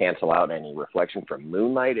to cancel out any reflection from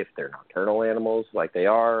moonlight if they're nocturnal animals like they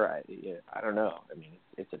are. I don't know. I mean,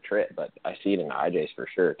 it's a trip, but I see it in the IJs for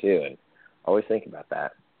sure too, and I always think about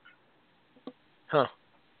that. Huh.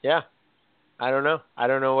 Yeah. I don't know. I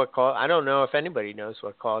don't know I don't know if anybody knows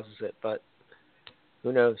what causes it, but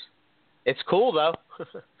who knows? It's cool though.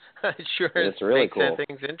 It sure it's really makes cool.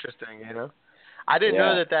 things interesting, I didn't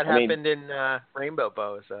know that happened in rainbow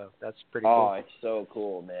bow, so that's pretty cool. Oh, it's so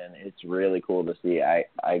cool, man. It's really cool to see. I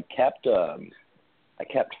kept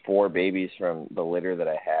 4 babies from the litter that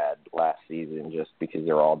I had last season just because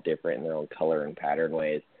they're all different in their own color and pattern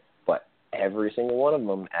ways. But every single one of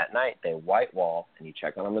them at night, they white wall, and you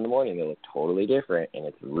check on them in the morning, they look totally different, and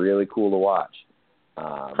it's really cool to watch.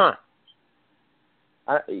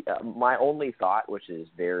 My only thought, which is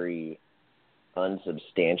very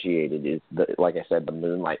unsubstantiated, is like I said, the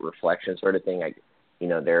moonlight reflection sort of thing.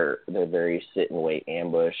 They're very sit and wait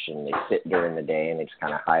ambush, and they sit during the day and they just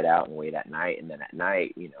kind of hide out and wait at night. And then at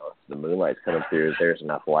night, if the moonlight's coming through, there's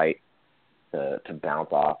enough light to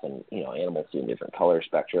bounce off. And animals see in different color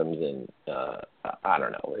spectrums, and I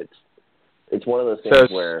don't know. It's one of those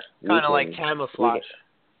things where kind of like camouflage.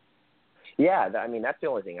 Yeah, I mean, that's the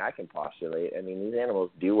only thing I can postulate. I mean, these animals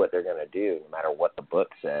do what they're going to do, no matter what the book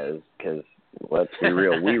says, because let's be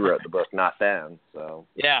real, we wrote the book, not them. So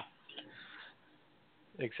yeah,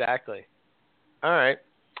 exactly. All right.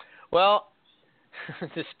 Well,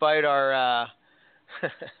 despite our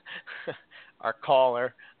our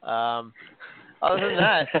caller, other than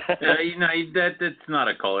that, that's not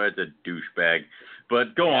a caller. It's a douchebag.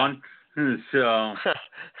 But go on. So,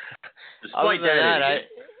 despite that,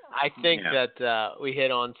 I think that we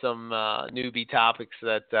hit on some newbie topics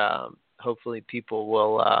that hopefully people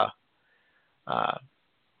will,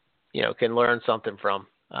 can learn something from.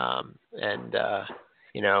 I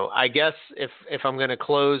guess if I'm going to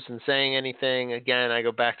close and saying anything, again, I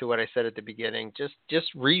go back to what I said at the beginning.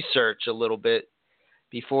 Just research a little bit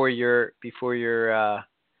before you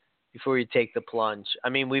take the plunge. I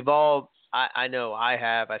mean, we've all. I know I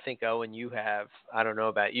have. I think Owen, you have. I don't know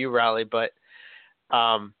about you, Riley, but.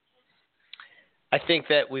 I think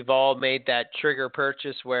that we've all made that trigger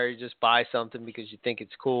purchase where you just buy something because you think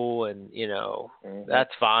it's cool, and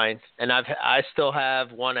that's fine. And I still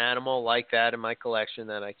have one animal like that in my collection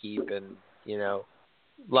that I keep, and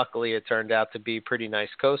luckily it turned out to be pretty nice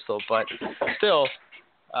coastal, but still,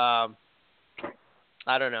 I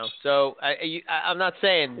don't know. So I'm not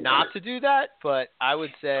saying not to do that, but I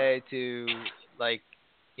would say to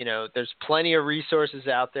there's plenty of resources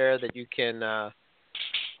out there that you can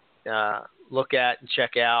look at and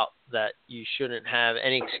check out, that you shouldn't have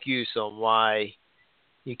any excuse on why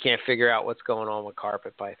you can't figure out what's going on with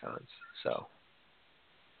carpet pythons. So,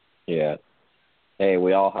 yeah. Hey,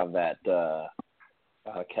 we all have that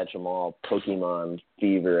catch 'em all Pokemon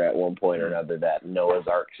fever at one point or another, that Noah's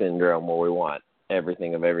Ark syndrome, where we want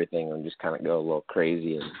everything of everything and just kind of go a little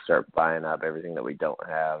crazy and start buying up everything that we don't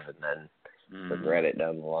have, and then regret it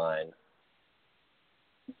down the line.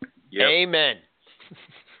 Yep. Amen.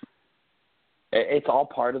 It's all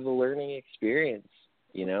part of the learning experience.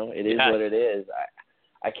 It is what it is.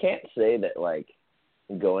 I can't say that,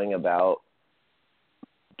 going about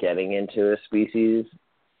getting into a species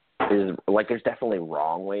is, there's definitely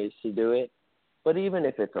wrong ways to do it. But even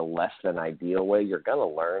if it's a less than ideal way, you're going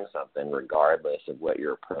to learn something regardless of what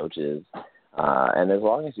your approach is. And as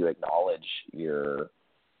long as you acknowledge your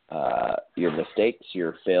mistakes,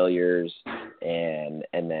 your failures, and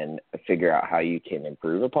then figure out how you can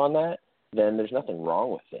improve upon that, then there's nothing wrong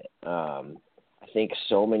with it. I think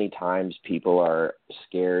so many times people are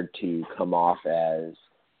scared to come off as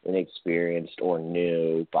inexperienced or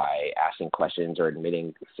new by asking questions or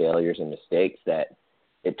admitting failures and mistakes that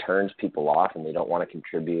it turns people off and they don't want to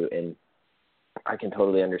contribute. And I can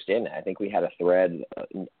totally understand that. I think we had a thread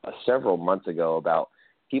several months ago about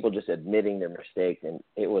people just admitting their mistakes, and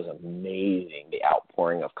it was amazing, the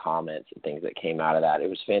outpouring of comments and things that came out of that. It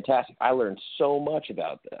was fantastic. I learned so much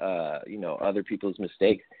about, other people's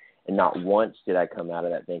mistakes, and not once did I come out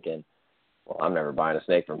of that thinking, well, I'm never buying a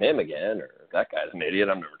snake from him again, or that guy's an idiot,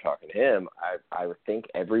 I'm never talking to him. I would think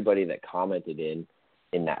everybody that commented in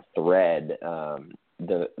that thread,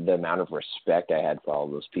 the amount of respect I had for all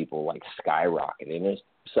those people skyrocketed. And there's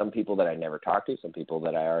some people that I never talked to, some people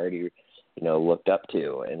that I already looked up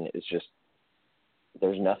to, and it's just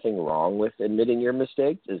there's nothing wrong with admitting your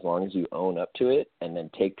mistakes as long as you own up to it and then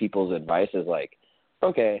take people's advice as like,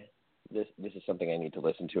 okay, this is something I need to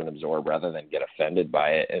listen to and absorb rather than get offended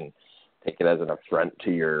by it and take it as an affront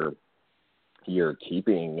to your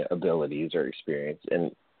keeping abilities or experience.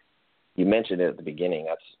 And you mentioned it at the beginning.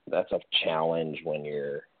 That's a challenge when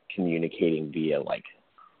you're communicating via like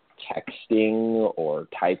texting or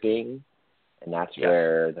typing. And that's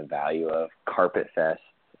where the value of Carpet Fest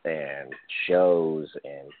and shows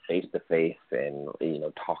and face-to-face and,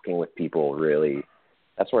 talking with people really,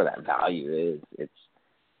 that's where that value is.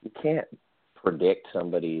 You can't predict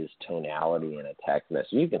somebody's tonality in a text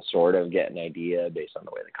message. You can sort of get an idea based on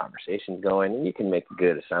the way the conversation's going, and you can make a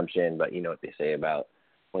good assumption, but you know what they say about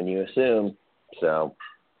when you assume. So,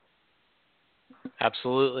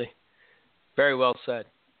 absolutely. Very well said.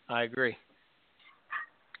 I agree.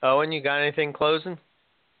 Owen, you got anything closing?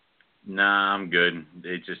 Nah, I'm good.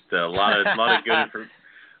 It's just a lot of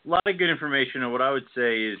good information. And what I would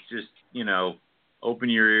say is just open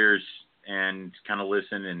your ears and kind of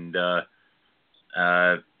listen. And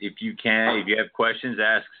if you have questions,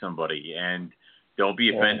 ask somebody. And don't be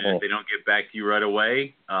offended if they don't get back to you right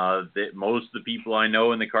away. That most of the people I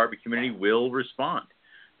know in the carpet community will respond,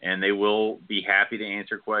 and they will be happy to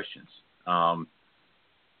answer questions.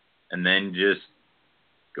 And then just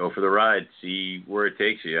go for the ride, see where it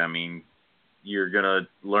takes you. I mean, you're going to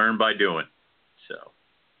learn by doing. So,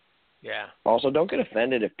 yeah. Also, don't get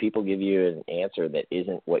offended if people give you an answer that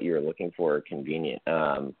isn't what you're looking for or convenient.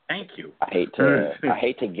 Thank you. I hate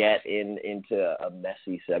to get into a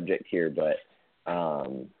messy subject here, but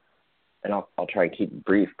and I'll try and keep it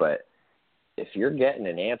brief, but if you're getting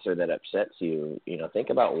an answer that upsets you, think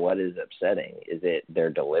about what is upsetting. Is it their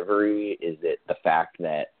delivery? Is it the fact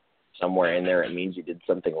that somewhere in there it means you did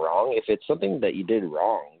something wrong? If it's something that you did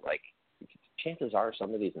wrong, like, chances are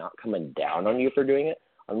somebody's not coming down on you for doing it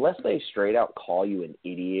unless they straight out call you an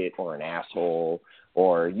idiot or an asshole,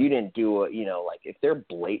 or you didn't do it, like if they're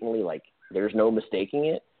blatantly like there's no mistaking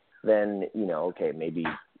it, then, okay, maybe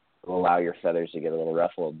allow your feathers to get a little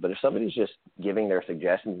ruffled. But if somebody's just giving their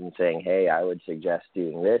suggestions and saying, hey, I would suggest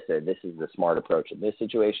doing this, or this is the smart approach in this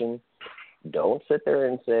situation, don't sit there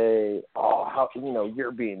and say, oh, how,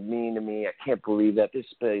 you're being mean to me. I can't believe that this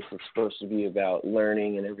space is supposed to be about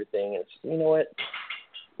learning and everything. And it's, you know what?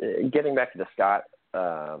 Getting back to the Scott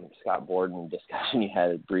Borden discussion you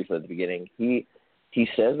had briefly at the beginning, he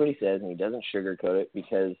says what he says and he doesn't sugarcoat it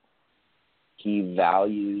because he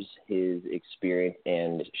values his experience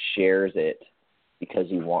and shares it because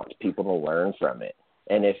he wants people to learn from it.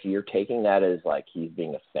 And if you're taking that as like he's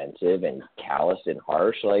being offensive and callous and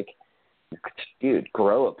harsh, like, dude,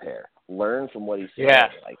 grow a pair. Learn from what he's saying. Yeah.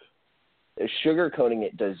 Like, sugarcoating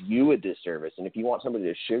it does you a disservice. And if you want somebody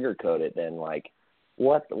to sugarcoat it, then like,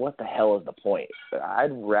 what the hell is the point?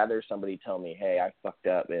 I'd rather somebody tell me, hey, I fucked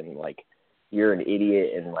up and like, you're an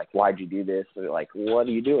idiot and like, why'd you do this? Or like, what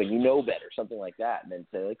are you doing? You know better, something like that. And then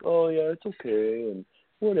say like, oh yeah, it's okay and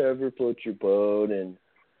whatever, float your boat, and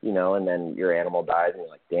and then your animal dies and you're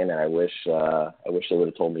like, damn it, I wish they would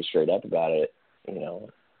have told me straight up about it.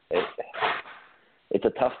 It's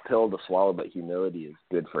a tough pill to swallow, but humility is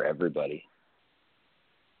good for everybody.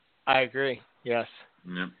 I agree. Yes.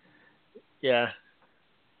 Yep. Yeah.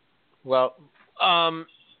 Well,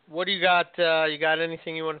 what do you got? You got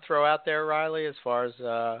anything you want to throw out there, Riley, as far as,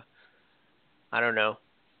 I don't know,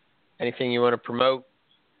 anything you want to promote?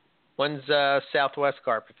 When's Southwest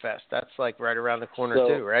Carpet Fest? That's like right around the corner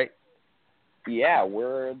too, right? Yeah,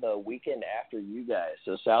 we're the weekend after you guys.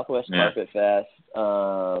 So Southwest Carpet Fest,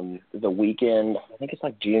 the weekend, I think it's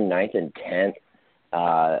like June 9th and 10th.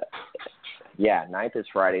 9th is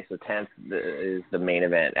Friday, so 10th is the main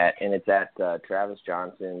event. And it's at Travis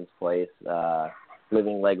Johnson's place,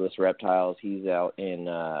 Living Legless Reptiles. He's out in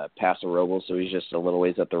Paso Robles, so he's just a little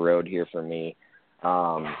ways up the road here for me.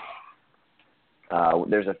 There's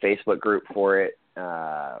a Facebook group for it.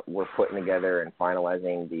 We're putting together and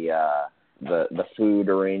finalizing the food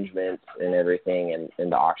arrangements and everything, and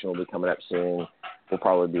the auction will be coming up soon. We'll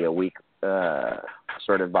probably be a week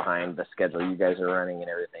sort of behind the schedule you guys are running and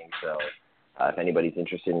everything. So if anybody's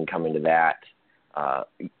interested in coming to that,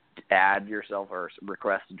 add yourself or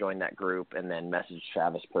request to join that group, and then message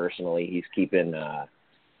Travis personally. He's keeping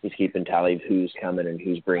tally of who's coming and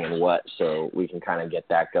who's bringing what, so we can kind of get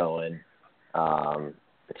that going.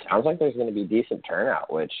 It sounds like there's going to be decent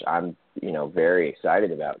turnout, which I'm, very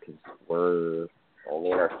excited about because we're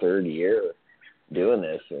only in our third year doing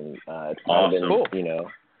this, and it's kind of been,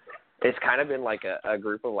 it's kind of been like a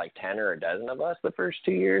group of like 10 or a dozen of us the first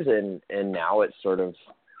 2 years, and now it's sort of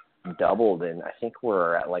doubled, and I think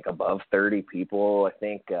we're at like above 30 people. I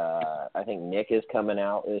think Nick is coming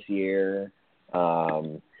out this year.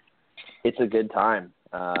 It's a good time.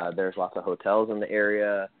 There's lots of hotels in the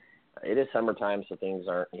area. It is summertime, so things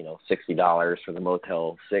aren't, $60 for the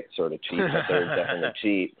Motel 6 sort of cheap, but they're definitely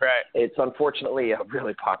cheap. Right. It's unfortunately a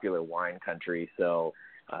really popular wine country, so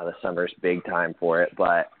the summer's big time for it.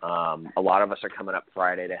 But a lot of us are coming up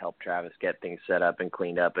Friday to help Travis get things set up and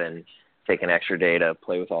cleaned up and take an extra day to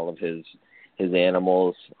play with all of his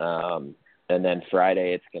animals. And then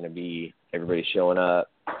Friday it's going to be everybody showing up,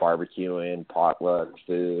 barbecuing, potluck,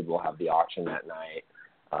 food. We'll have the auction that night.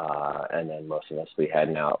 And then most of us will be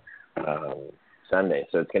heading out Sunday.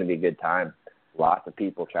 So it's going to be a good time. Lots of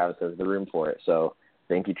people. Travis has the room for it. So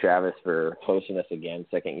thank you, Travis, for hosting us again,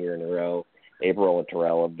 second year in a row. April and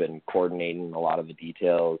Terrell have been coordinating a lot of the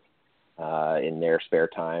details in their spare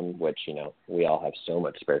time, which, we all have so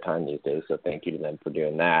much spare time these days. So thank you to them for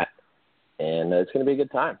doing that. And it's going to be a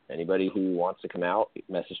good time. Anybody who wants to come out,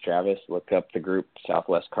 message Travis, look up the group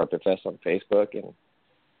Southwest Carpet Fest on Facebook, and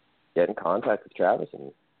get in contact with Travis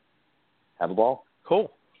and have a ball.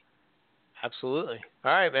 Cool. Absolutely.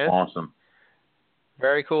 All right, man. Awesome.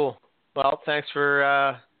 Very cool. Well, thanks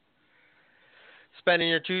for spending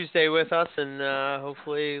your Tuesday with us, and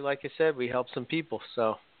hopefully, like I said, we help some people.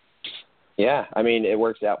 So. Yeah, I mean, it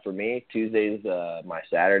works out for me. Tuesday's my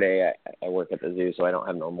Saturday. I work at the zoo, so I don't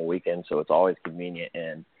have normal weekends, so it's always convenient.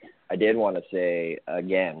 And I did want to say,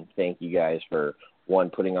 again, thank you guys for, one,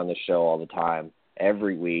 putting on the show all the time,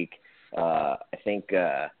 every week. I think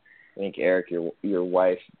Eric, your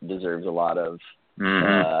wife deserves a lot of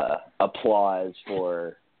applause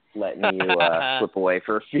for letting you slip away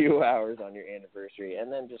for a few hours on your anniversary.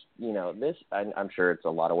 And then just, this, I'm sure it's a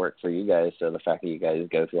lot of work for you guys. So the fact that you guys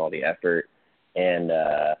go through all the effort and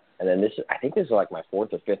then this, I think this is like my fourth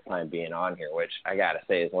or fifth time being on here, which I got to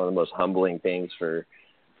say is one of the most humbling things for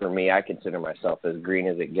me. I consider myself as green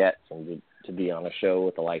as it gets, and to be on a show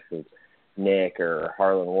with the likes of Nick or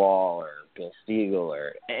Harlan Wall or Bill Stiegel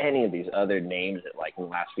or any of these other names that, like, in the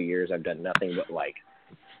last few years I've done nothing but, like,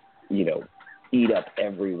 eat up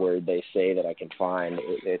every word they say that I can find.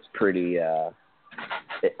 It's pretty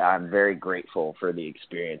I'm very grateful for the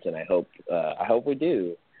experience, and I hope we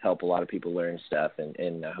do help a lot of people learn stuff,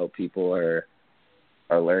 and I hope people are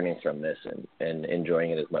learning from this and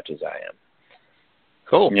enjoying it as much as I am.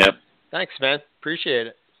 Cool. Yep. Thanks, man. Appreciate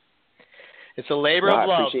it. It's a labor of love, man.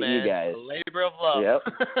 I appreciate you guys. A labor of love.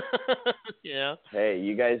 Yep. Yeah. Hey,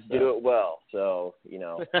 you guys do it well. So,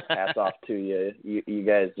 hats off to you. You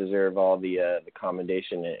guys deserve all the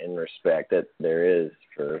commendation and respect that there is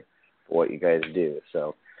for what you guys do.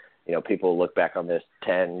 So, people look back on this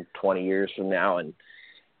 10, 20 years from now, and,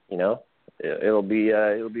 it'll be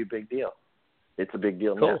a big deal. It's a big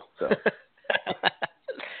deal cool. now. So.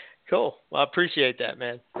 Cool. Well, I appreciate that,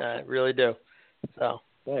 man. I really do. So.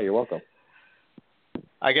 Yeah, you're welcome.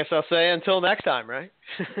 I guess I'll say until next time, right?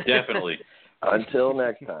 Definitely. Until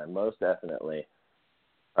next time, most definitely.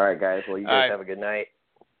 All right, guys. Well, you guys have a good night.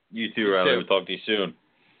 You too, Riley. We'll talk to you soon.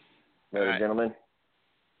 All right, gentlemen.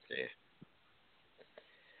 See you.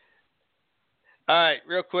 All right,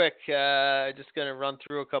 real quick. Just going to run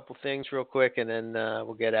through a couple things real quick, and then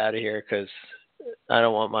we'll get out of here because I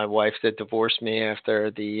don't want my wife to divorce me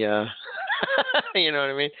after the, you know what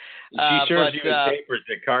I mean? She serves you with papers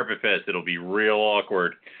at Carpet Fest. It'll be real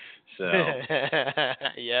awkward. So.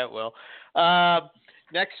 Yeah, it will.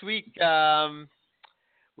 Next week,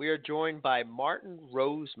 we are joined by Martin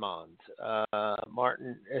Rosemond.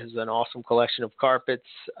 Martin has an awesome collection of carpets,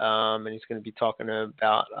 and he's going to be talking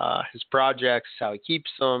about his projects, how he keeps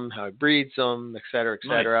them, how he breeds them, et cetera, et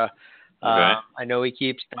cetera. Nice. Okay. I know he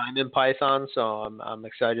keeps diamond pythons, so I'm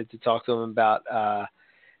excited to talk to him about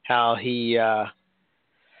how he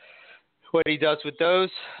what he does with those.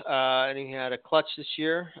 And he had a clutch this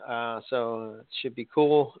year, so it should be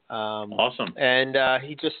cool. Awesome. And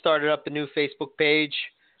he just started up a new Facebook page,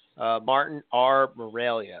 Martin R.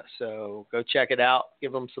 Morelia. So go check it out.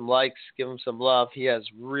 Give him some likes. Give him some love. He has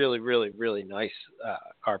really, really, really nice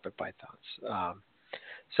carpet pythons.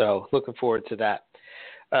 So looking forward to that.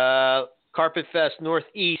 Carpet Fest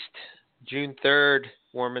Northeast, June 3rd,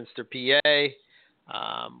 Warminster, PA.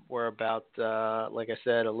 We're about, like I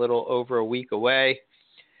said, a little over a week away.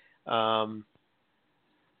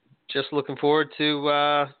 Just looking forward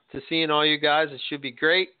to seeing all you guys. It should be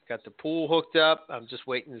great. Got the pool hooked up. I'm just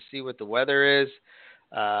waiting to see what the weather is.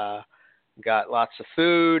 Got lots of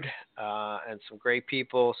food and some great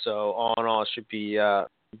people. So all in all, it should be a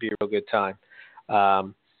real good time.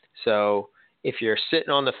 So if you're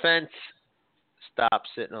sitting on the fence, stop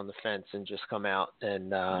sitting on the fence and just come out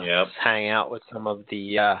and Yep. hang out with some of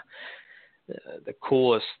the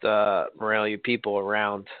coolest Morelia people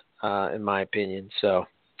around, in my opinion. So,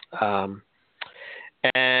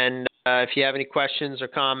 and if you have any questions or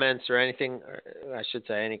comments or anything, or I should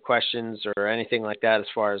say any questions or anything like that as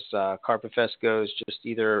far as Carpet Fest goes, just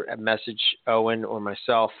either message Owen or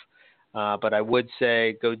myself. But I would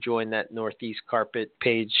say go join that Northeast Carpet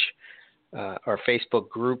page or Facebook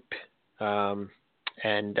group,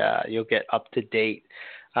 and you'll get up to date.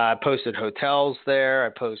 I posted hotels there. I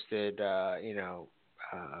posted,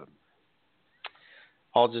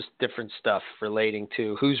 all just different stuff relating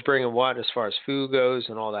to who's bringing what as far as food goes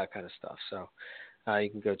and all that kind of stuff. So you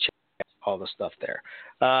can go check out all the stuff there.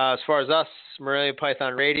 As far as us, Morelia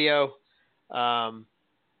Python Radio,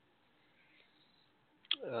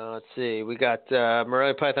 let's see. We got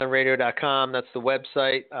MoreliaPythonRadio.com. That's the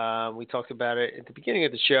website. We talked about it at the beginning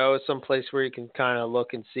of the show. It's some place where you can kind of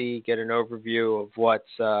look and see, get an overview of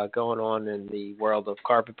what's going on in the world of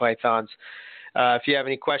carpet pythons. If you have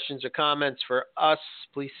any questions or comments for us,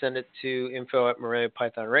 please send it to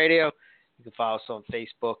info@MoreliaPythonRadio. You can follow us on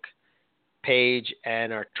Facebook page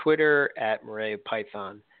and our Twitter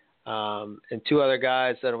 @MoreliaPython. And two other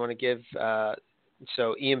guys that I want to give.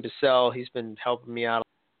 So Ian Bissell, he's been helping me out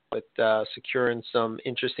with securing some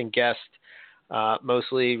interesting guests,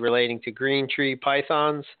 mostly relating to green tree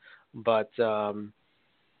pythons, but some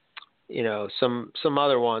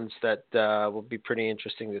other ones that will be pretty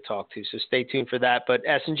interesting to talk to. So stay tuned for that. But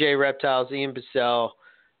S&J Reptiles, Ian Bissell,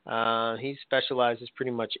 he specializes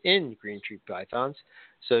pretty much in green tree pythons.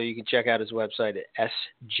 So you can check out his website at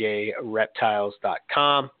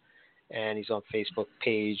sjreptiles.com. And he's on Facebook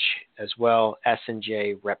page as well,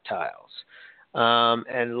 S&J Reptiles.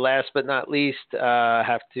 And last but not least, I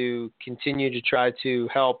have to continue to try to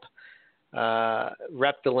help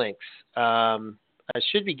Reptilinks. I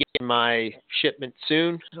should be getting my shipment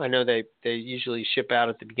soon. I know they usually ship out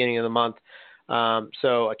at the beginning of the month.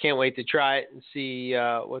 So I can't wait to try it and see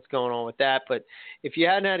what's going on with that. But if you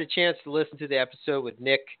hadn't had a chance to listen to the episode with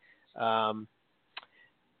Nick,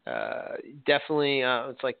 definitely,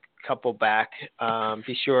 it's like a couple back.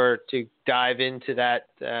 Be sure to dive into that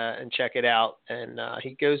and check it out. And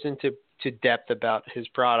he goes into depth about his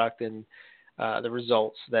product and the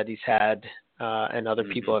results that he's had and other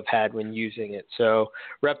people have had when using it. So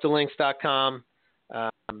Reptilinks.com,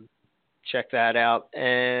 check that out.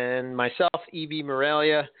 And myself, EB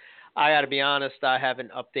Morelia, I got to be honest, I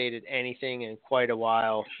haven't updated anything in quite a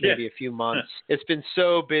while, maybe a few months. It's been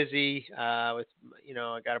so busy with,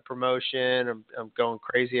 I got a promotion. I'm going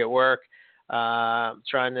crazy at work. I'm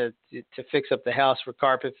trying to fix up the house for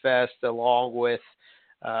Carpet Fest along with,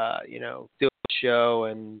 doing the show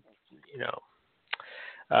and,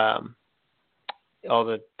 all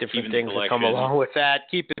the different things that come along with that,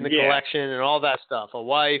 keeping the collection and all that stuff, a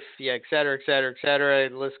wife, et cetera, et cetera, et cetera.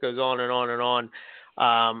 The list goes on and on and on.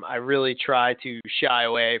 I really try to shy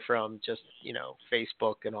away from just,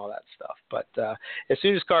 Facebook and all that stuff. But as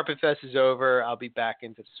soon as Carpet Fest is over, I'll be back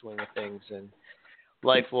into the swing of things and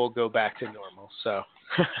life will go back to normal. So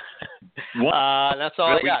that's all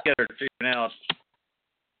I got. We got to figure out.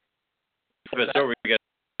 We got to figure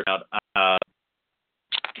out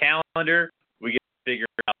calendar. We get to figure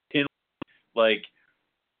out like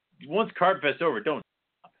once Carpet Fest over, don't.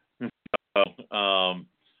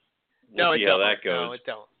 No, see how that goes. No, it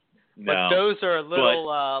don't. No. But those are a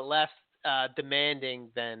little less demanding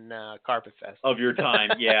than Carpet Fest. Of your time,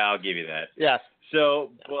 yeah, I'll give you that. Yes.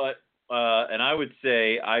 So, but, and I would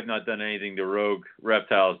say I've not done anything to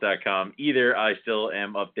RogueReptiles.com either. I still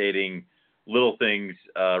am updating little things.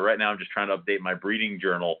 Right now I'm just trying to update my breeding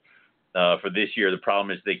journal for this year. The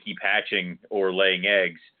problem is they keep hatching or laying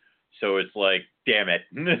eggs. So it's like, damn it.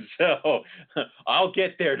 So I'll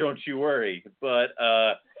get there, don't you worry. But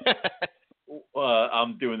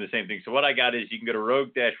I'm doing the same thing. So what I got is you can go to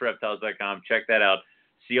rogue-reptiles.com, check that out,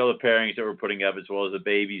 see all the pairings that we're putting up as well as the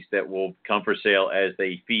babies that will come for sale as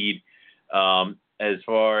they feed. As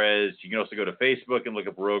far as you can also go to Facebook and look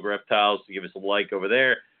up Rogue Reptiles to give us a like over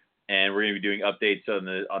there. And we're going to be doing updates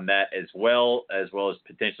on that as well as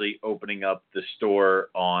potentially opening up the store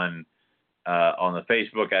on the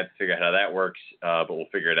Facebook. I have to figure out how that works, but we'll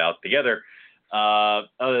figure it out together.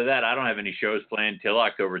 Other than that, I don't have any shows planned till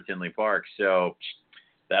October at Tinley Park, so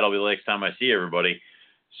that'll be the next time I see everybody.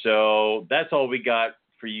 So that's all we got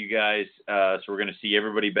for you guys. So we're going to see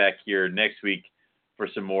everybody back here next week for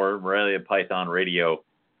some more Morelia Python Radio.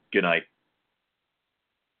 Good night.